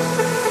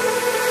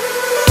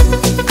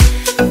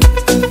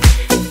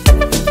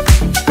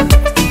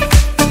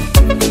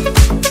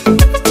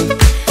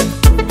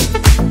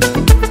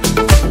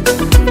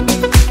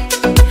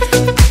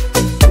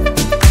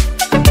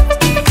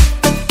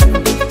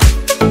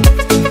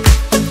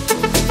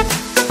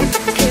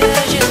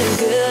 Cause you're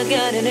good,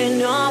 got it in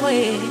your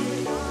way.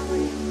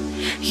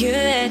 You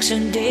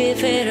acting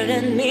different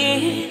than me.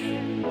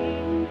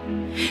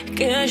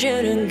 Cause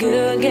you're the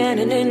good, got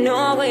it in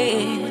your way.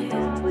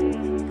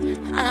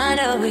 I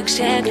know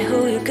exactly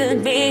who you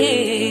could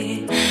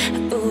be.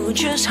 Ooh,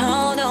 just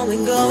hold on,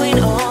 we're going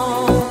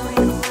on.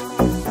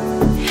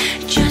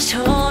 Just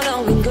hold on,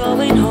 we're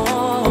going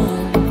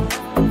home.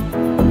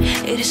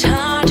 It is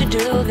hard to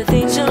do the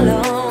things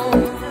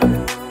alone.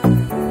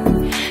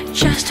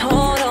 Just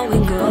hold on,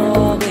 we're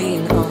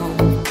going on.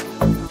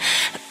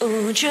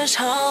 Ooh, just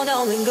hold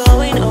on, we're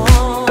going on.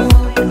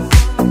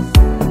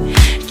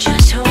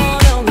 Just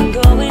hold on, we're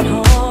going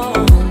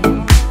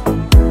home.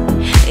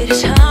 It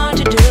is hard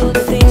to do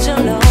the things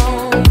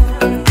alone.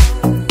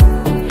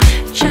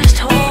 Just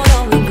hold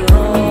on, we're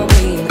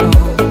going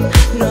on.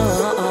 No.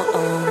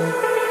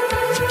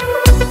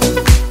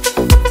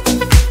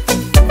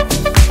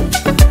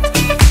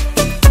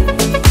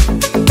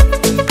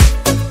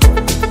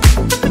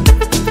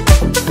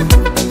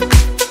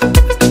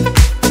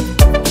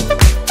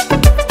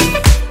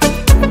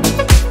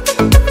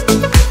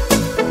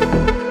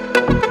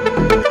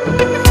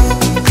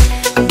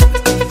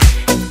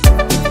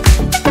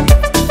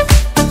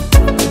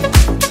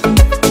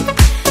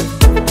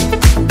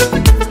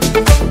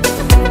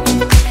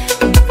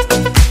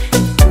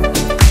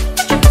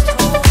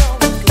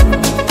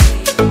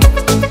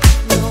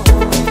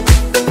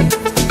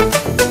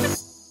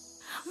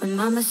 When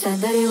mama said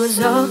that it was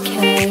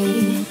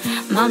okay,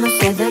 mama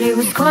said that it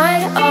was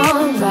quite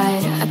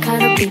alright. A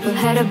kind of people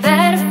had a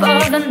bed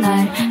for the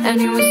night, and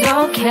it was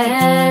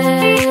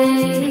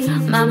okay.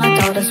 Mama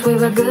told us we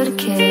were good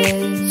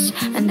kids,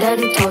 and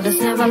daddy told us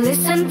never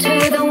listen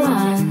to the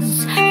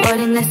ones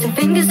pointing at their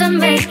fingers and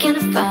making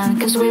fun,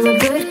 'cause we were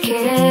good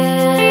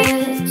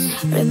kids.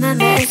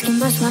 Remember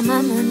asking us, my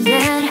mom and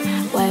dad,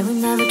 why we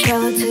never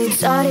traveled to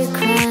exotic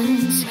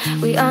lands.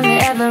 We only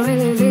ever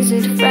really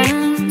visit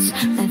friends,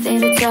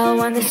 nothing to tell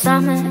when the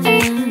summer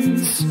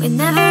ends. We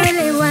never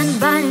really went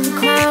buying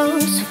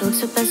clothes, food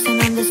to passing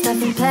on the stuff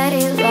in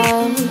petty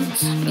loads.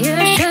 New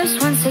shoes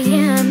once a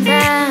year and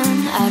then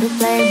out to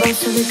play ball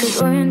so we could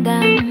ruin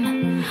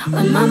them.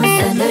 When mama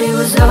said that it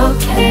was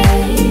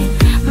okay,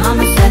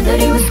 mama said that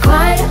it was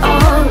quite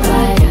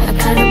alright. A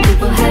kind of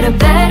people had a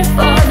bed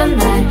for the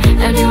night,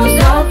 and it was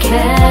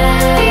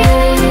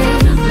okay.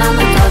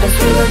 Mama told us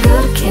we were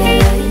good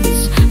kids,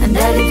 and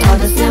daddy told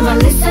us never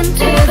listen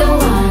to the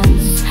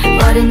ones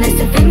pointing at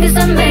their fingers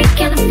and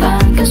making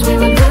fun, 'cause we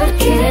were good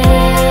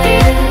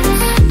kids.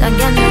 Don't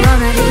get me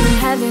wrong, I didn't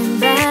have it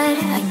bad.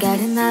 I got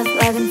enough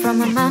loving from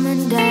my mom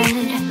and dad,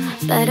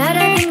 but I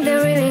don't think they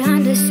really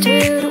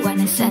understood when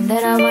I said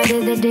that I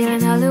wanted the deal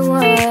in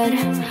Hollywood.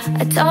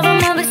 I told them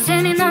I was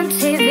standing on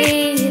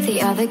TV, the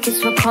other kids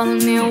were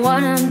calling me a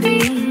wannabe.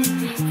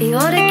 The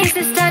older kids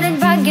they started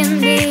bugging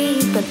me,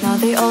 but now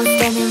they all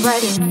standing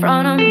right in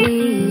front of me.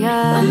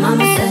 But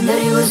mama said that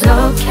it was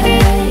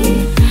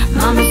okay,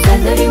 mama said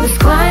that it was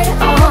quite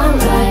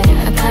alright.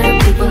 A kind of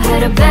people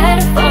had a bed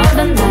for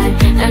the night,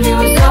 and it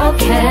was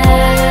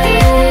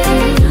okay.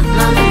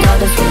 Mama told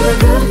us we were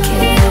good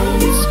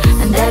kids,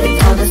 and daddy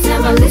told us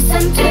never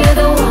listen to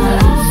the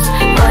ones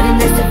pointing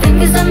at their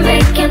fingers and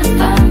making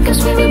fun, 'cause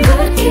we were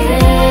good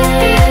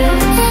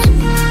kids.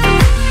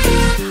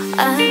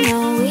 I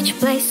know which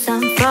place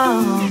I'm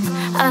from,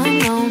 I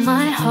know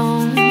my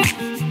home.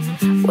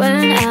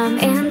 When I'm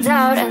in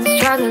doubt and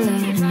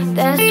struggling,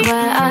 that's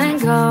where I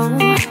go.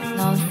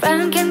 No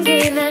friend can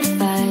give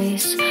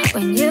advice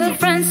when your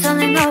friends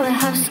only know a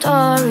half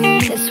story.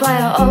 That's why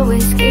I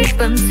always keep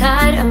them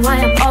tight, and why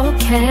I'm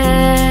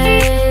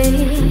okay.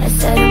 I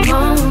said I'm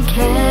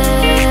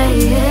okay,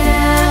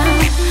 yeah.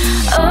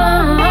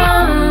 Oh,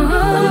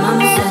 when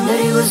mama said that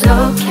it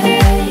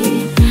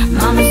okay.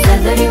 Mama said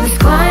that it was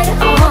quite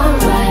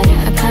alright.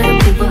 A kind of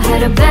people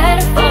had a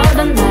better for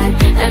the night,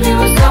 and it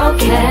was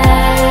okay.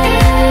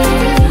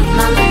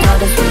 Mama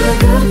told us we were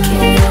good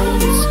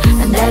kids,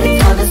 and Daddy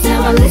told us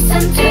never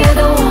listen to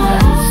the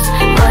ones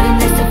pointing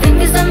their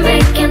fingers and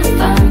making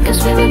fun, cause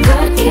we were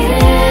good kids.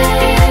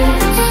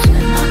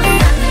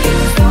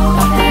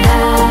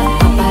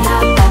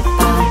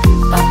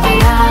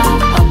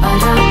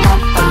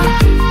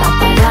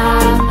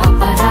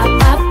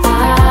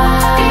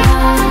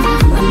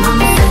 And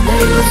Mama said that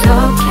it was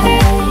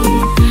okay.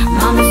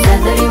 Mama said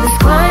that it was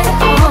quite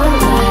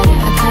alright.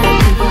 A kind of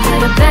people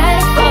had a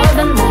better for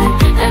the night,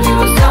 and it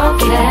was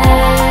okay.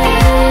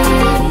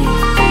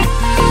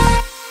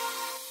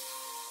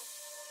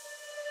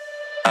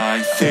 I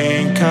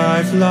think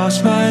I've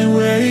lost my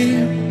way.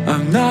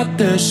 I'm not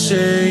the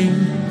same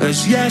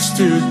as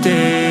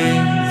yesterday,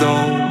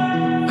 though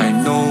I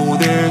know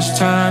there's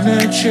time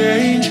to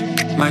change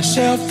my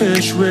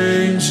selfish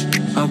ways.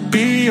 I'll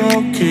be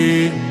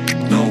okay,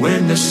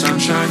 knowing the sun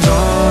shines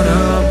on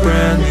a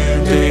brand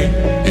new day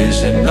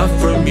is enough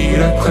for me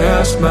to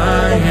clasp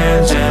my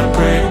hands and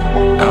pray.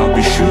 I'll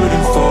be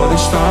shooting for the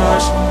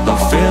stars,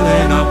 love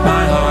filling up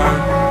my heart.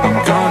 I'm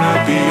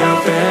gonna be a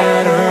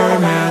better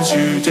man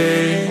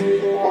today.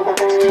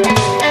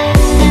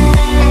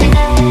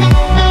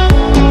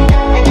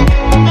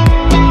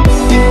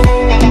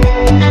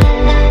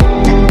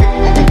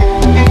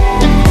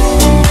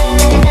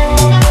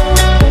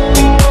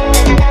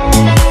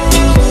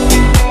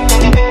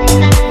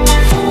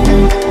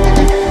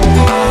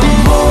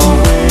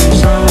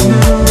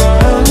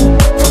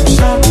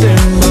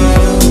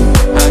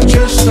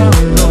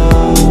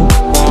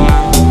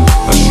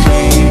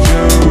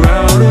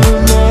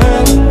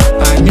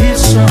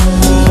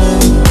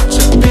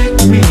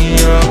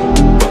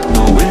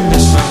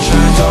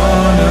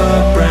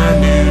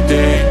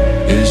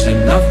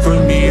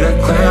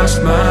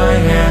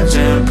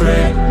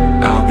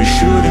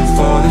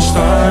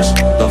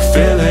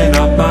 Filling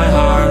up my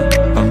heart,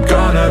 I'm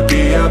gonna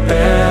be a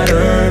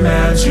better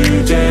man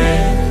today.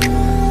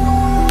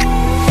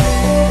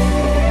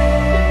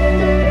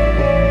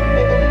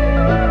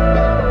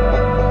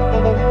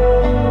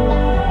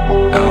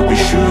 I'll be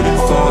shooting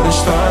for the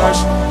stars,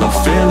 love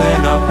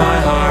filling up my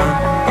heart.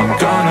 I'm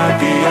gonna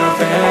be a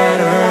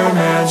better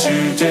man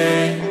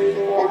today.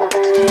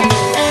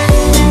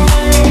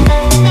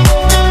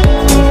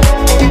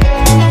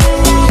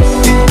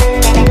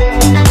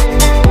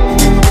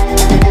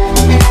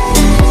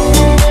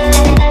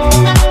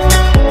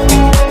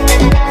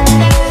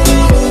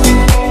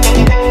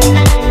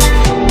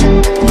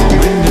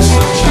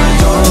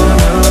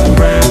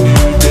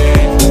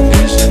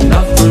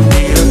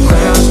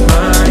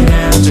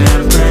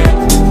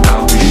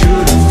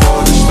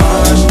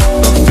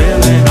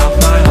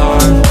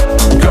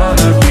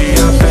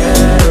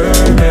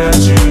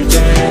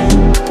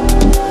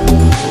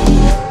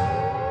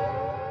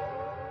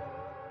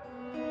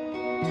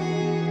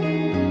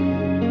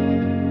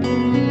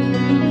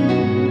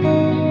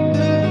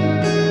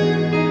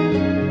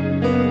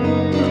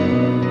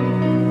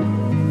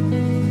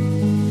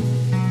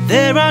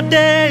 There are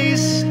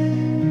days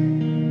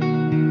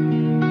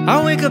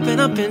I wake up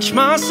and I pinch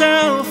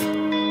myself.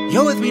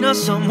 You're with me, not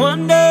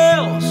someone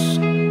else.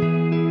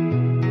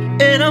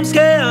 And I'm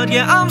scared,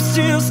 yeah, I'm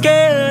still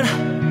scared.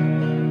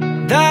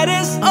 That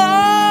is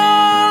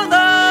all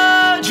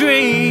a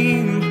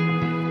dream.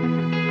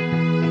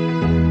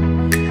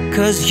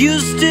 'Cause you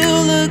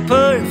still look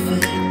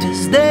perfect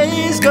as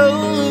days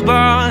go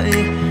by.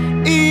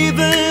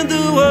 Even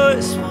the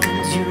worst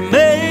ones, you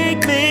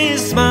make me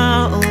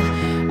smile.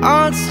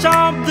 I'd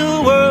stop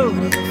the world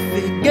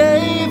if it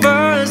gave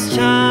us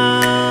time.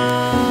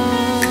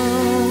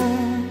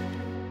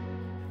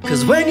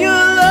 'Cause when you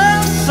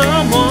love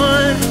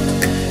someone,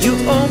 you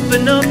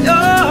open up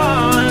your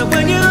heart.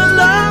 When you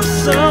love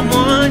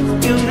someone,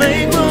 you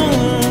make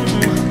room.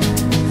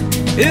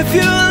 If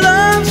you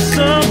love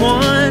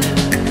someone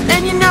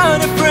and you're not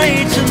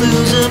afraid to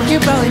lose them, you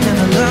probably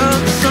never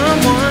loved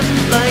someone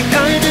like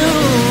I do.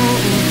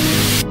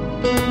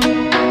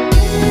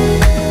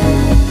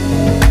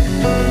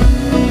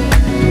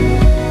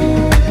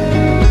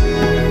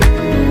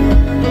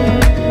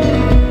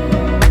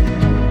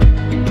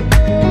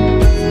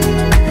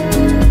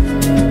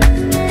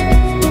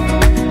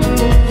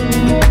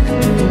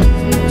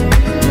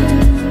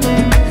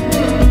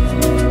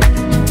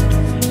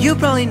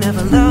 Probably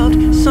never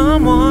loved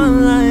someone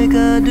like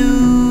I do.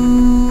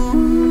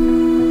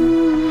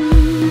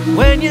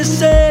 When you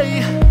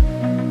say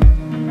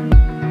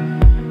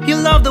you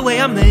love the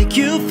way I make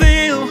you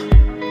feel,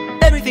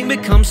 everything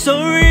becomes so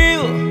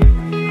real.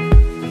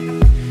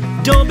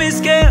 Don't be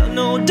scared,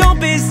 no, don't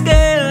be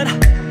scared.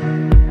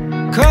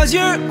 'Cause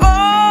you're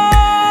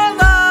all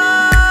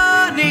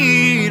I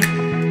need.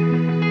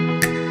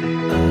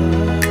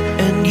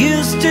 And you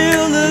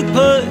still look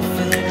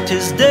perfect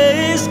as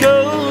days go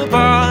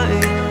by.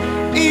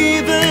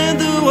 Even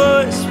the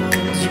worst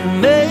ones, you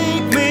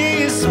make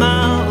me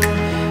smile.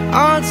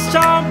 I'd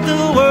stop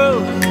the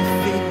world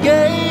if it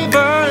gave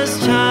us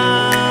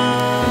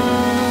time.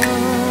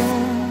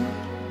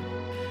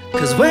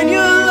 Cause when you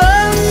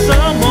love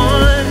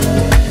someone,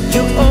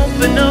 you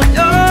open up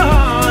your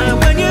heart.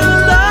 When you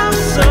love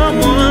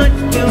someone,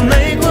 you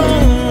make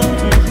room.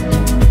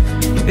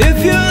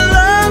 If you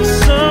love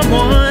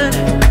someone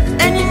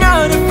and you're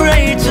not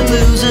afraid to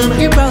lose him,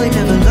 you probably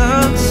never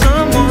loved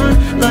someone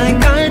like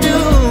I do.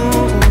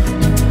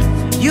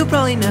 You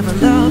probably never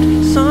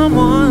loved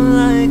someone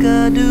like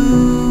I do.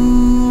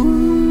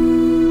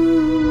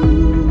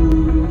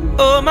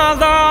 Oh, my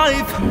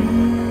life,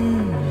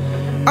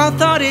 I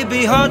thought it'd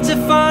be hard to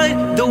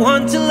find the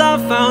one till I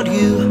found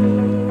you,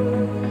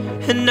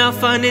 and I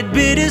find it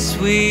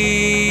bittersweet.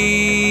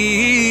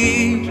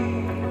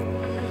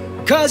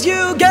 Cause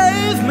you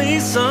gave me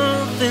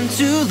something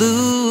to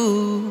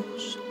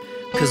lose.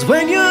 Cause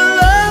when you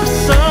love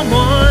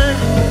someone,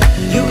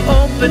 you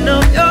open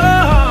up your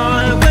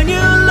heart. When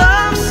you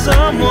love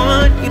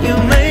someone, you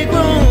make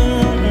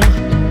room.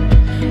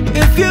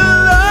 If you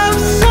love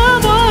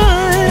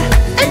someone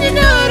and you're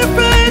not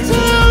afraid to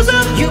lose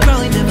them, you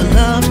probably never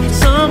loved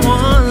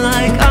someone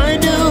like I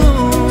do.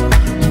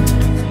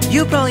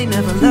 You probably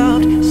never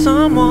loved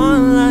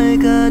someone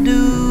like I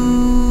do.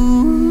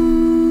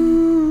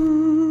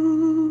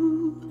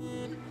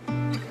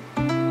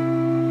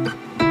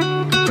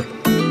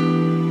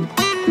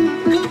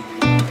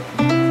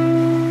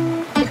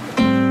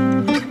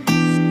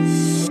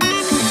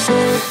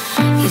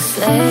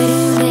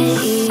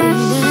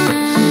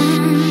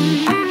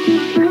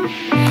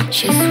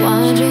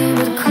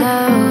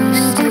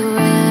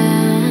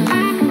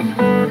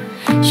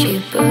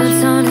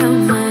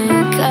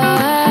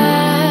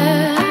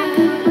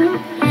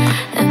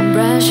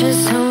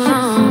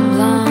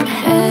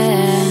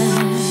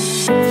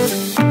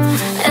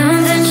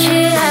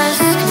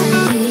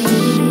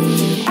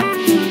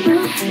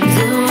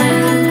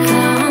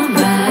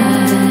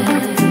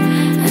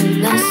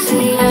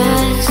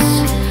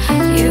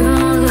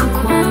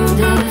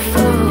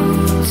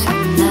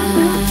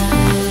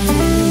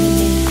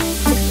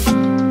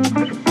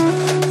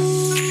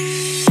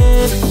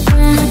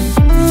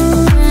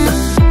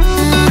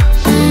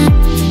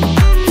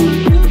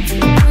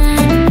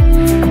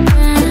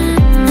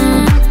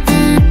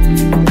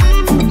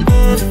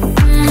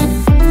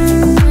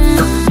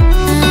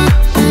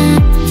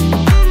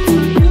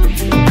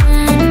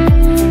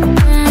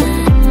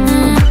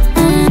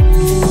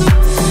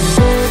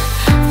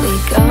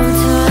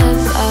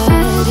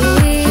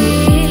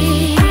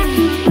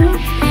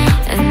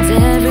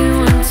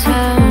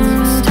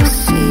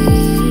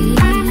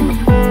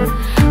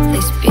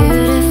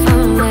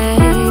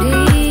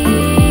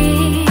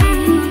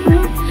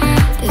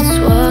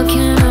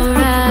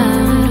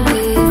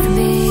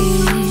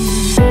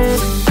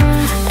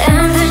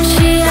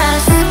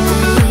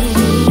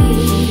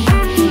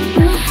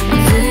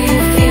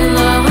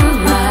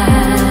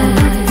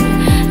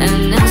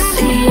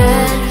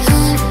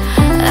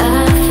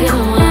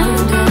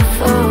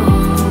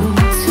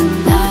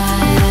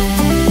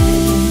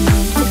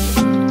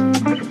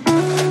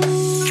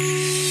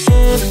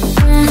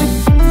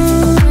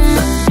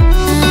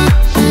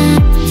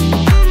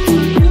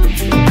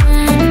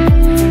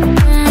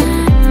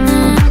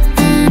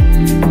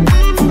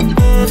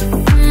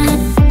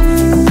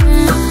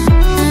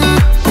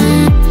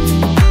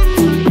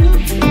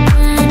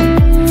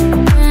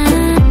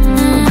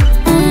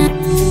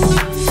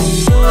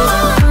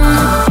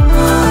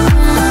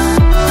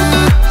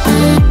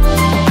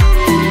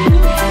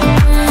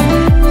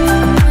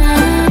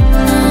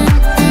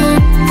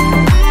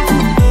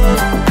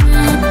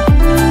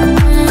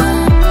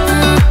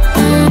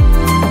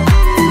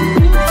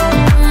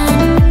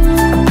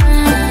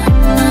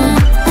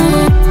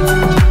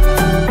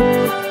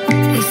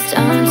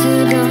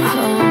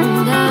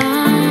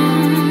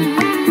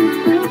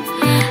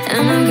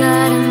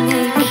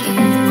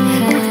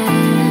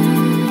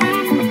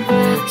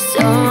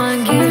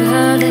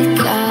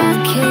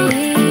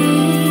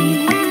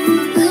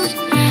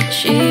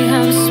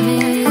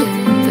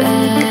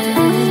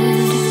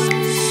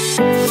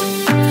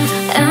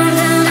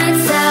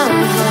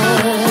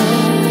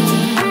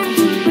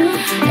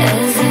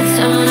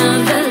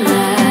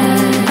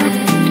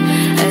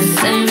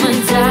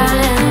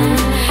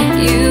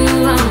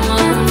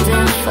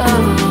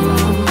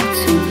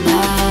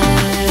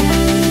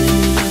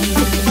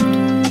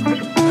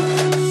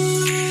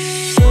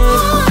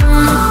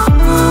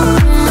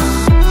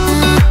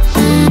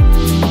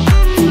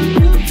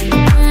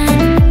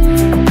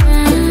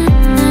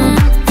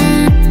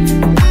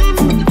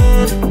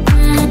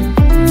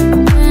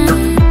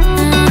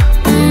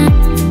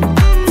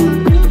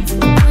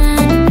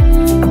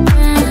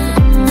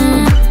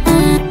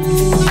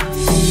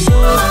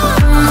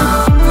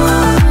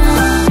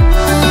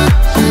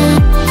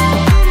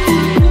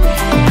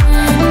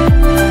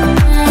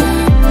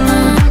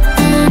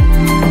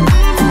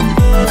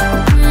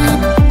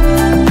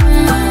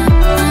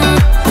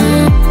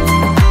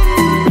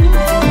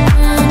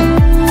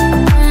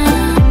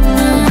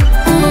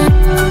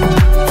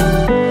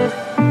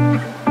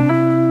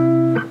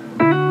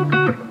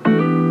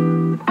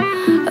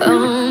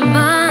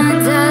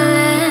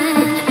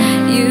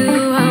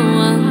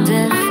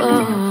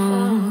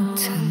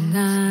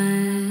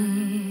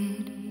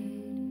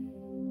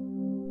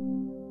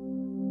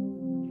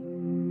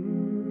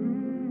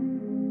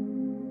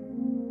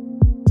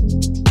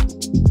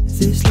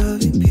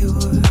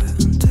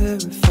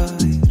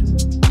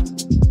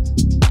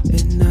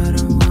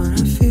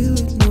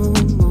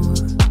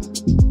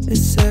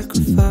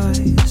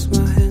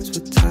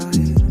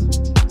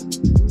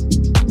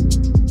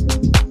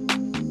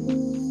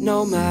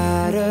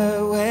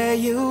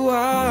 you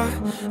are,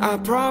 I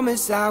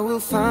promise I will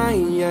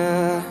find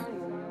ya.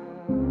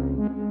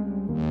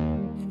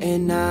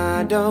 And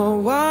I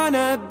don't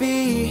wanna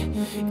be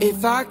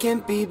if I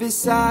can't be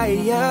beside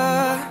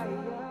ya.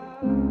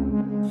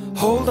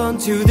 Hold on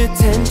to the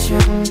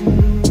tension,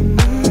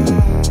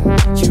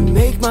 you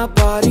make my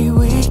body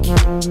weak.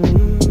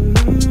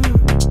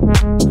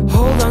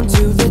 Hold on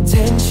to the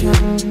tension,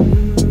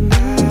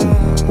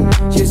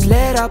 just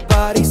let our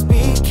bodies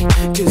speak.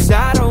 Cause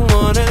I don't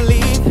wanna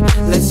leave,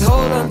 let's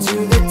hold on to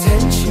the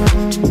tension.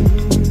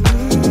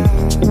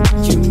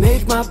 You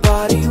make my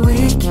body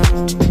weak.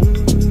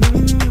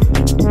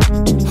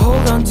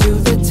 Hold on to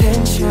the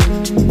tension,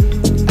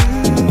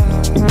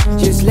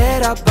 just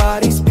let our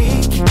bodies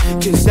speak.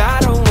 Cause I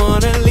don't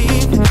wanna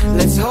leave,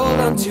 let's hold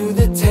on to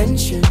the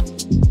tension.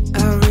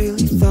 I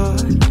really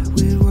thought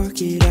we'd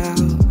work it out.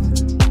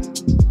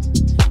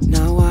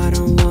 Now I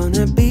don't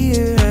wanna be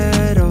here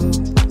at all.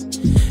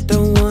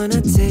 Don't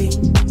wanna take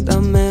the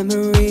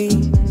memories.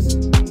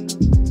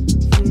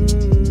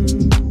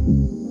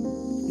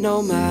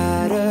 No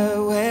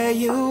matter where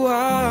you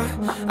are,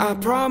 I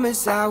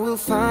promise I will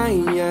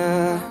find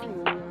ya.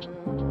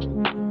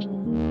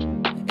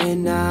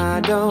 And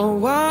I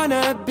don't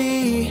wanna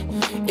be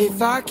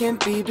if I can't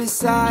be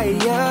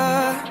beside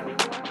ya.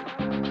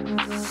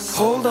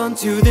 Hold on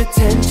to the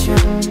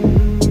tension,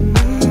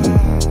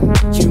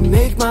 you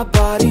make my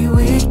body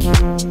weak.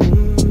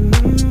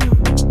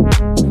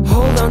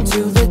 Hold on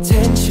to the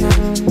tension,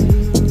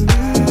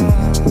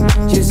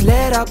 just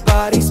let our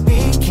bodies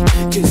speak.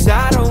 Cause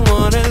I don't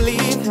wanna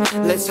leave,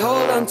 let's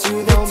hold on to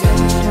the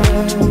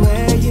tension.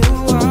 Where you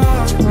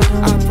are,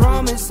 I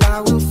promise I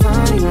will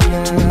find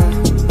ya.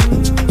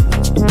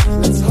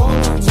 Let's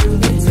hold on to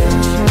the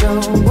tension. I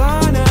don't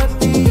wanna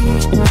be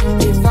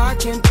if I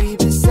can't be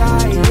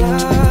beside ya.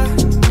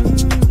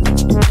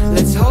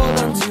 Let's hold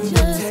on to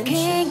the tension.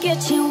 Can't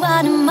get you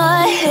out of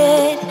my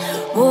head.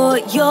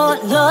 Boy, your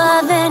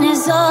loving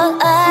is all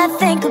I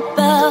think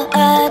about.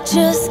 I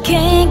just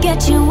can't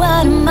get you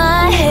out of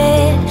my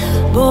head.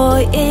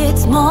 Boy,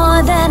 it's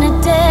more than a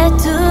day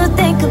to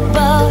think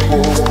about.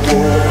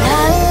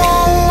 La la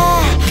la,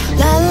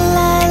 la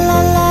la la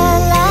la la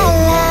la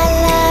la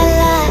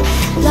la,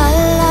 la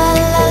la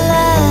la la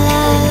la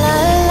la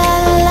la,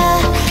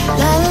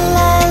 la la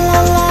la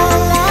la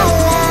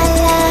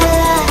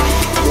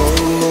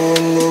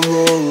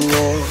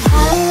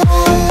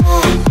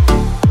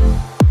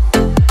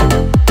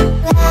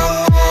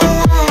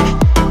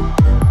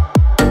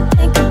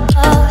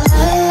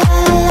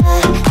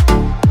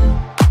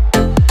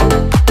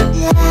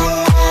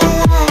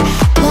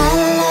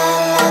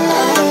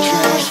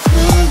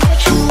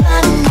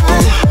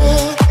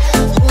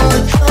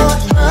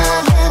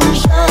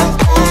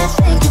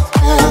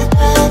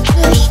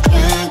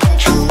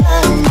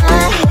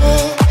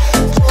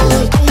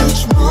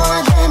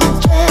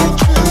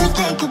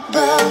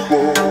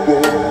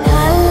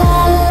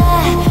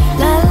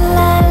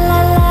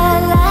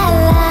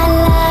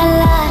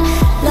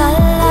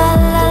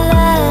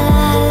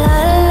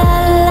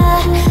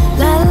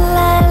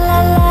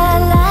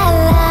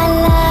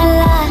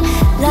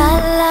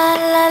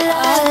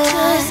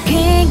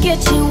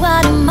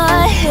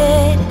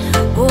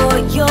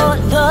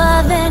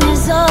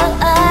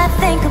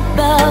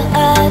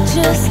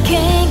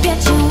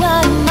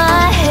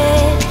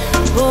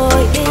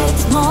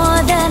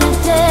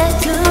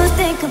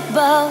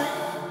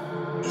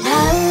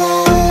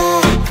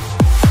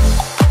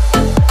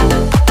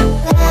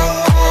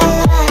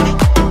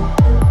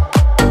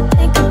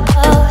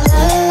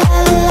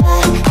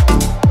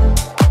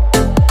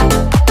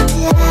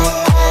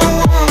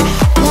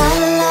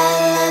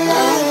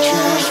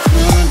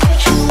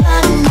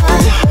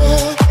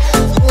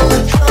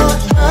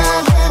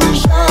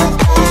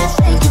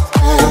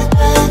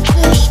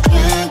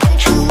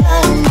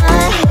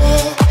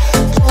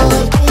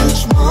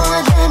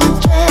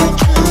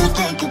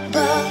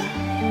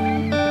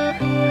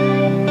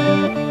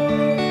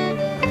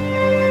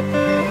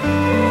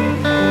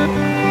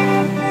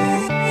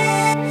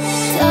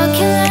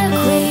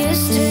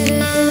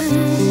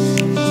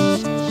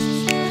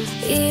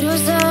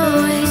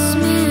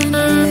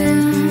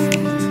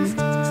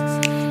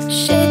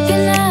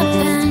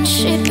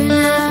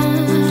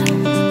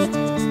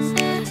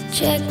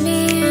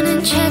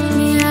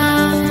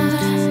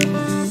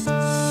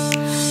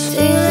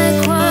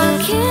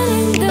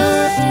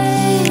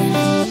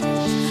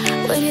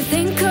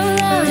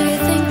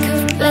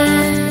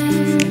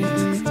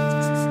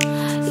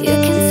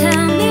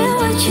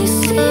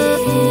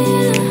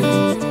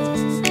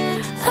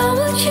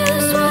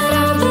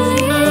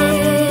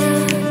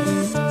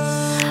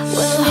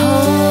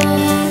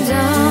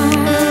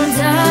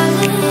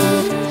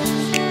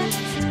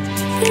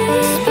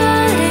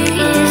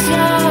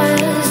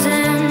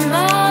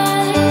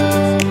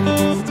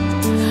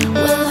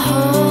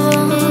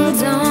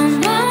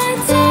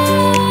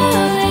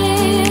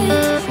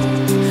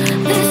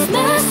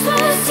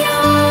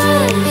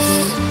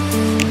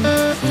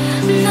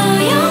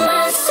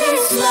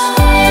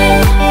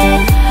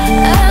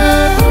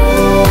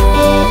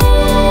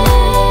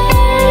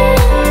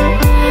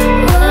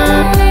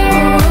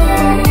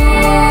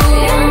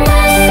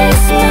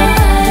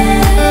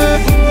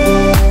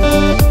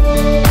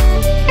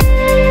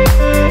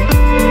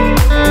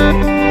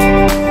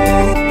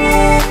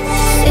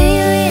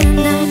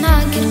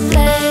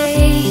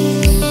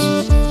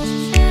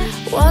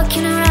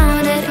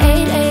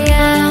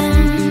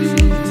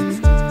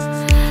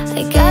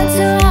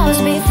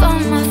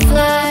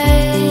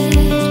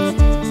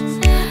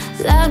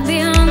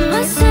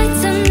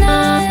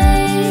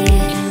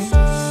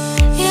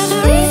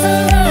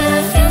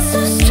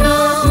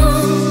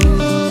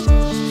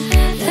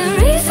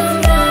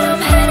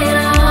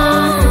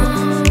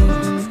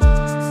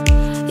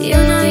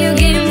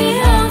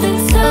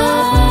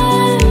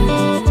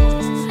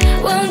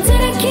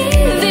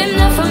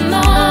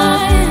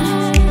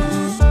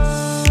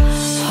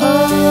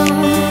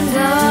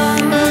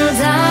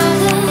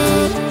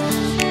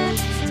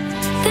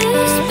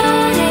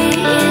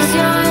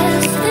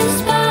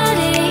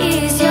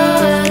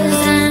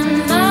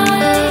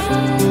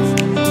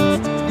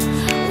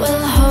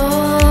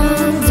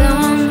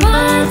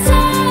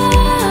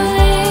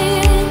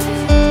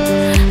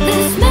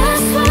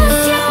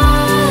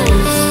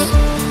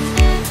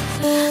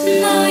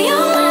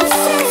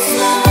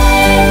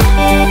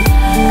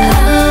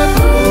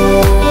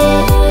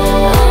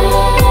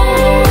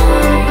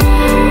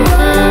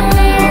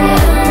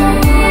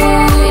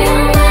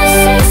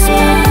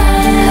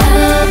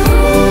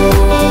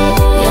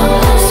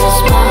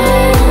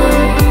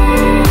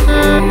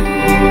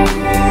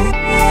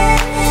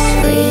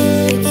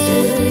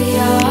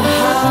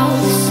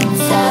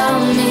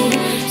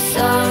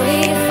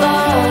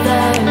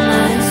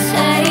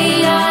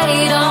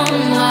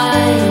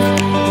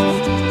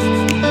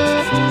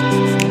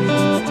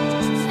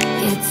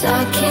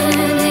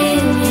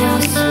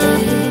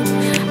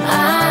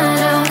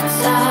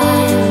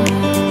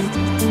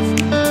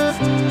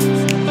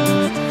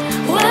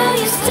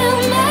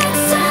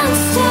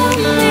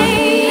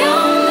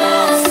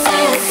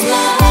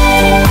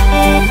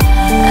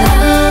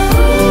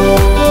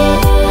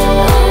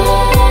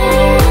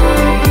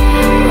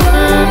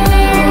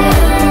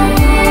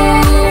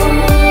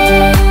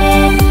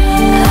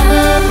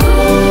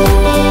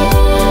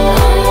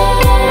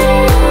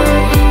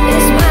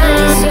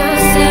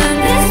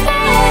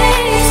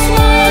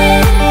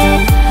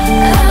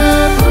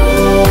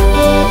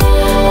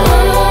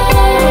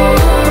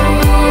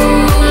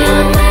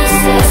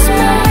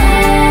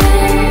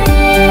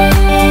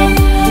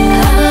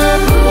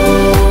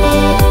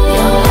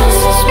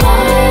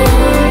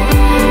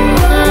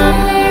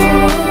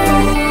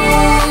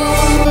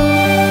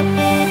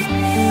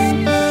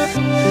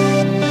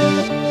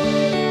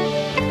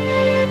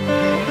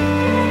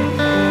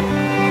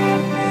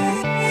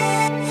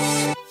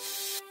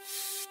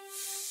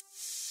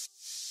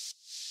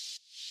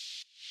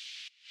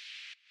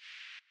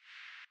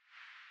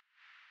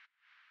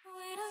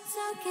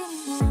talk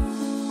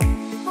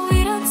anymore.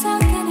 We don't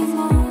talk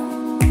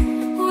anymore.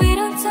 We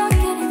don't talk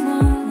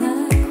anymore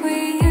like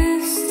we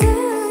used to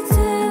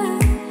do.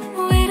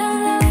 We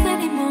don't laugh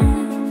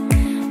anymore.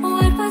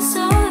 What was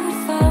all of it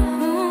for?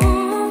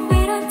 We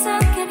don't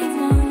talk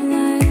anymore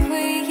like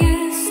we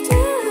used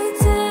to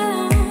do.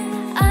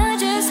 I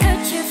just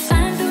heard you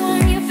find the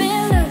one you've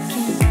been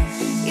looking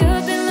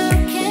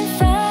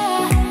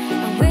for.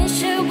 I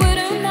wish I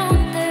would've known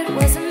that it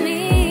wasn't me.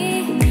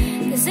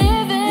 'Cause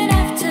even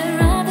after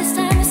all this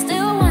time I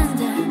still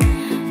wonder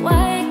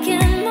why I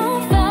can't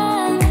move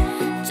on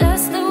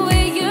just the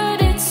way you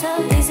did so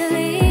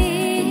easily.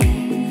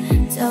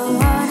 Don't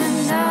wanna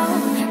know,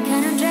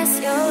 can I dress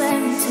your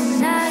wearing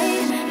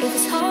tonight? If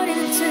it's holding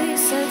on to you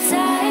so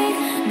tight,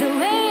 the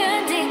way I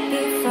did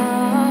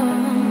before.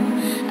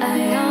 I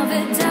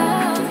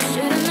overdosed,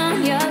 should've known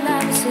your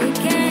love was a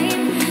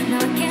game.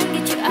 Now I can't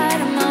get you out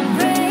of my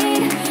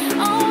brain.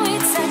 Oh,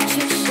 it's such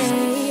a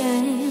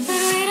shame.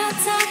 But we don't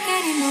talk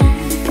anymore.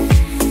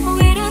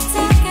 We don't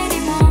talk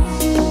anymore.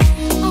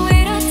 We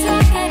don't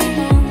talk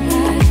anymore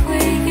like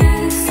we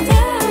used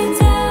to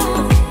do.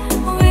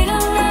 We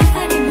don't laugh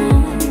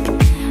anymore.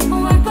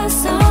 What was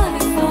all of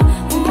it for?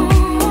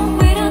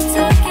 We don't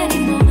talk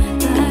anymore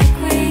like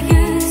we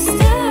used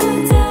to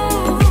do.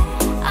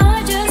 I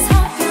just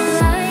hope you're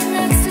lying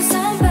next to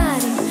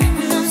somebody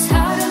who knows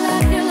how to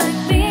love you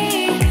like me.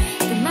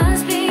 There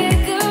must be a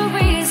good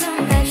reason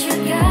that you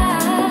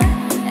got.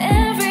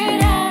 Every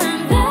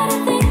time that I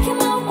think you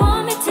might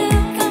want me to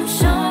come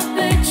show up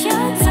at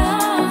your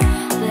door,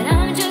 but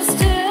I'm just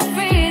too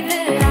afraid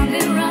that I'll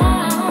be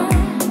wrong.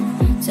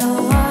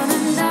 Don't wanna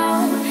know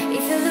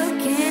if you're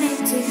looking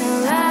into her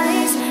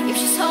eyes, if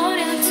she's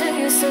holding on to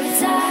you so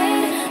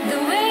tight, the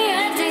way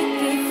I did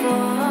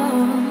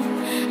before.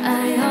 I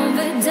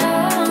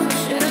overdosed,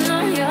 should've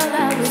known your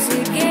love was a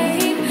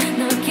game.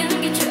 Now I can't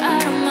get you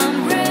out of my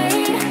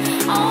brain.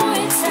 Oh,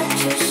 it's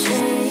such a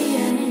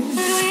shame.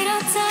 But we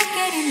don't talk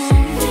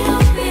anymore.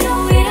 We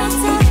don't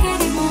talk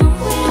anymore.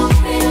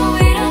 We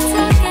don't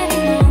talk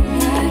anymore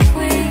like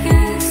we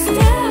used to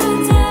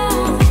do.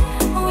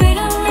 We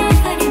don't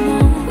laugh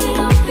anymore.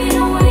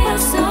 What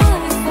was all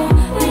of it for?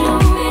 We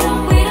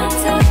don't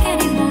talk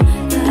anymore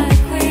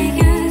like we used to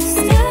do.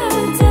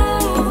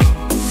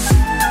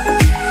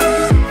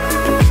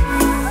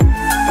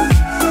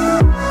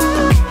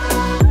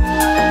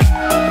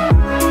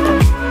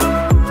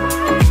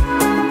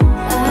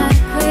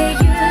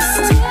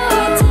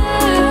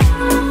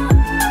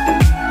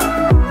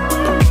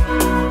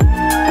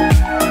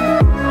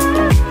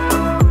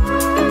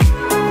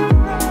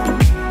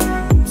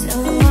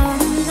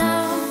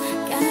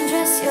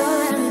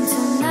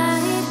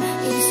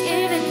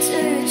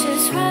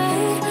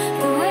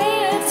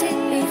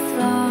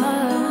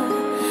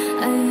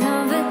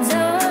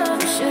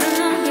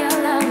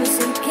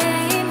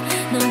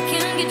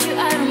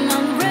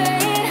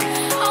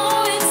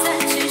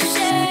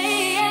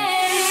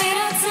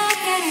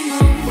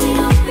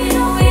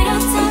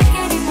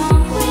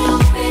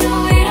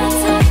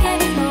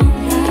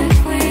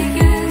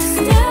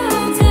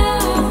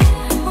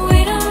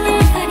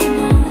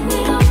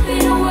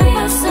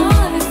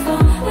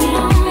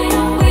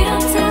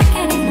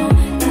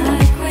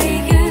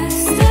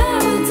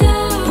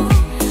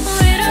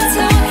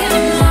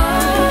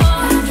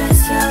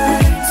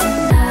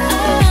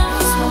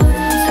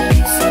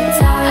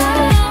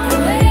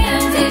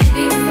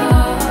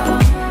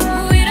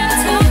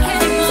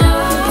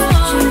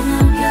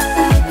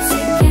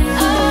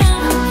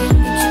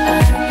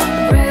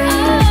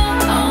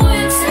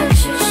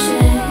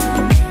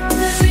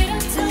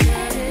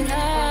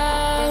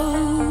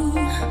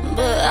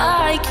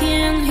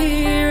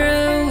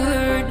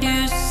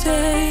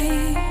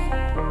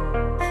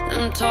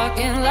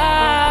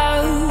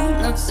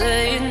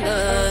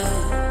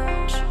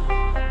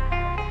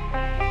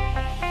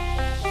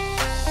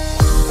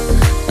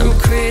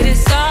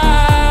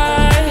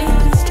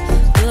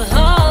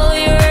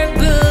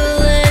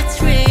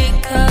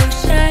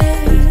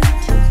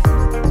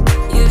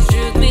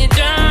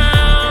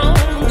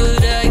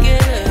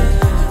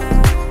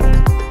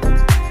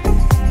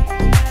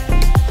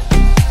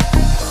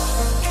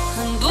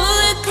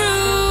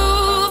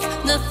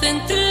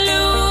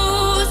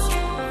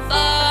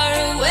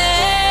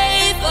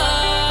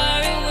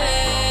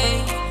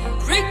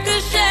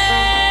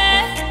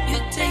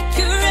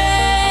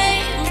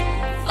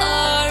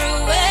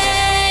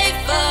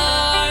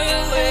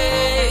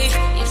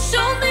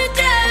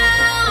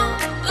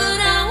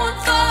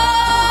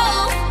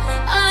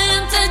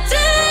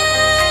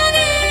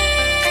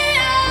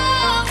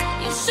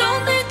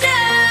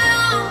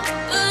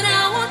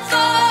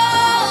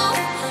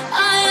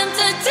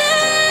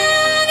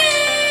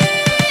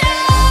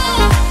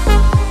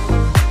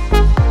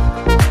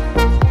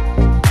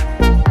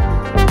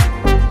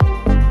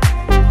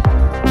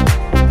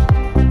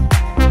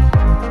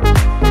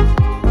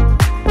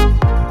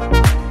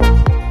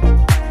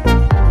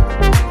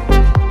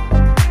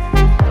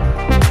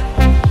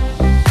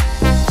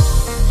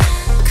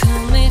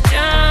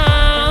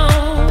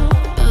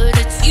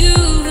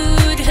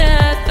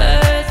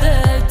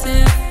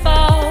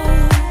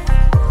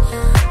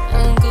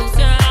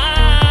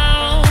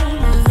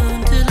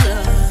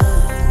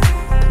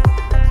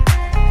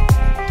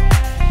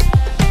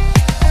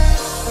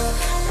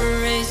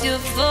 miss your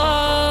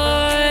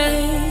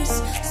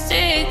voice.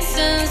 Sticks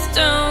and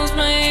stones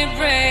may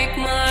break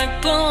my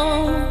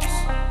bones.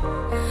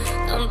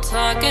 I'm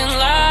talking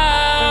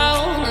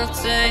loud, not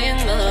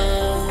saying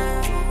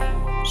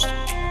much.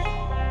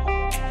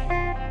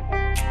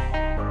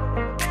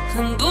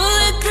 I'm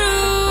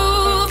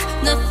bulletproof,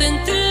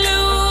 nothing to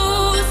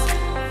lose.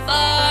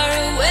 Far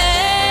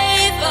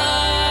away,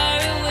 far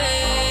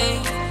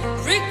away.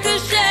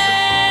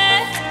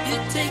 Ricochet, you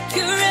take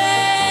your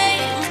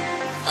aim.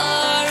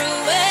 Far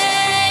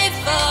away,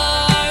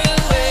 far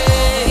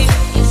away.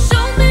 You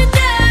showed me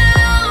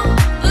down,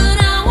 but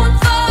I won't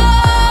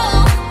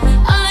fall.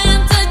 I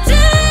am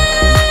titanium.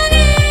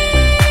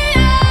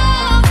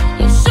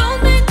 You showed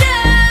me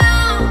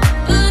down,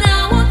 but I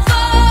won't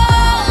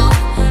fall.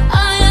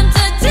 I am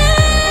titanium.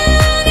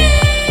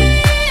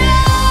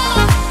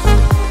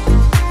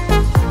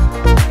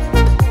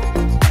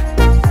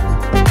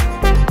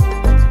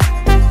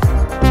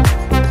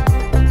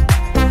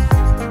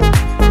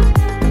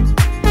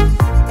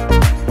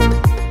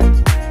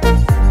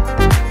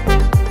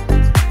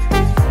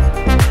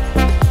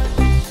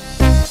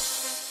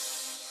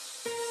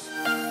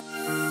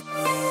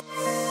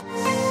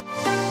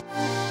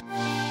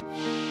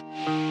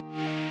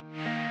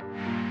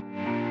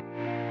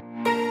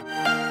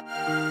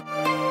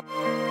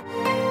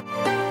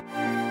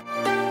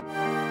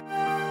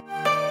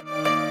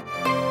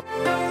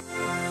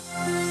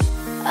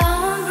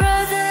 Oh,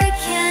 brother, I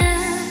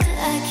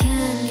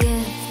can't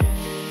get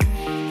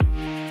through.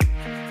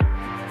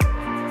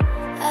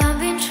 I've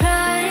been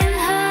trying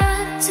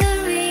hard to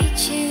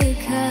reach you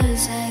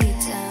 'cause I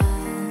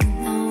don't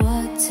know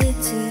what to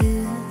do.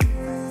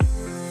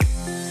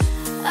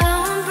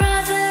 Oh,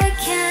 brother, I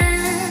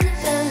can't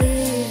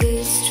believe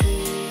it's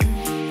true.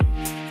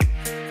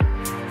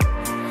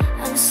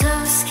 I'm so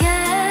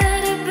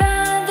scared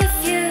about the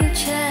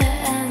future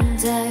and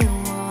I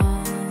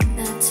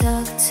wanna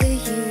talk to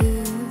you.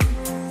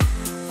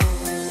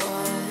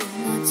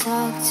 Wanna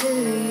talk to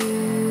you.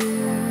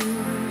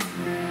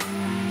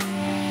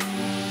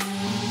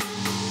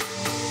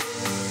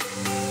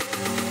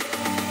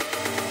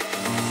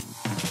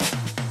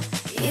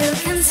 You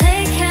can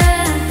take a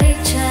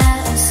picture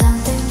of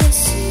something you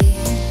see.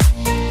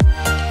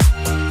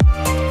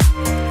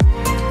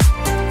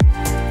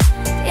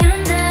 In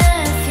the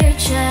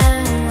future,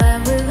 where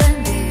we will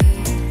be.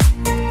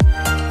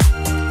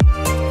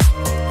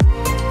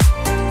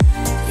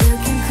 You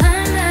can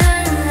climb the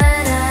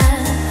ladder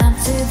up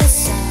to the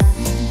sun.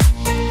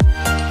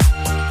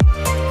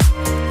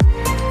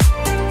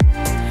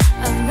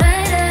 I'll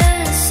write a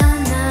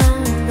song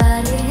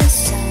about his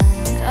son.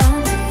 Oh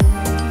no,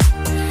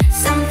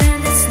 something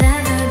that's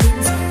never been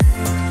done.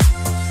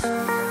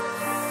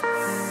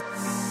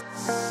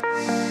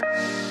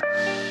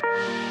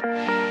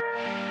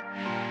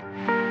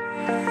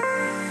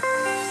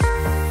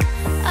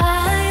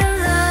 Are you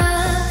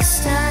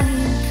lost? Are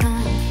you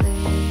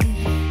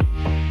complete?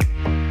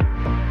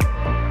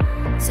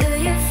 Do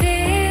you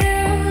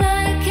feel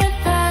like a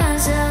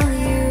puzzle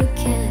you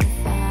can't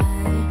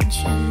find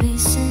your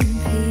missing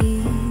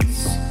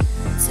piece?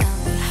 Tell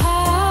me,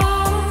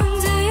 how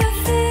do you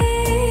feel?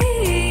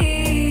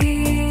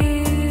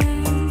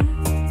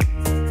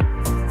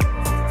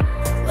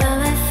 Well,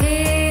 I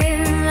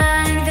feel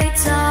like they're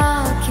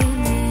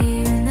talking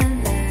in a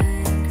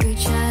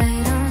language I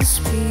don't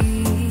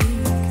speak,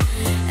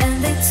 and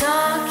they're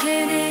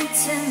talking it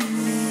to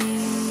me.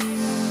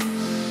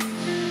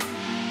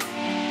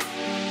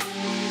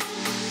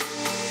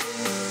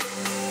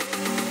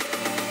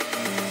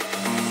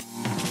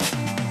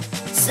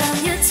 So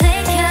you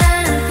take a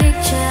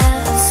picture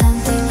of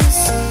something you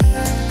see.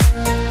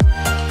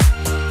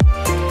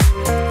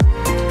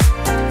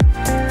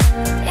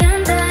 In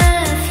the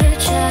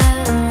future,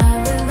 where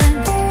we will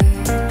be.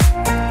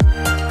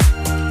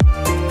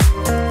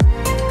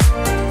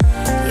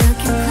 You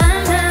can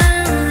climb the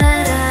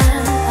ladder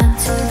up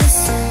to the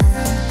sun.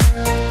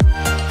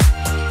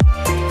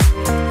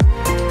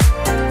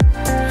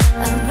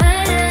 I'll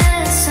write a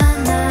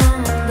song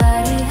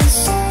about his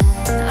son.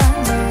 Oh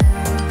no,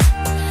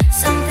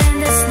 something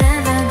that's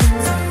never been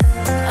done.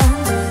 Oh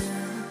no.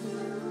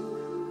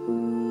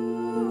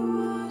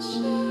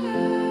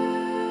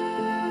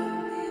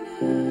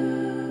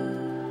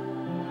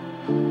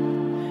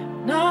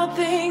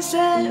 Nothing's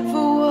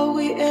ever what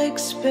we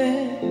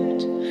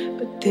expect,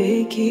 but they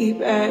keep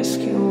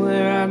asking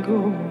where I go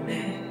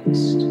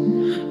next.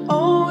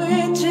 All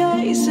we're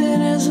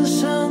chasing is a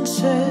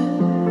sunset.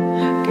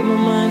 Get my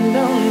mind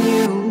on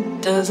you.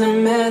 Doesn't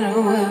matter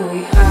where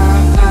we are.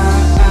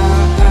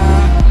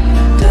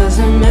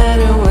 Doesn't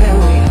matter where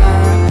we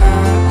are.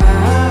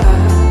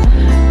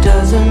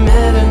 Doesn't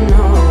matter,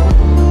 no.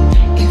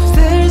 If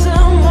there's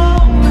a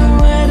moment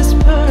where it's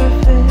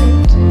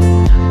perfect,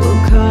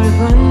 we'll carve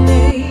our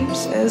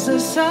names as the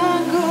sun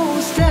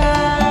goes down.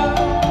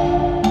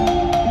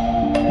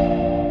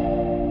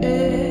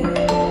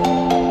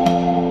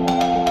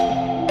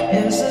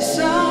 As the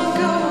sun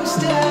goes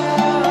down.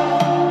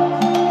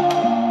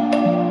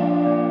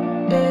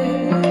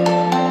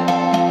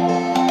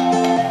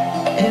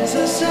 As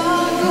the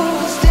sun goes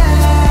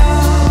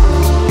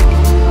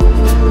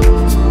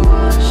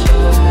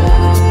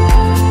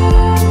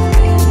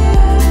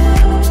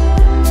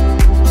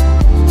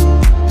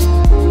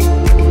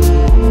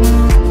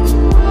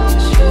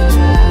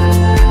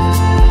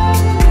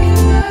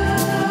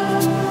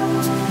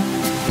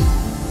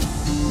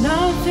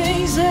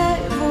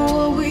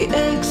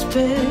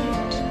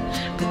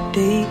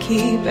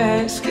keep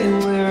asking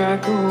where I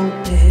go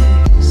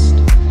next.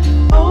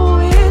 All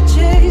we're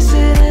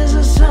chasing is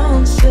a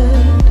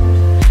sunset.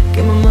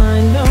 Get my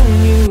mind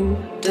on you.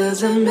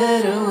 Doesn't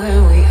matter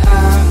where we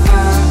are.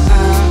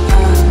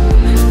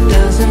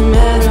 Doesn't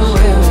matter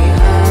where we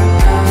are.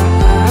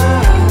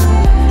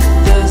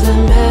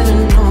 Doesn't matter,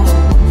 no.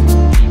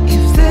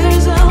 If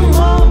there's a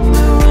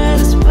moment when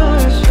it's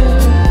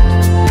perfect,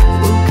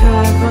 we'll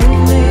carve our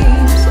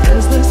names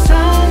as the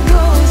sun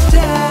goes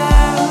down.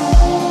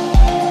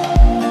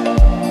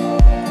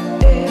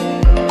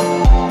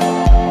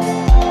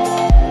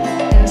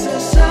 As the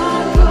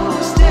sun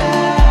goes down.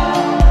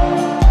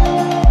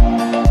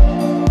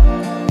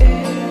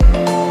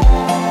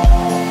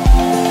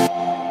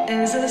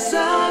 As the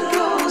sun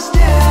goes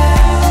down.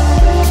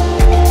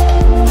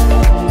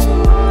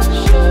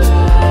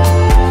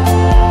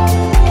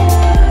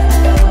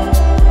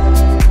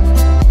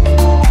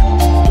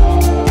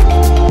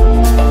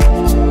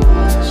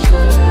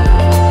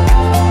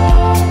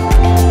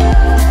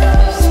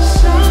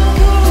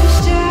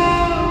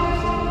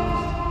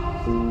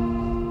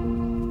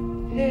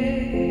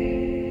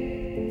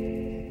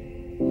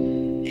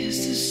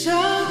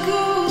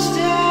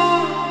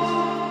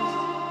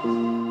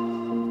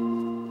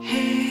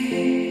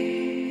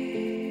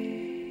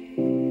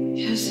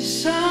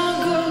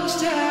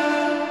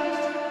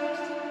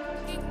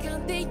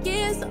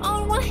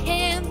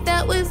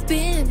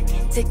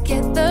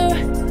 Together,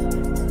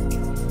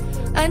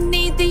 I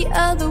need the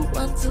other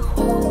one to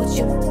hold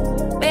you,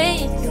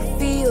 make you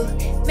feel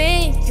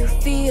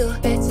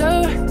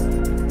better.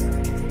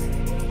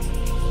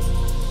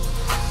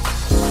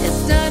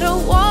 It's not a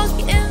walk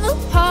in the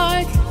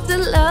park to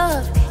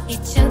love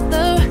each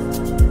other,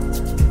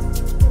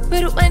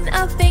 but when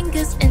our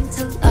fingers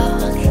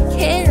interlock,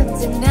 can't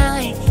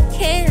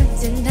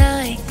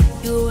deny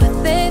you're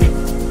worth it.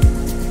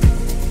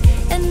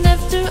 And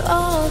after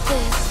all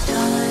this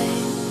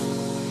time,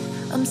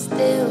 I'm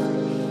still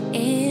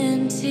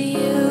into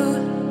you.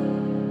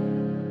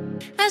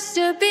 I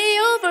should be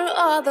over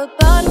all the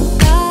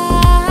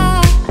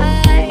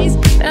butterflies,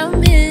 but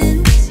I'm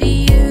into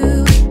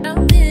you.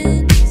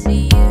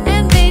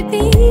 And maybe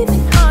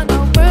even on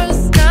our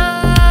worst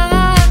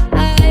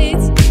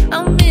nights,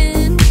 I'm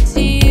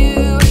into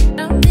you.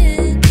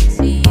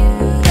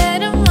 Let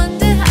 'em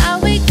wonder how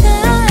we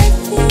got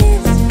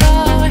this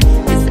far,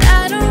 'cause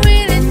I don't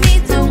really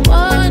need to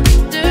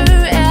wonder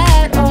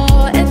at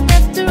all. And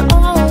after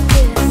all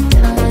this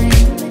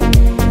time,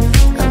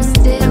 I'm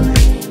still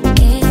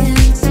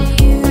into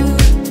you.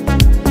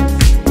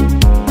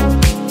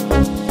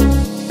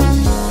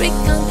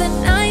 Recall the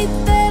night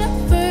that I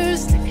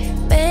first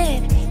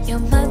met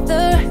your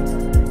mother,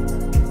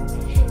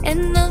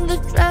 and on the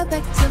drive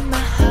back to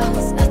my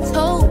house, I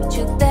told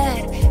you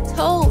that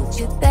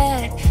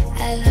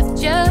I loved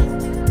you.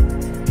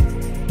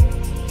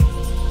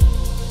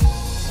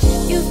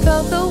 You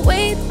felt the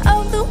weight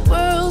of the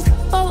world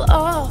fall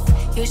off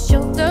your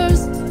shoulders,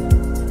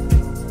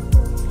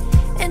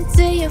 and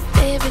to your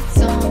favorite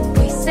song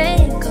we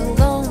sang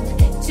along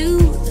to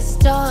the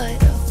start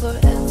of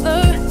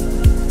forever.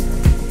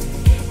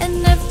 And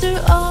after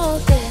all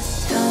this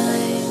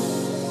time,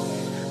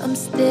 I'm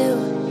still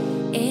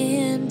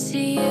into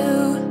you.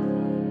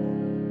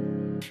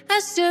 I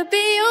should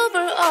be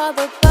over all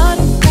the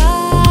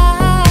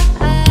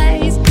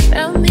butterflies, but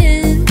I'm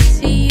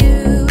into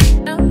you.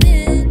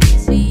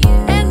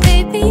 And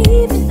maybe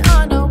even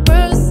on our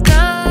worst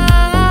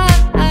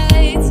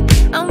nights,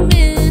 I'm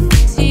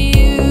into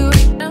you.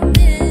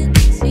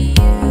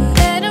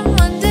 Let 'em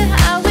wonder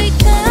how we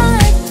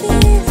got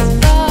this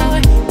far,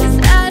 'cause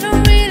I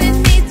don't really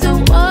need to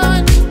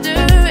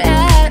wonder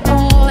at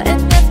all.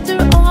 And after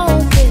all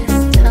this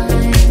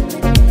time,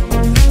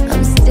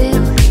 I'm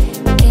still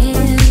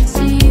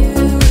into you.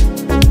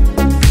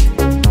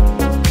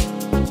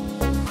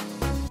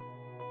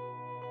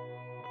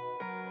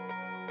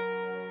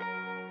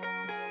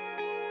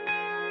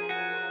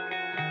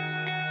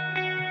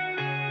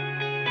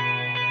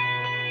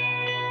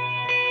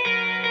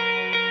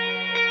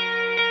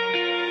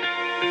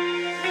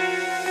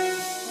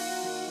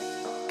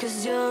 Cause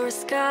you're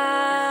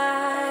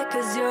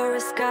a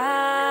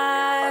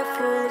sky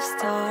full of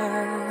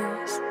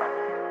stars.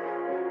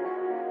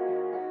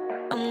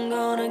 I'm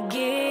gonna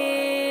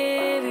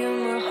give you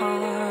my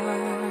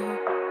heart.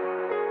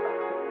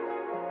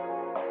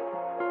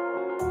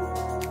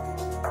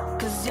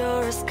 'Cause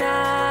you're a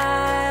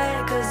sky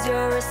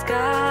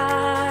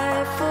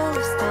full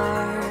of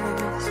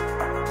stars.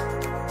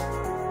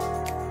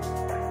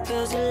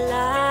 'Cause you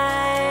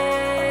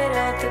light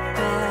up the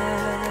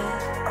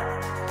path.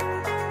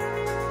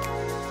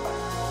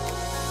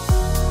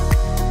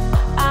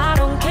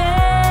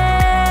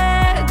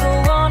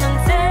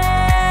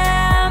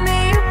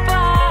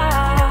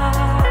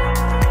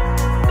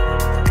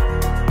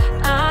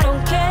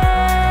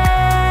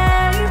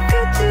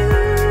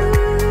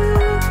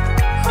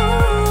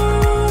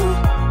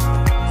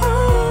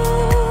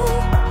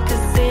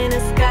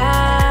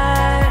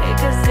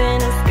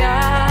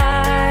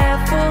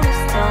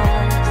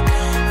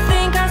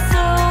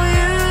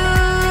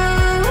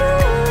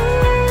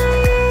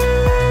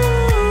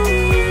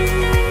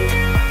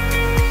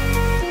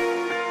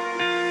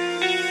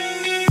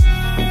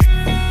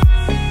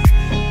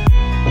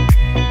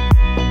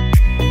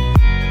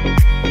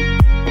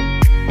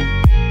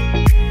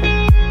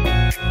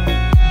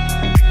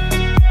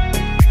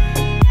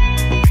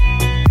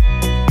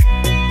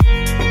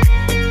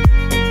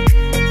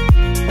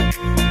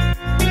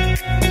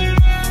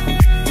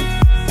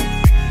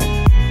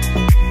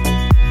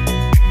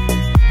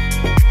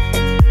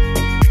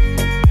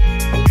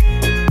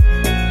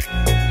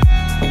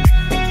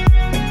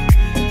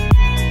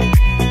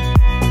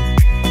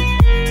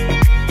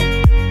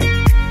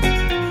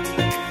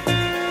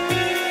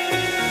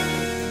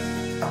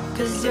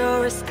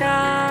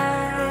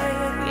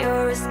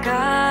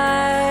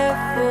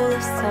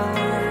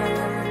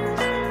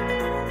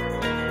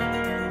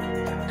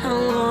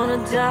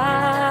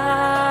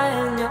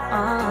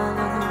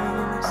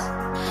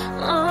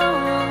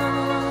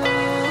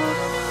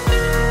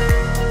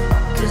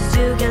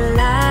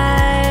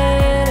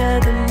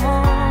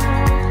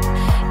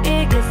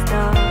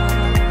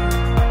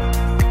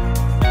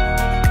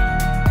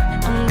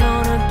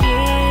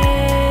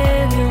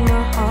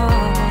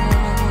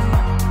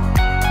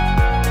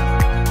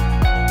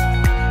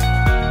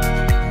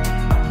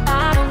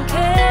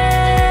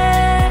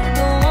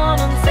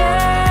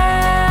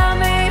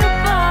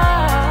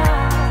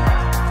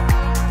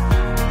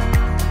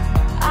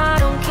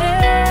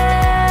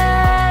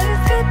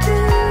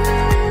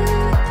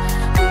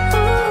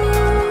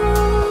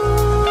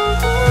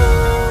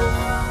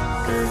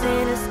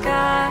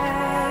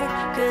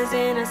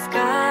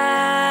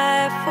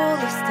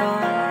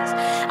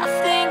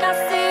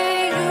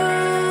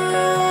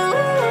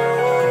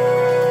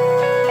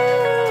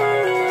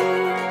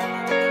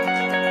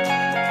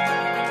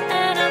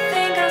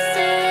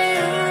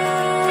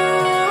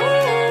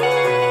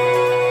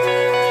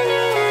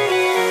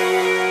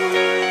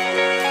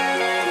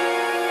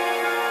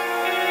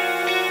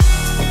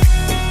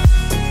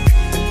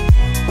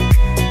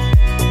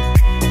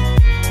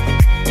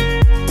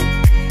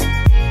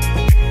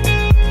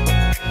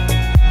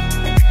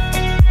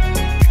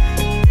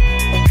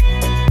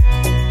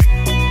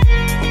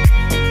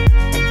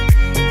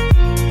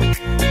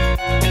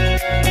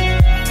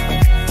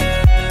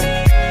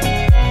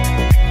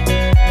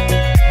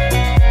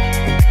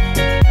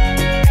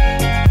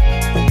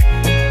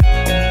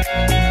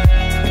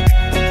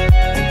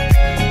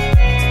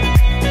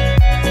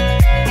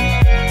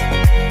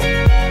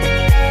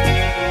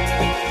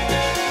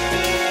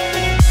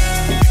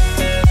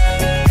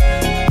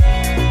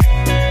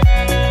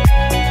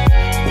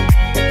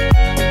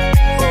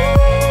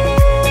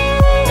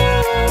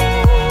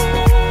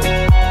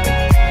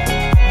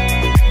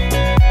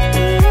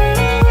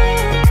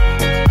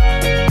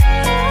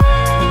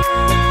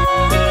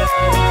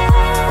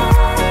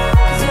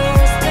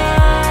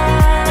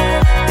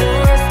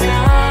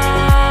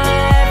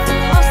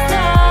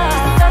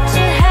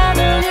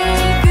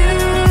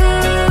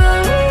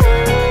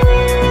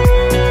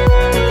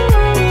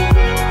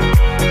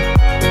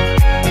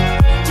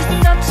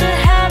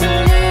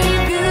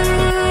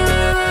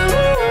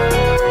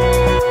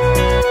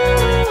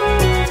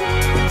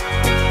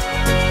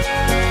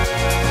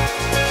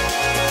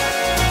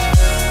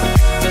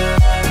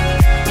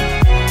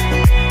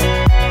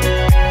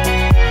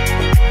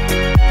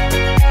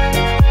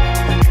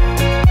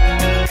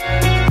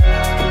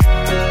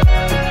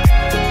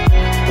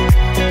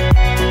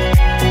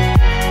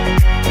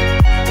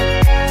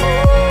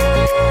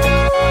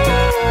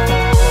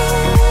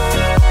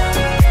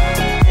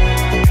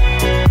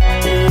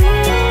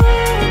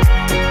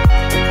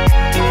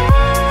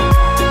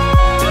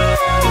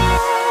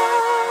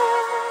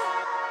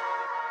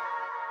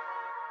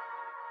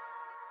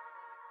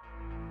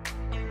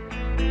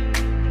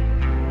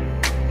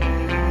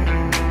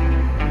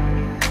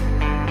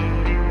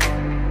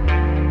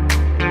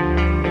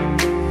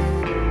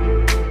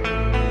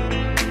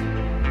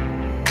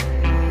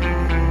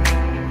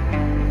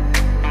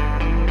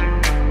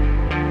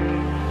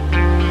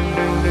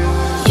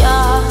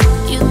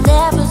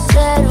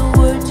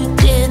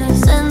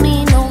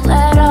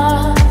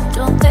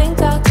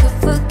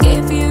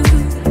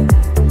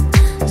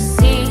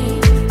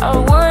 our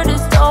word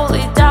is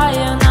slowly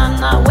dying. I'm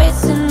not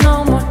wasting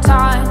no more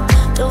time.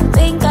 Don't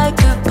think I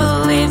could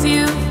believe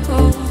you.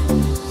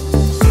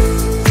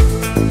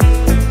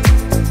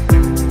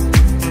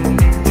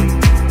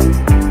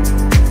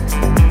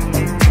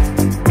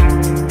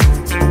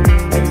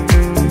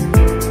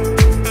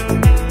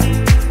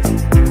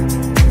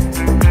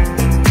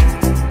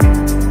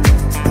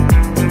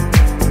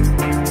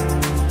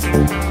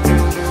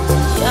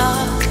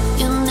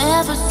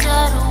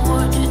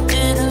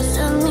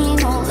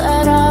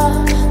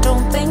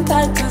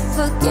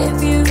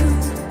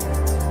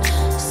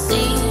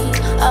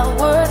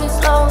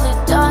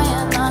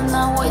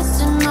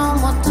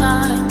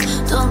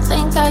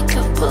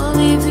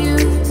 Believe you.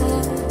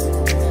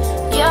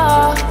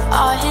 Yeah,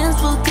 our hands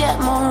will get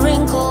more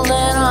wrinkled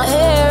and our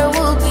hair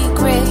will be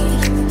gray.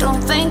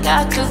 Don't think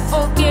I could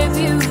forgive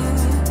you.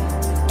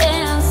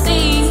 And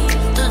see,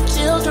 the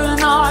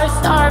children are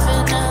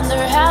starving and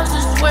their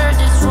houses were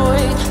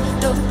destroyed.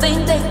 Don't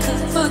think they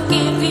could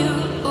forgive you.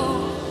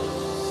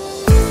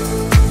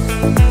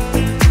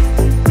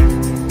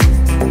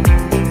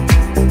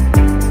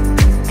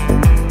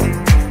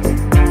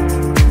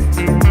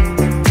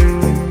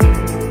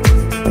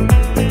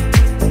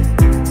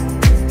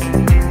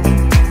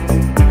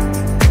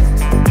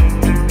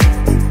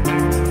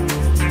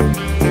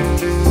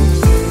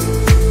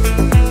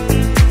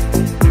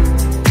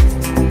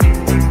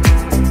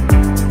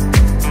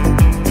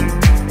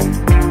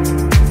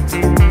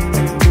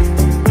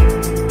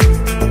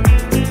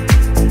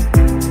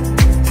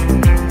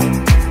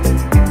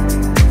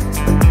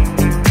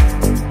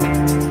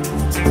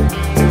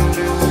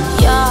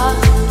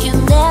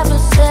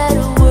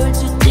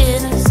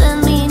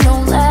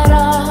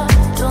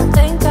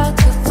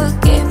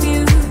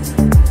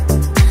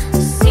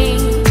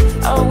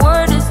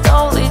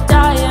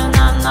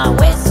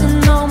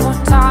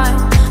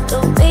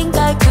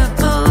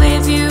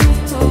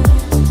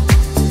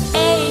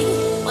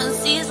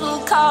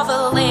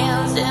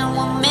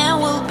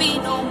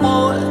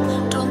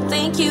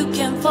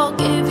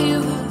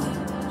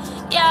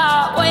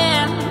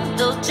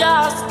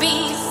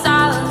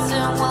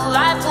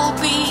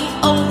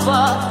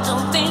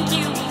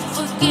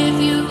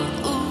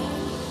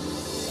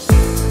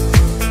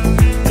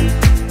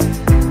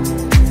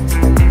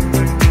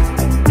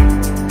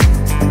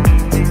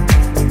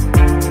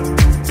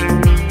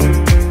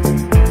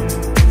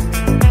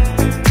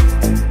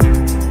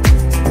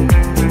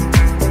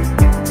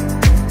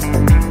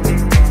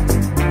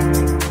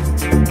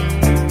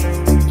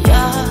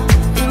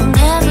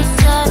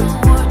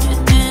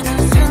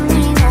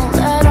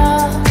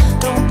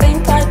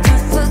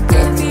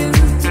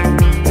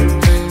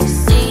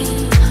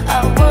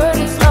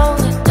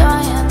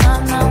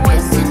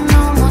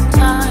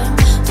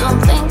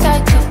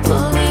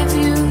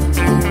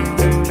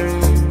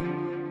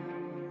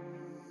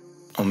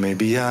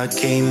 I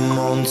came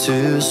on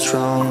too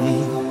strong.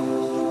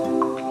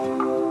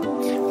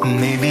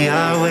 Maybe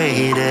I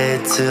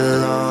waited too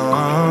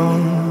long.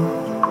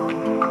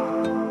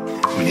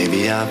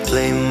 Maybe I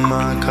played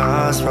my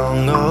cards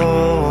wrong,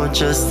 or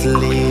just a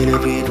little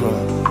bit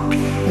wrong.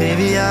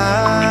 Maybe I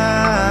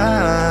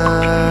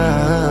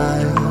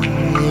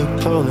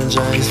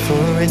apologize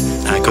for it.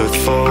 I could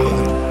fall,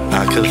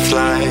 I could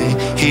fly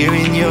here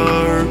in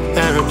your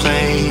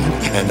aeroplane,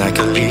 and I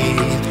could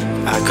leave,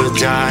 I could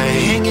die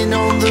hanging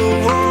on the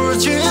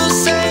words you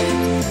say.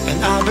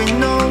 And I've been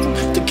known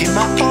to give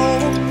my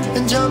all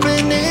and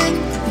jumping in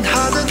and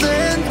harder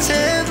than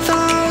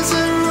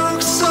 10,000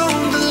 rocks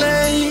on the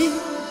lake.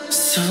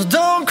 So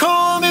don't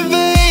call me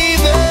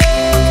baby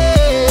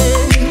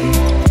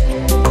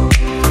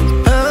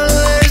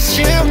unless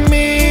you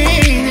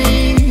mean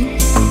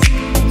it.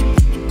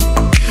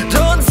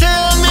 Don't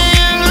tell me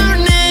you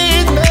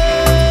need me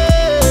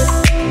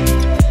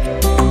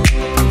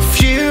if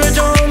you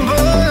don't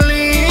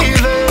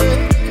believe it.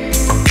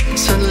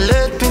 So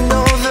let me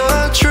know the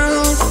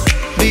truth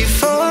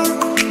before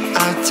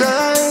I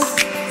dive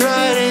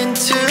right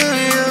into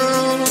you.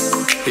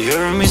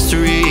 You're a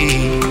mystery.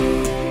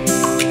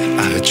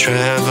 I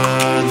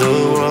travel the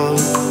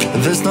world.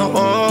 There's no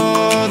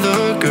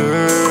other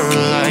girl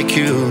like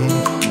you.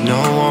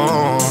 No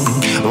one.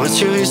 What's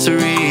your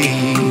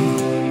history?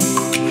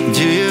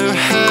 Do you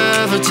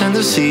have a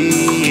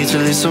tendency to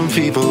lead some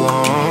people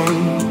on?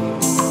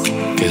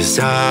 'Cause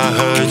I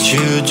heard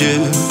you do.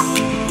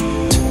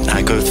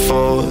 I could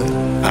fall,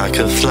 I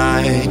could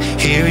fly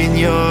here in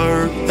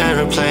your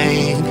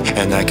aeroplane,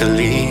 and I could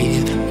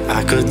leave,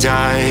 I could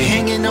die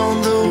hanging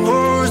on the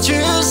words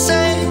you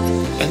say.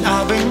 And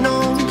I've been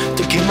known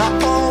to give my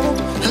all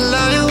and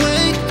lie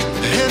awake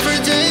every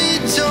day.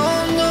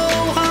 Don't know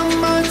how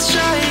much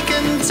I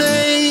can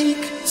take.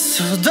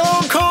 So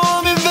don't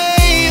call me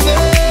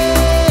baby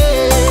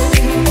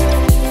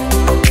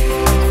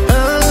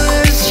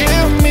unless you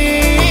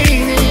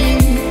mean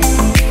it.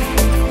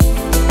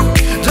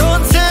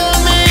 Don't tell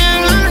me you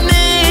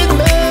need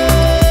me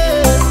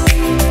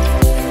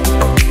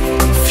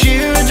if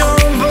you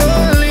don't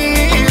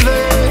believe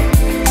it.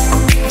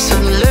 So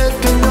let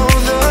me know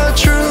the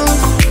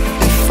truth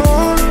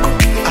before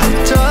I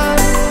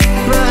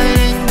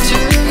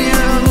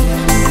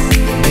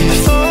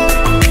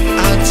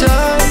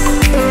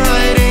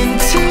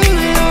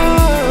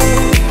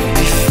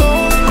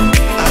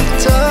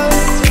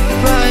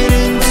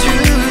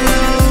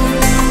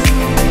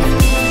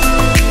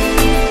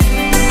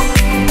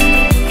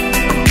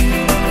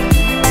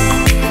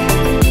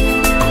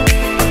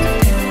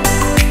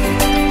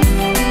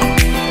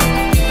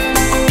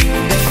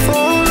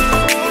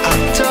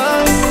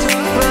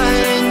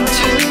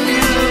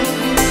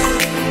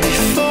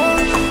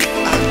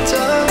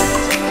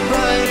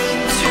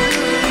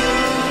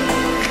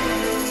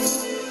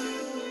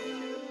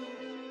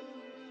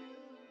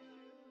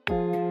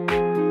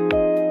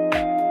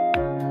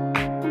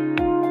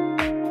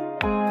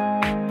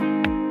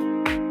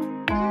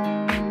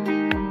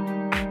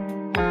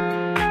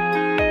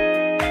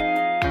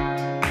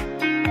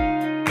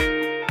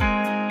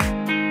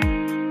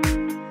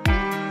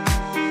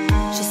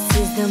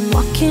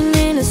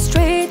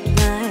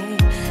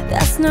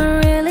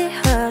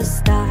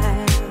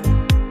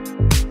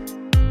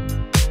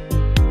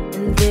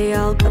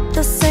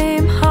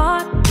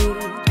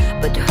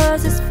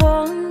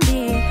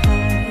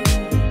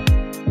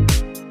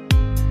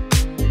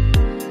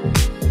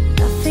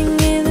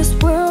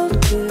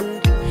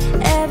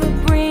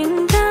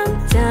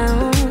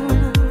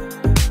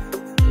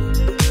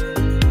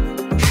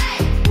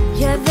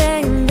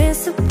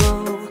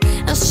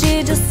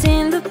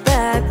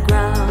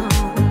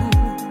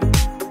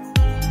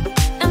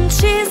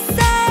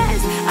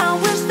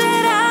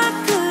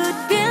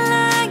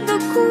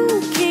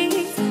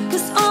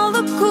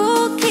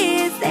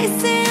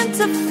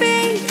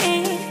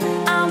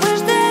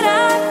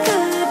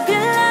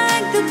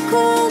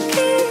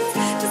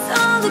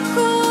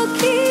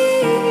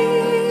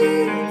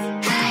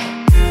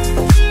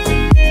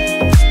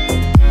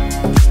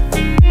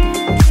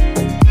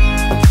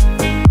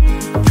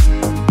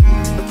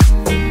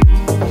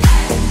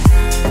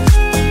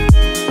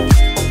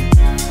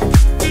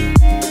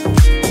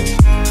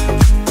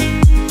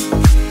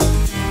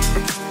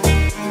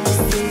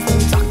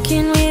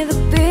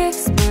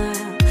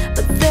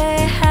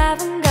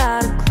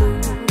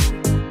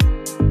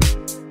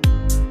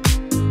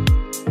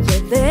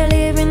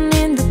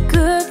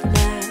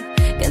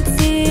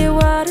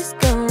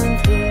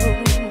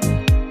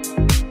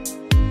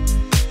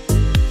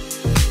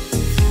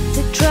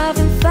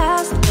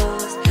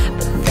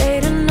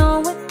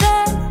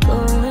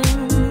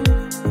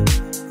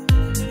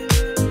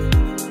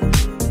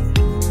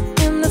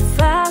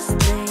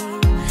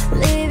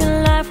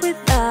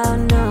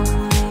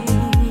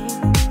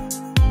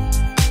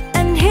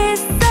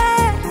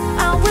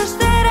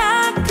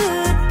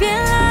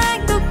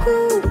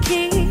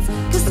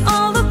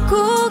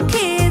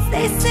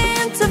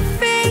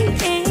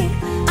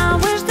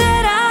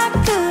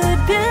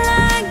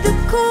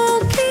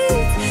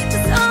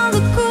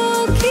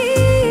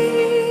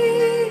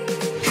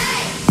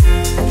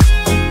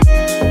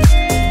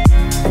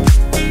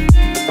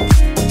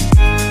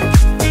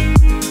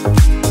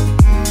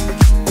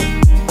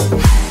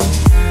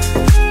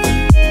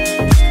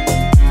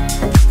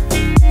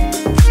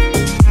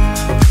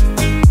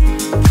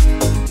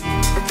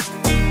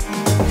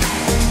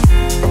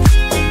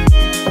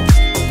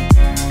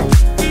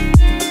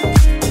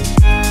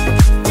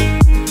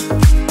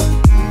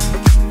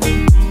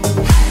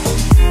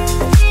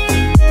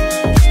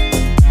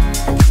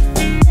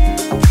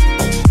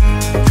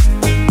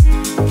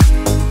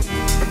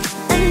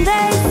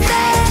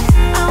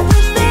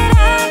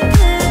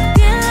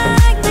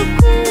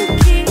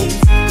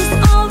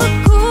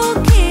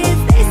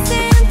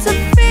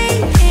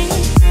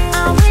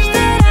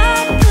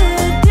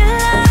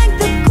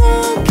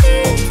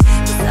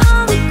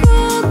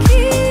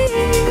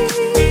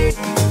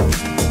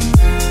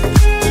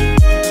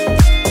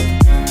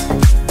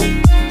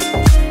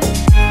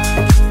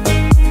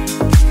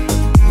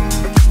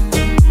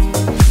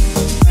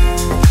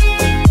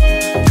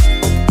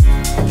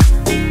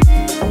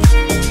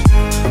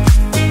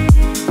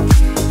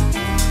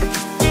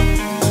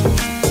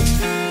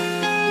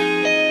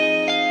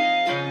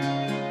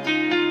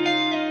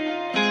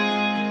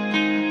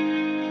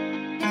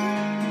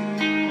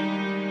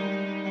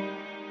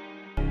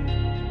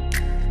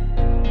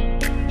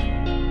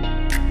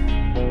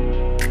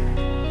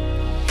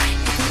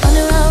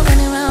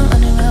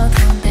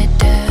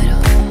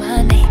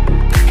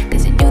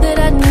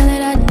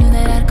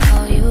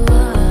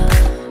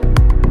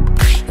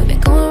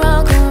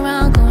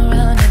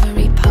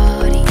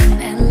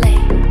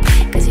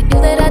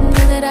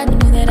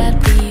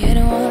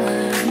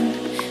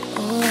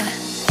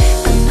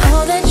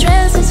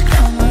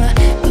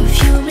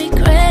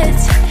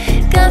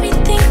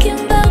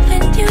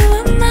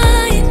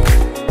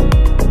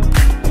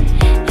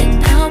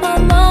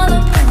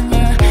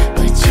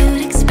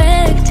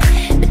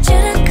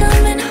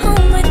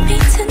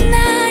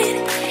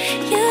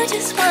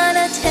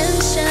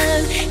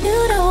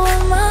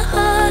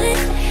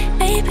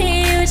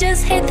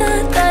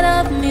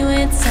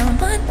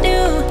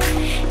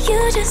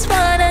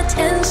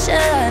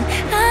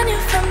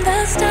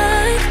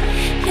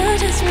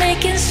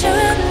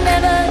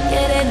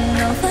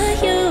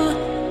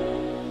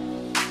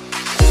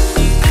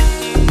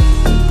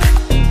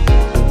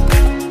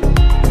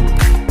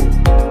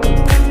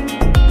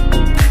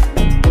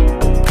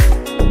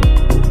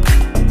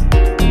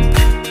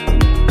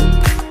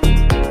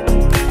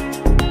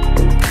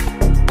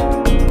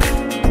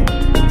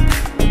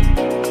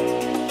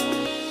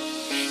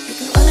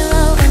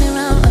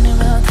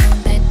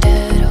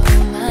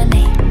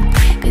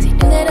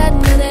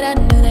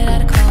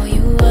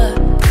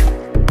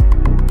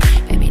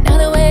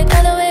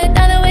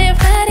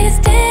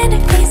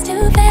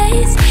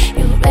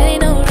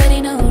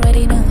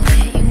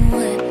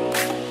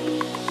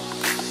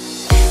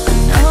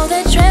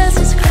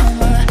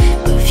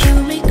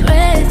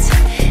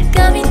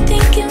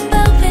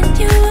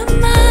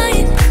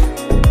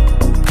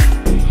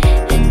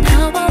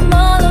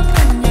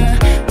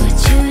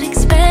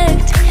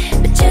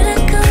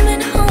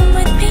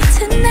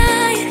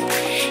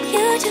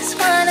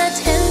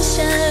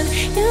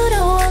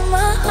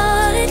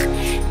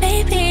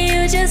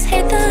just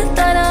hate the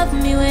thought of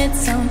me with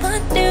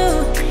someone new.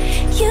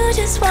 You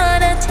just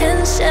want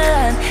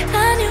attention,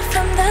 I knew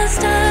from the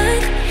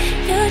start.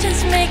 You're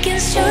just making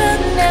sure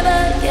I'm never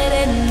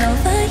getting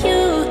over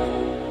you.